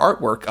for our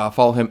artwork.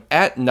 Follow him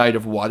at Night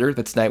of Water,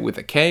 that's Night with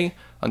a K,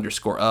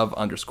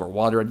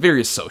 _of_water at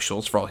various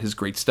socials for all his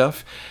great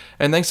stuff.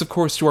 And thanks, of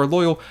course, to our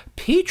loyal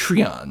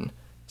Patreon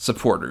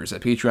supporters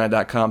at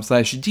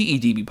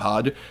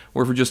patreon.com/DEDBpod,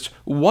 where for just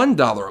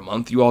 $1 a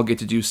month, you all get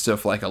to do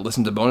stuff like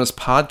listen to bonus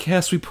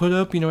podcasts we put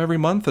up, every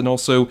month, and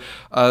also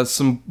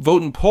some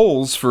vote and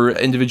polls for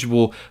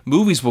individual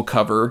movies we'll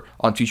cover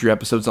on future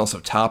episodes, and also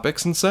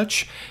topics and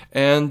such.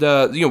 And,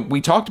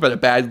 we talked about a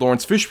bad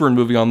Lawrence Fishburne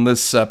movie on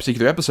this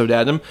particular episode,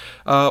 Adam.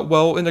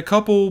 Well, in a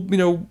couple,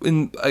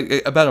 in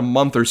about a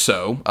month or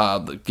so,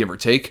 give or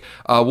take,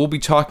 we'll be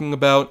talking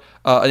about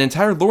an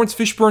entire Lawrence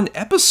Fishburne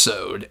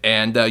episode,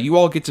 and you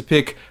all get to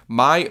pick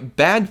my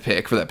bad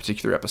pick for that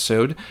particular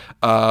episode.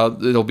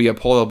 It'll be a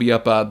poll. It'll be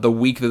up the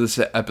week that this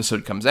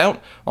episode comes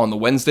out, on the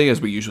Wednesday, as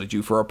we usually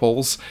do for our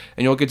polls,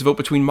 and you'll get to vote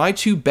between my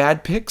two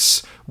bad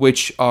picks,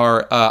 which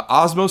are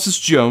Osmosis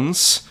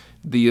Jones,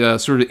 the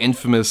sort of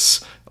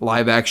infamous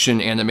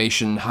live-action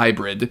animation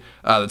hybrid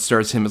that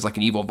stars him as like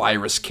an evil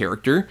virus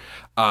character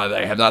that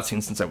I have not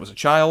seen since I was a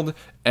child,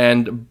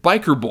 and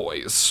Biker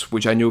Boys,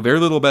 which I know very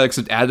little about,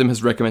 except Adam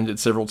has recommended it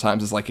several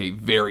times as like a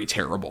very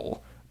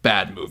terrible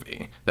bad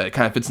movie that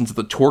kind of fits into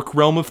the Torque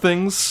realm of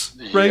things,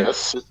 right?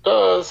 Yes, it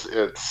does.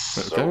 It's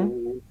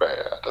so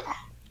bad.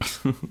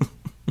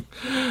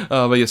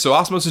 But yeah, so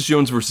Osmosis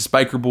Jones versus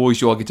Biker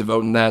Boys, you all get to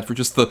vote in that. For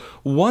just the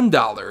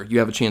 $1, you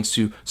have a chance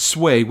to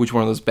sway which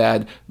one of those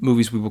bad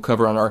movies we will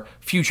cover on our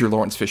future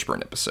Lawrence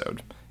Fishburne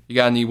episode. You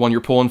got any one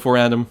you're pulling for,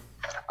 Adam?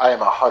 I am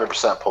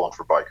 100% pulling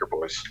for Biker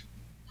Boys.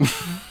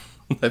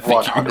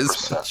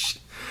 100%.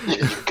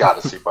 You've got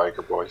to see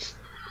Biker Boys.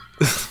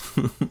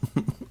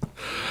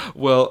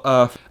 Well,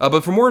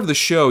 but for more of the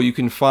show, you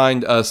can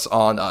find us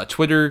on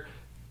Twitter,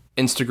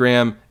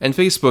 Instagram, and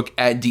Facebook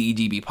at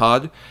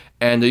DEDBpod.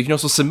 And you can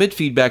also submit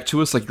feedback to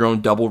us, like your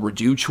own double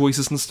redo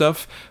choices and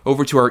stuff,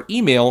 over to our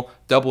email,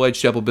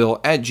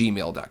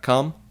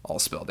 doubleedgedoublebill@gmail.com, all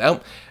spelled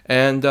out.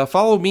 And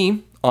follow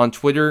me on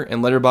Twitter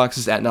and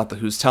Letterboxd at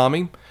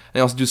NotTheWho'sTommy. And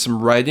I also do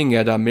some writing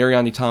at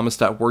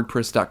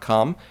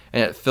marianithomas.wordpress.com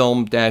and at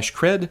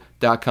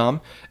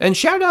film-cred.com. And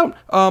shout out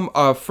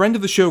a friend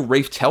of the show,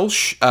 Rafe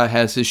Telsch,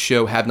 has his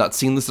show Have Not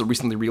Seen This that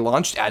recently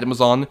relaunched. Adam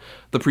was on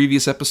the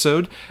previous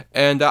episode.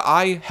 And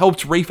I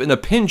helped Rafe in a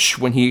pinch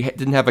when he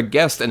didn't have a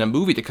guest and a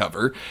movie to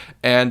cover.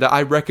 And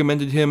I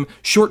recommended him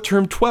Short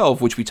Term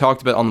 12, which we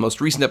talked about on the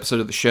most recent episode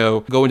of the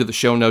show. Go into the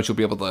show notes. You'll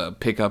be able to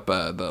pick up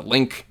the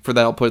link for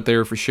that. I'll put it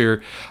there for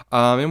sure.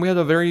 And we had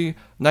a very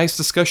nice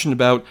discussion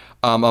about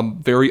a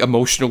very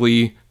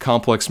emotionally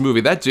complex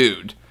movie. That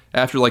dude,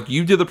 after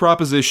you did the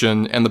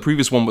proposition and the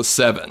previous one was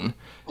 7,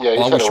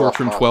 along with Short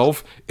Term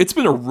 12, it's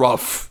been a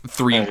rough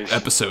 3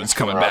 episodes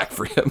coming back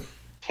for him.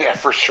 Yeah,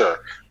 for sure.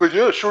 But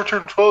yeah, Short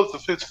Term 12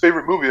 is his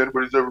favorite movie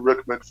anybody's ever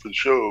recommended for the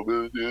show.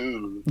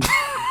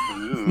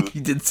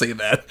 He did say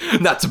that.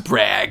 Not to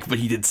brag, but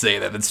he did say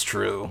that. It's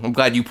true. I'm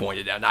glad you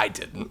pointed out. I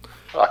didn't.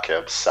 Fuck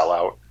him,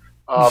 sellout.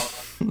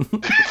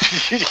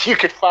 You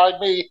can find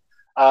me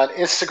on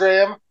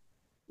Instagram,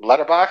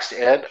 Letterboxd,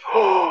 and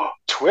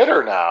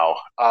Twitter now.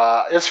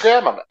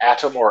 Instagram, I'm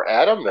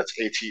Atom. That's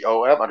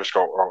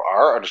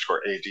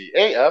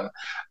ATOM_OR_ADAM.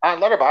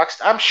 On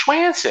Letterboxd, I'm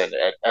Schwanson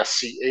at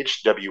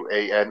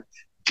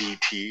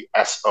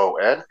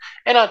SCHWANDTSON.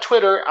 And on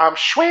Twitter, I'm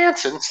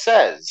Schwanson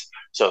Says.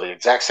 So the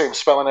exact same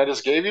spelling I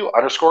just gave you,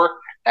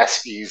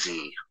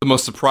 _SEZ. The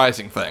most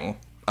surprising thing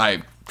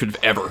I could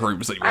have ever heard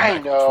was that you were I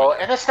know,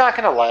 and it's not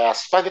going to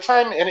last. By the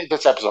time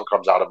this episode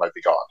comes out, it might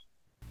be gone.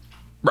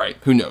 Right,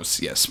 who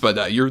knows, yes,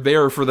 but you're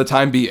there for the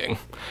time being.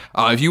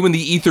 If you in the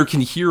ether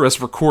can hear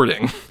us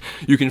recording,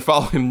 you can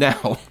follow him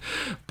now.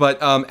 But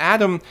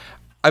Adam,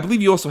 I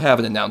believe you also have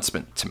an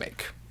announcement to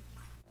make.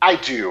 I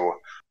do.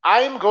 I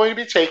am going to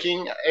be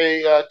taking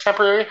a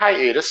temporary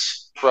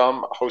hiatus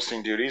from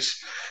hosting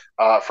duties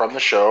from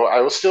the show.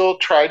 I will still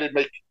try to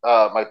make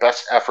my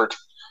best effort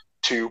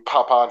to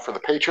pop on for the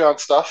Patreon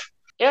stuff,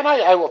 and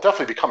I will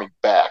definitely be coming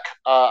back.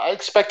 I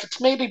expect it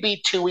to maybe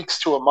be 2 weeks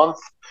to a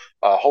month.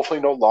 Hopefully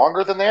no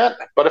longer than that,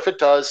 but if it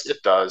does, it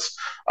does.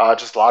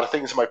 Just a lot of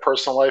things in my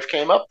personal life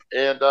came up,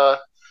 and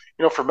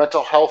for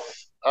mental health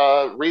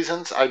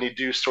reasons, I need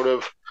to sort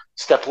of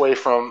step away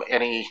from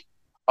any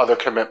other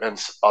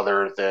commitments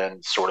other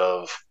than sort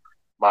of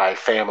my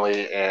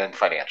family and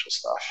financial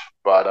stuff.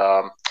 But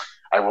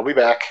I will be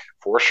back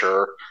for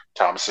sure.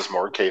 Thomas is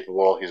more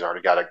capable. He's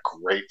already got a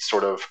great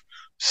sort of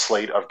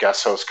slate of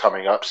guest hosts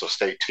coming up, so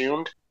stay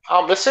tuned.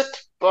 I'll miss it,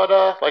 but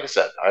like I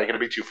said, I ain't going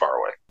to be too far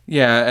away.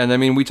 Yeah, and I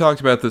mean, we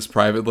talked about this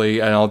privately,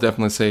 and I'll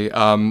definitely say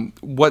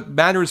what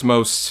matters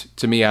most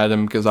to me,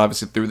 Adam, because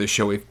obviously through this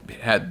show we've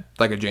had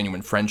a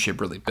genuine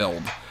friendship really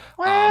build.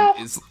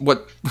 Is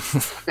what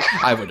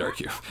I would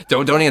argue.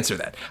 Don't answer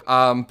that.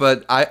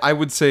 But I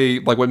would say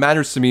what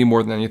matters to me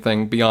more than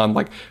anything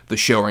beyond the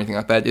show or anything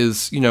like that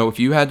is if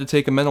you had to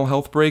take a mental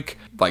health break,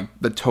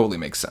 that totally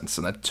makes sense.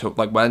 And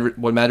that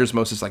what matters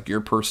most is your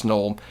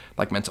personal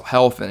mental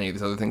health and any of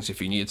these other things.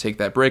 If you need to take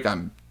that break,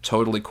 I'm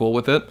totally cool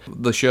with it.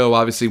 The show,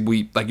 obviously,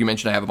 we you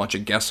mentioned, I have a bunch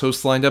of guest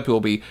hosts lined up who will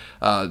be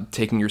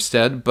taking your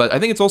stead. But I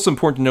think it's also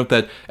important to note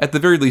that at the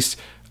very least,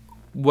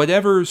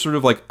 whatever sort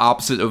of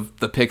opposite of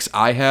the picks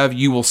I have,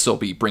 you will still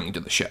be bringing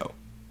to the show.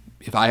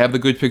 If I have the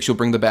good picks, you'll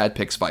bring the bad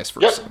picks, vice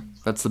versa. Yep.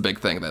 That's the big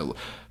thing. So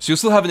you'll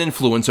still have an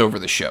influence over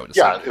the show.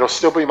 It'll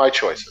still be my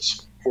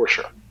choices, for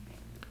sure.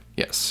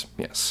 Yes.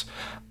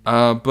 But,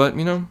 I'm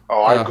going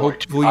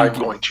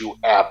to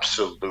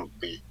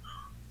absolutely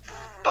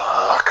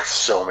fuck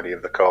so many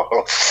of the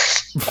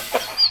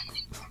co-hosts.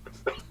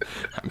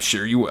 I'm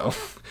sure you will.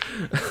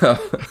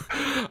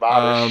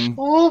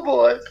 Oh,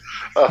 boy.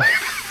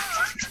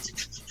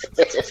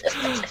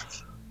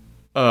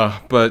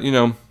 But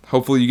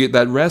hopefully you get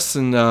that rest,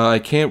 and I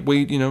can't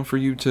wait for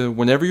you to,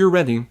 whenever you're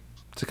ready,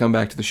 to come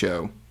back to the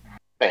show.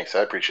 Thanks,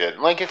 I appreciate it.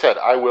 And like I said,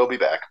 I will be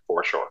back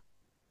for sure.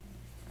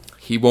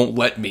 He won't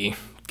let me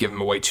give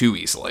him away too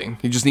easily.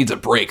 He just needs a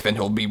break, then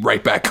he'll be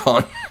right back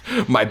on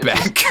my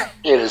back.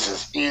 It is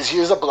as easy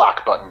as a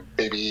block button,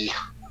 baby.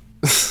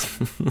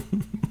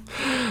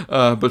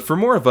 But for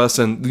more of us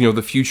and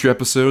the future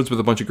episodes with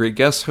a bunch of great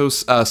guest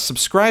hosts,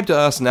 subscribe to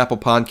us on Apple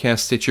Podcasts,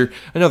 Stitcher,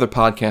 and other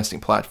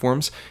podcasting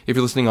platforms. If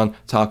you're listening on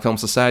Talk Film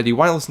Society,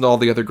 why not listen to all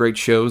the other great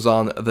shows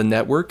on the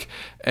network?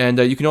 And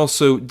you can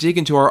also dig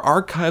into our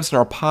archives and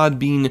our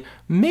Podbean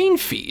main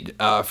feed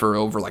for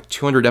over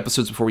 200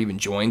 episodes before we even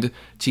joined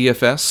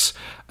TFS.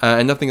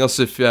 And nothing else.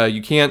 If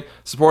you can't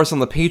support us on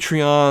the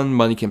Patreon,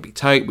 money can be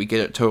tight. We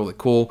get it, totally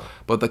cool.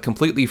 But the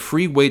completely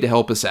free way to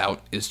help us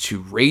out is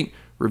to rate,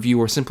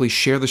 review, or simply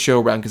share the show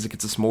around, because it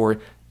gets us more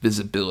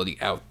visibility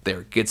out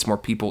there. It gets more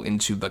people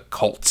into the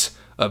cult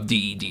of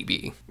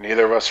DEDB.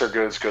 Neither of us are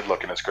good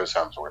looking as Chris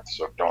Hemsworth,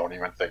 so don't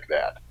even think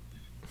that.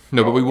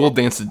 No, but we will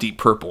dance to Deep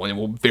Purple, and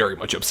it will very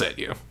much upset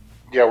you.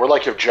 Yeah, we're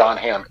like if John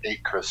Hamm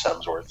ate Chris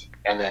Hemsworth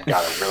and then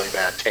got a really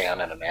bad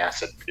tan and an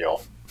acid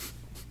peel.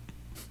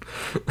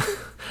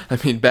 I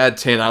mean, bad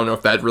tan, I don't know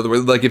if that really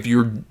was, like, if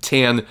your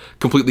tan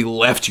completely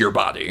left your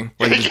body,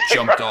 like, it just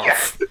jumped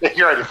off.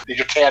 You're right, if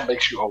your tan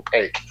makes you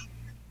opaque.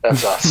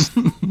 That's us.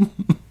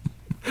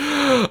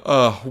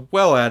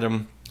 Well,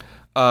 Adam,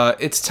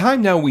 it's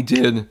time now we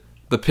did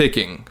the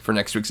picking for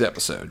next week's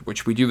episode,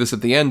 which we do this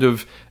at the end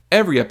of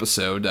every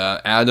episode.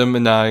 Adam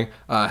and I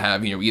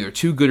have, either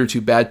 2 good or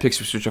 2 bad picks.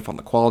 We switch off on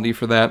the quality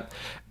for that,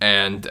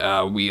 and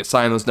we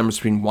assign those numbers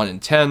between 1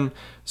 and 10.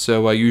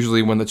 So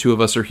usually when the 2 of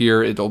us are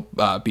here, it'll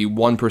be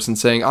one person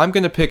saying, I'm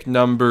going to pick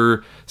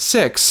number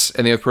 6,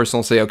 and the other person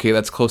will say, okay,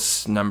 that's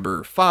close to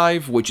number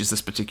 5, which is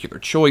this particular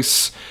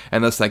choice,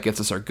 and thus that gets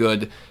us our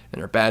good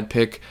and our bad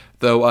pick.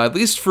 Though, at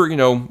least for,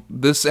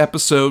 this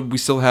episode we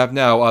still have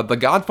now, the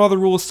Godfather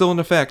rule is still in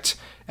effect.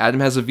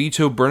 Adam has a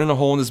veto burning a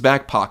hole in his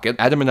back pocket.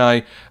 Adam and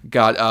I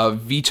got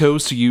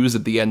vetoes to use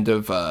at the end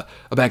of,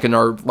 back in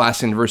our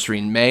last anniversary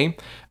in May.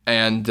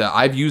 And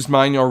I've used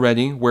mine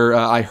already, where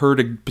I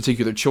heard a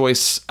particular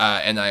choice,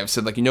 and I've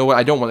said, like, you know what,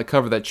 I don't want to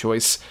cover that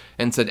choice,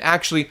 and said,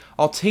 actually,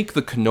 I'll take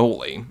the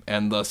cannoli,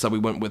 and so we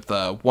went with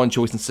one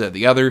choice instead of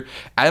the other.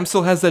 Adam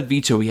still has that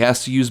veto he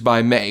has to use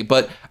by May,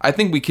 but I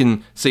think we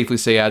can safely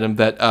say, Adam,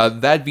 that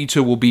that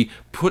veto will be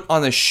put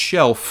on a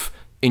shelf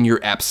in your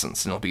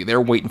absence, and it'll be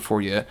there waiting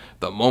for you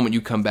the moment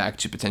you come back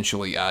to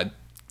potentially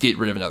get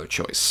rid of another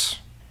choice.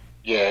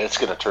 Yeah, it's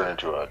going to turn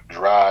into a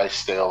dry,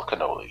 stale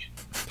cannoli.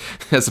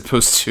 As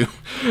opposed to,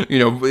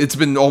 it's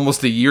been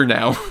almost a year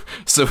now,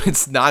 so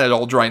it's not at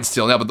all dry and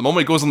stale now, but the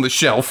moment it goes on the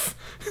shelf...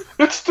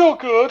 It's still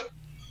good.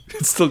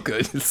 It's still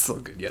good,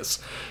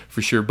 yes,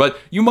 for sure. But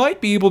you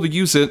might be able to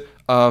use it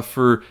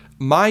for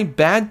my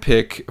bad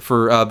pick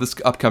for this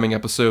upcoming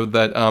episode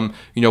that,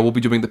 we'll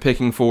be doing the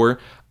picking for,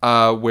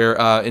 where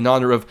in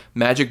honor of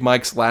Magic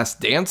Mike's Last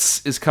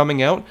Dance is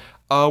coming out.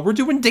 We're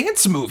doing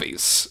dance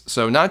movies.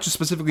 So not just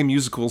specifically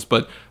musicals,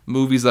 but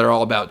movies that are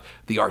all about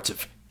the art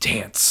of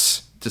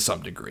dance to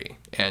some degree.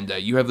 And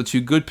you have the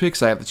 2 good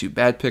picks, I have the 2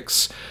 bad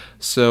picks.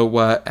 So,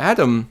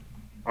 Adam,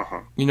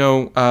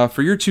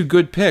 for your 2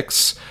 good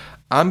picks,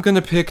 I'm going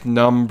to pick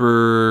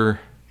number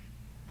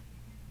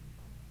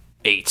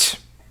 8.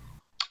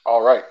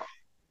 All right.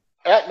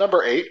 At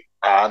number 8,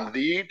 on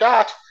the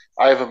dot,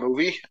 I have a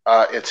movie.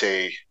 It's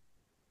a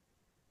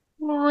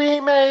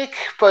remake,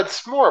 but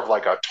it's more of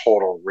like a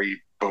total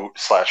reboot /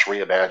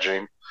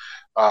 reimagining.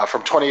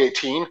 From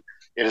 2018,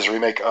 it is a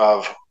remake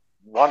of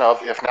one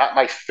of, if not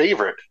my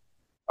favorite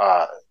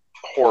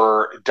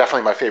horror,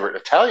 definitely my favorite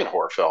Italian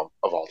horror film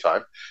of all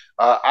time.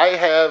 I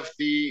have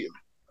the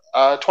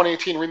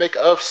 2018 remake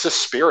of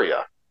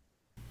Suspiria.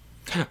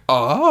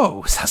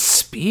 Oh,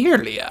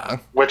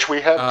 Suspiria. Which we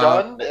have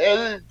done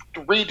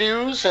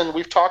redos, and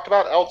we've talked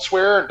about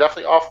elsewhere, and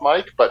definitely off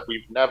mic, but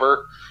we've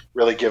never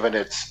really given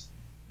its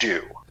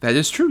due. That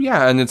is true,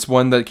 yeah, and it's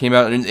one that came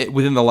out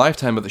within the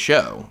lifetime of the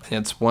show.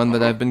 And it's one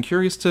that I've been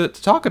curious to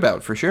talk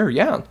about, for sure,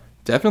 yeah.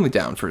 Definitely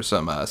down for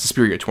some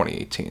Suspiria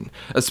 2018.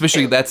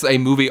 Especially that's a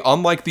movie,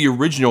 unlike the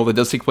original that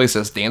does take place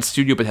as dance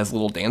studio but has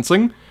little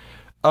dancing.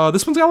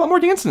 This one's got a lot more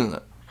dancing in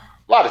it.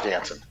 A lot of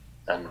dancing.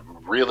 And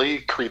really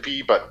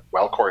creepy but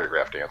well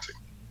choreographed dancing.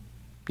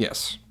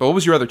 Yes. But what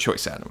was your other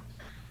choice, Adam?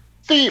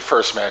 The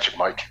first Magic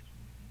Mike.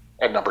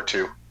 At number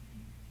 2.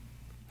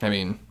 I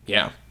mean,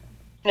 yeah.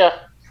 Yeah.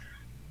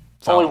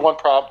 Only one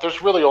problem.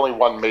 There's really only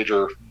one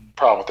major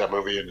problem with that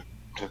movie, and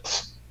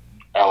it's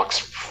Alex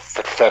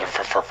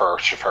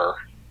Fedfer.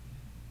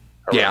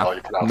 Yeah,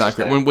 not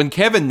great. When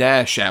Kevin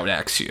Nash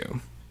outacts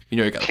you,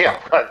 you got.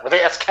 Yeah, right. When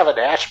they ask Kevin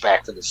Nash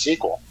back to the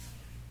sequel,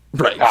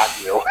 right? Not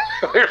you.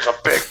 There's a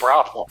big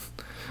problem.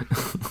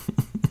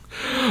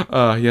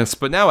 Yes,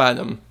 but now,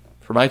 Adam,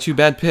 for my 2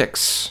 bad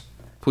picks,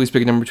 please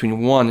pick a number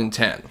between 1 and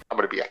 10. I'm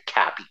going to be a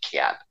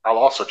copycat. I'll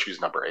also choose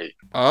number 8.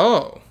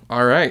 Oh,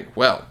 all right.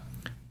 Well,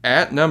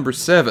 at number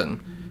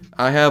 7,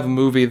 I have a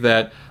movie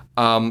that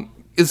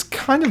is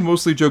kind of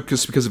mostly a joke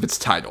just because of its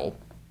title,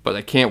 but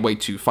I can't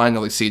wait to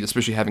finally see it,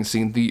 especially having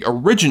seen the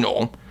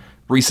original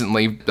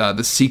recently.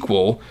 The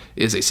sequel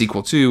is a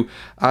sequel to.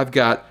 I've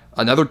got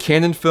another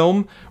canon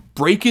film,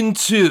 Breakin'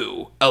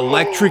 2,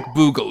 Electric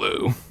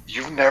Boogaloo.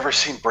 You've never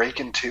seen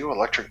Breakin' 2,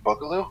 Electric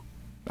Boogaloo?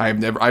 I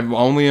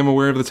only am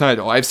aware of the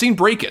title. I've seen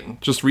Breakin'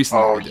 just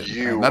recently. Oh,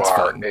 you are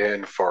fun.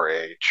 In for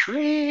a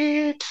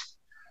treat.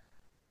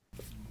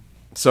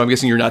 So I'm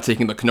guessing you're not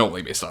taking the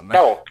cannoli based on that.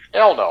 No,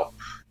 hell no.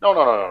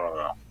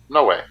 No.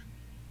 No way.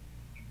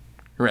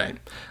 Right.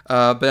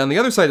 But on the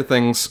other side of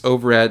things,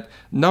 over at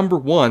number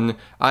 1,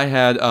 I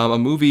had a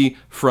movie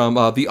from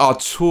the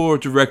auteur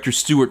director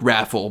Stuart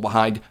Raffle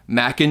behind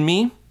Mac and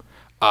Me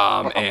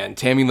and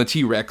Tammy and the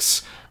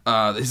T-Rex.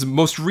 His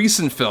most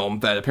recent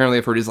film that apparently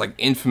I've heard is like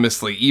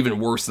infamously even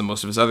worse than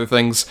most of his other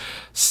things,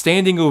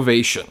 Standing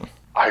Ovation.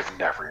 I've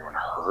never even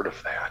heard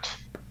of that.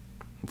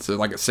 It's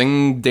like a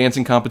singing,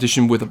 dancing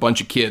competition with a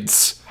bunch of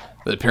kids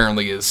that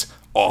apparently is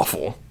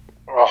awful.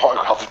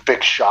 Oh, it's a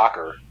big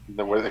shocker.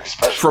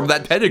 From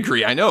that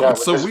pedigree, I know. Yeah,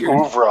 it's so weird.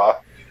 Oeuvre.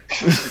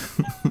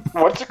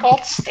 What's it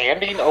called?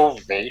 Standing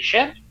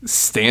Ovation?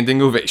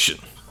 Standing Ovation.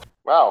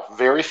 Wow,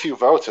 very few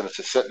votes, and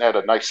it's sitting at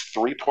a nice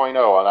 3.0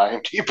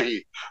 on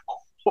IMDb.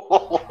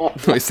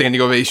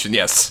 Standing ovation,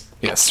 yes.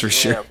 Yes, for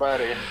sure. Yeah,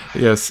 buddy.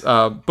 Yes,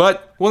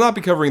 but we'll not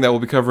be covering that. We'll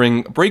be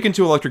covering Break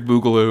Into Electric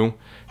Boogaloo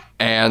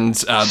and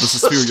the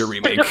Suspiria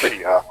remake.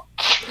 A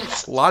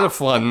lot of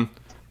fun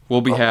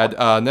will be had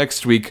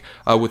next week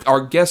with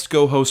our guest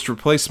co-host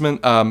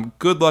replacement.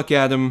 Good luck,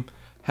 Adam.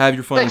 Have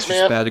your fun with your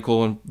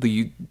sabbatical, and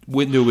the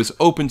window is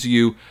open to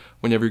you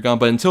whenever you're gone.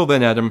 But until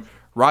then, Adam,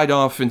 ride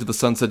off into the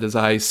sunset as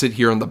I sit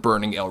here on the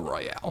burning El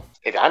Royale.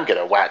 And I'm going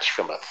to watch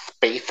from a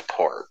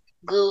spaceport.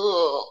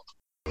 Ugh.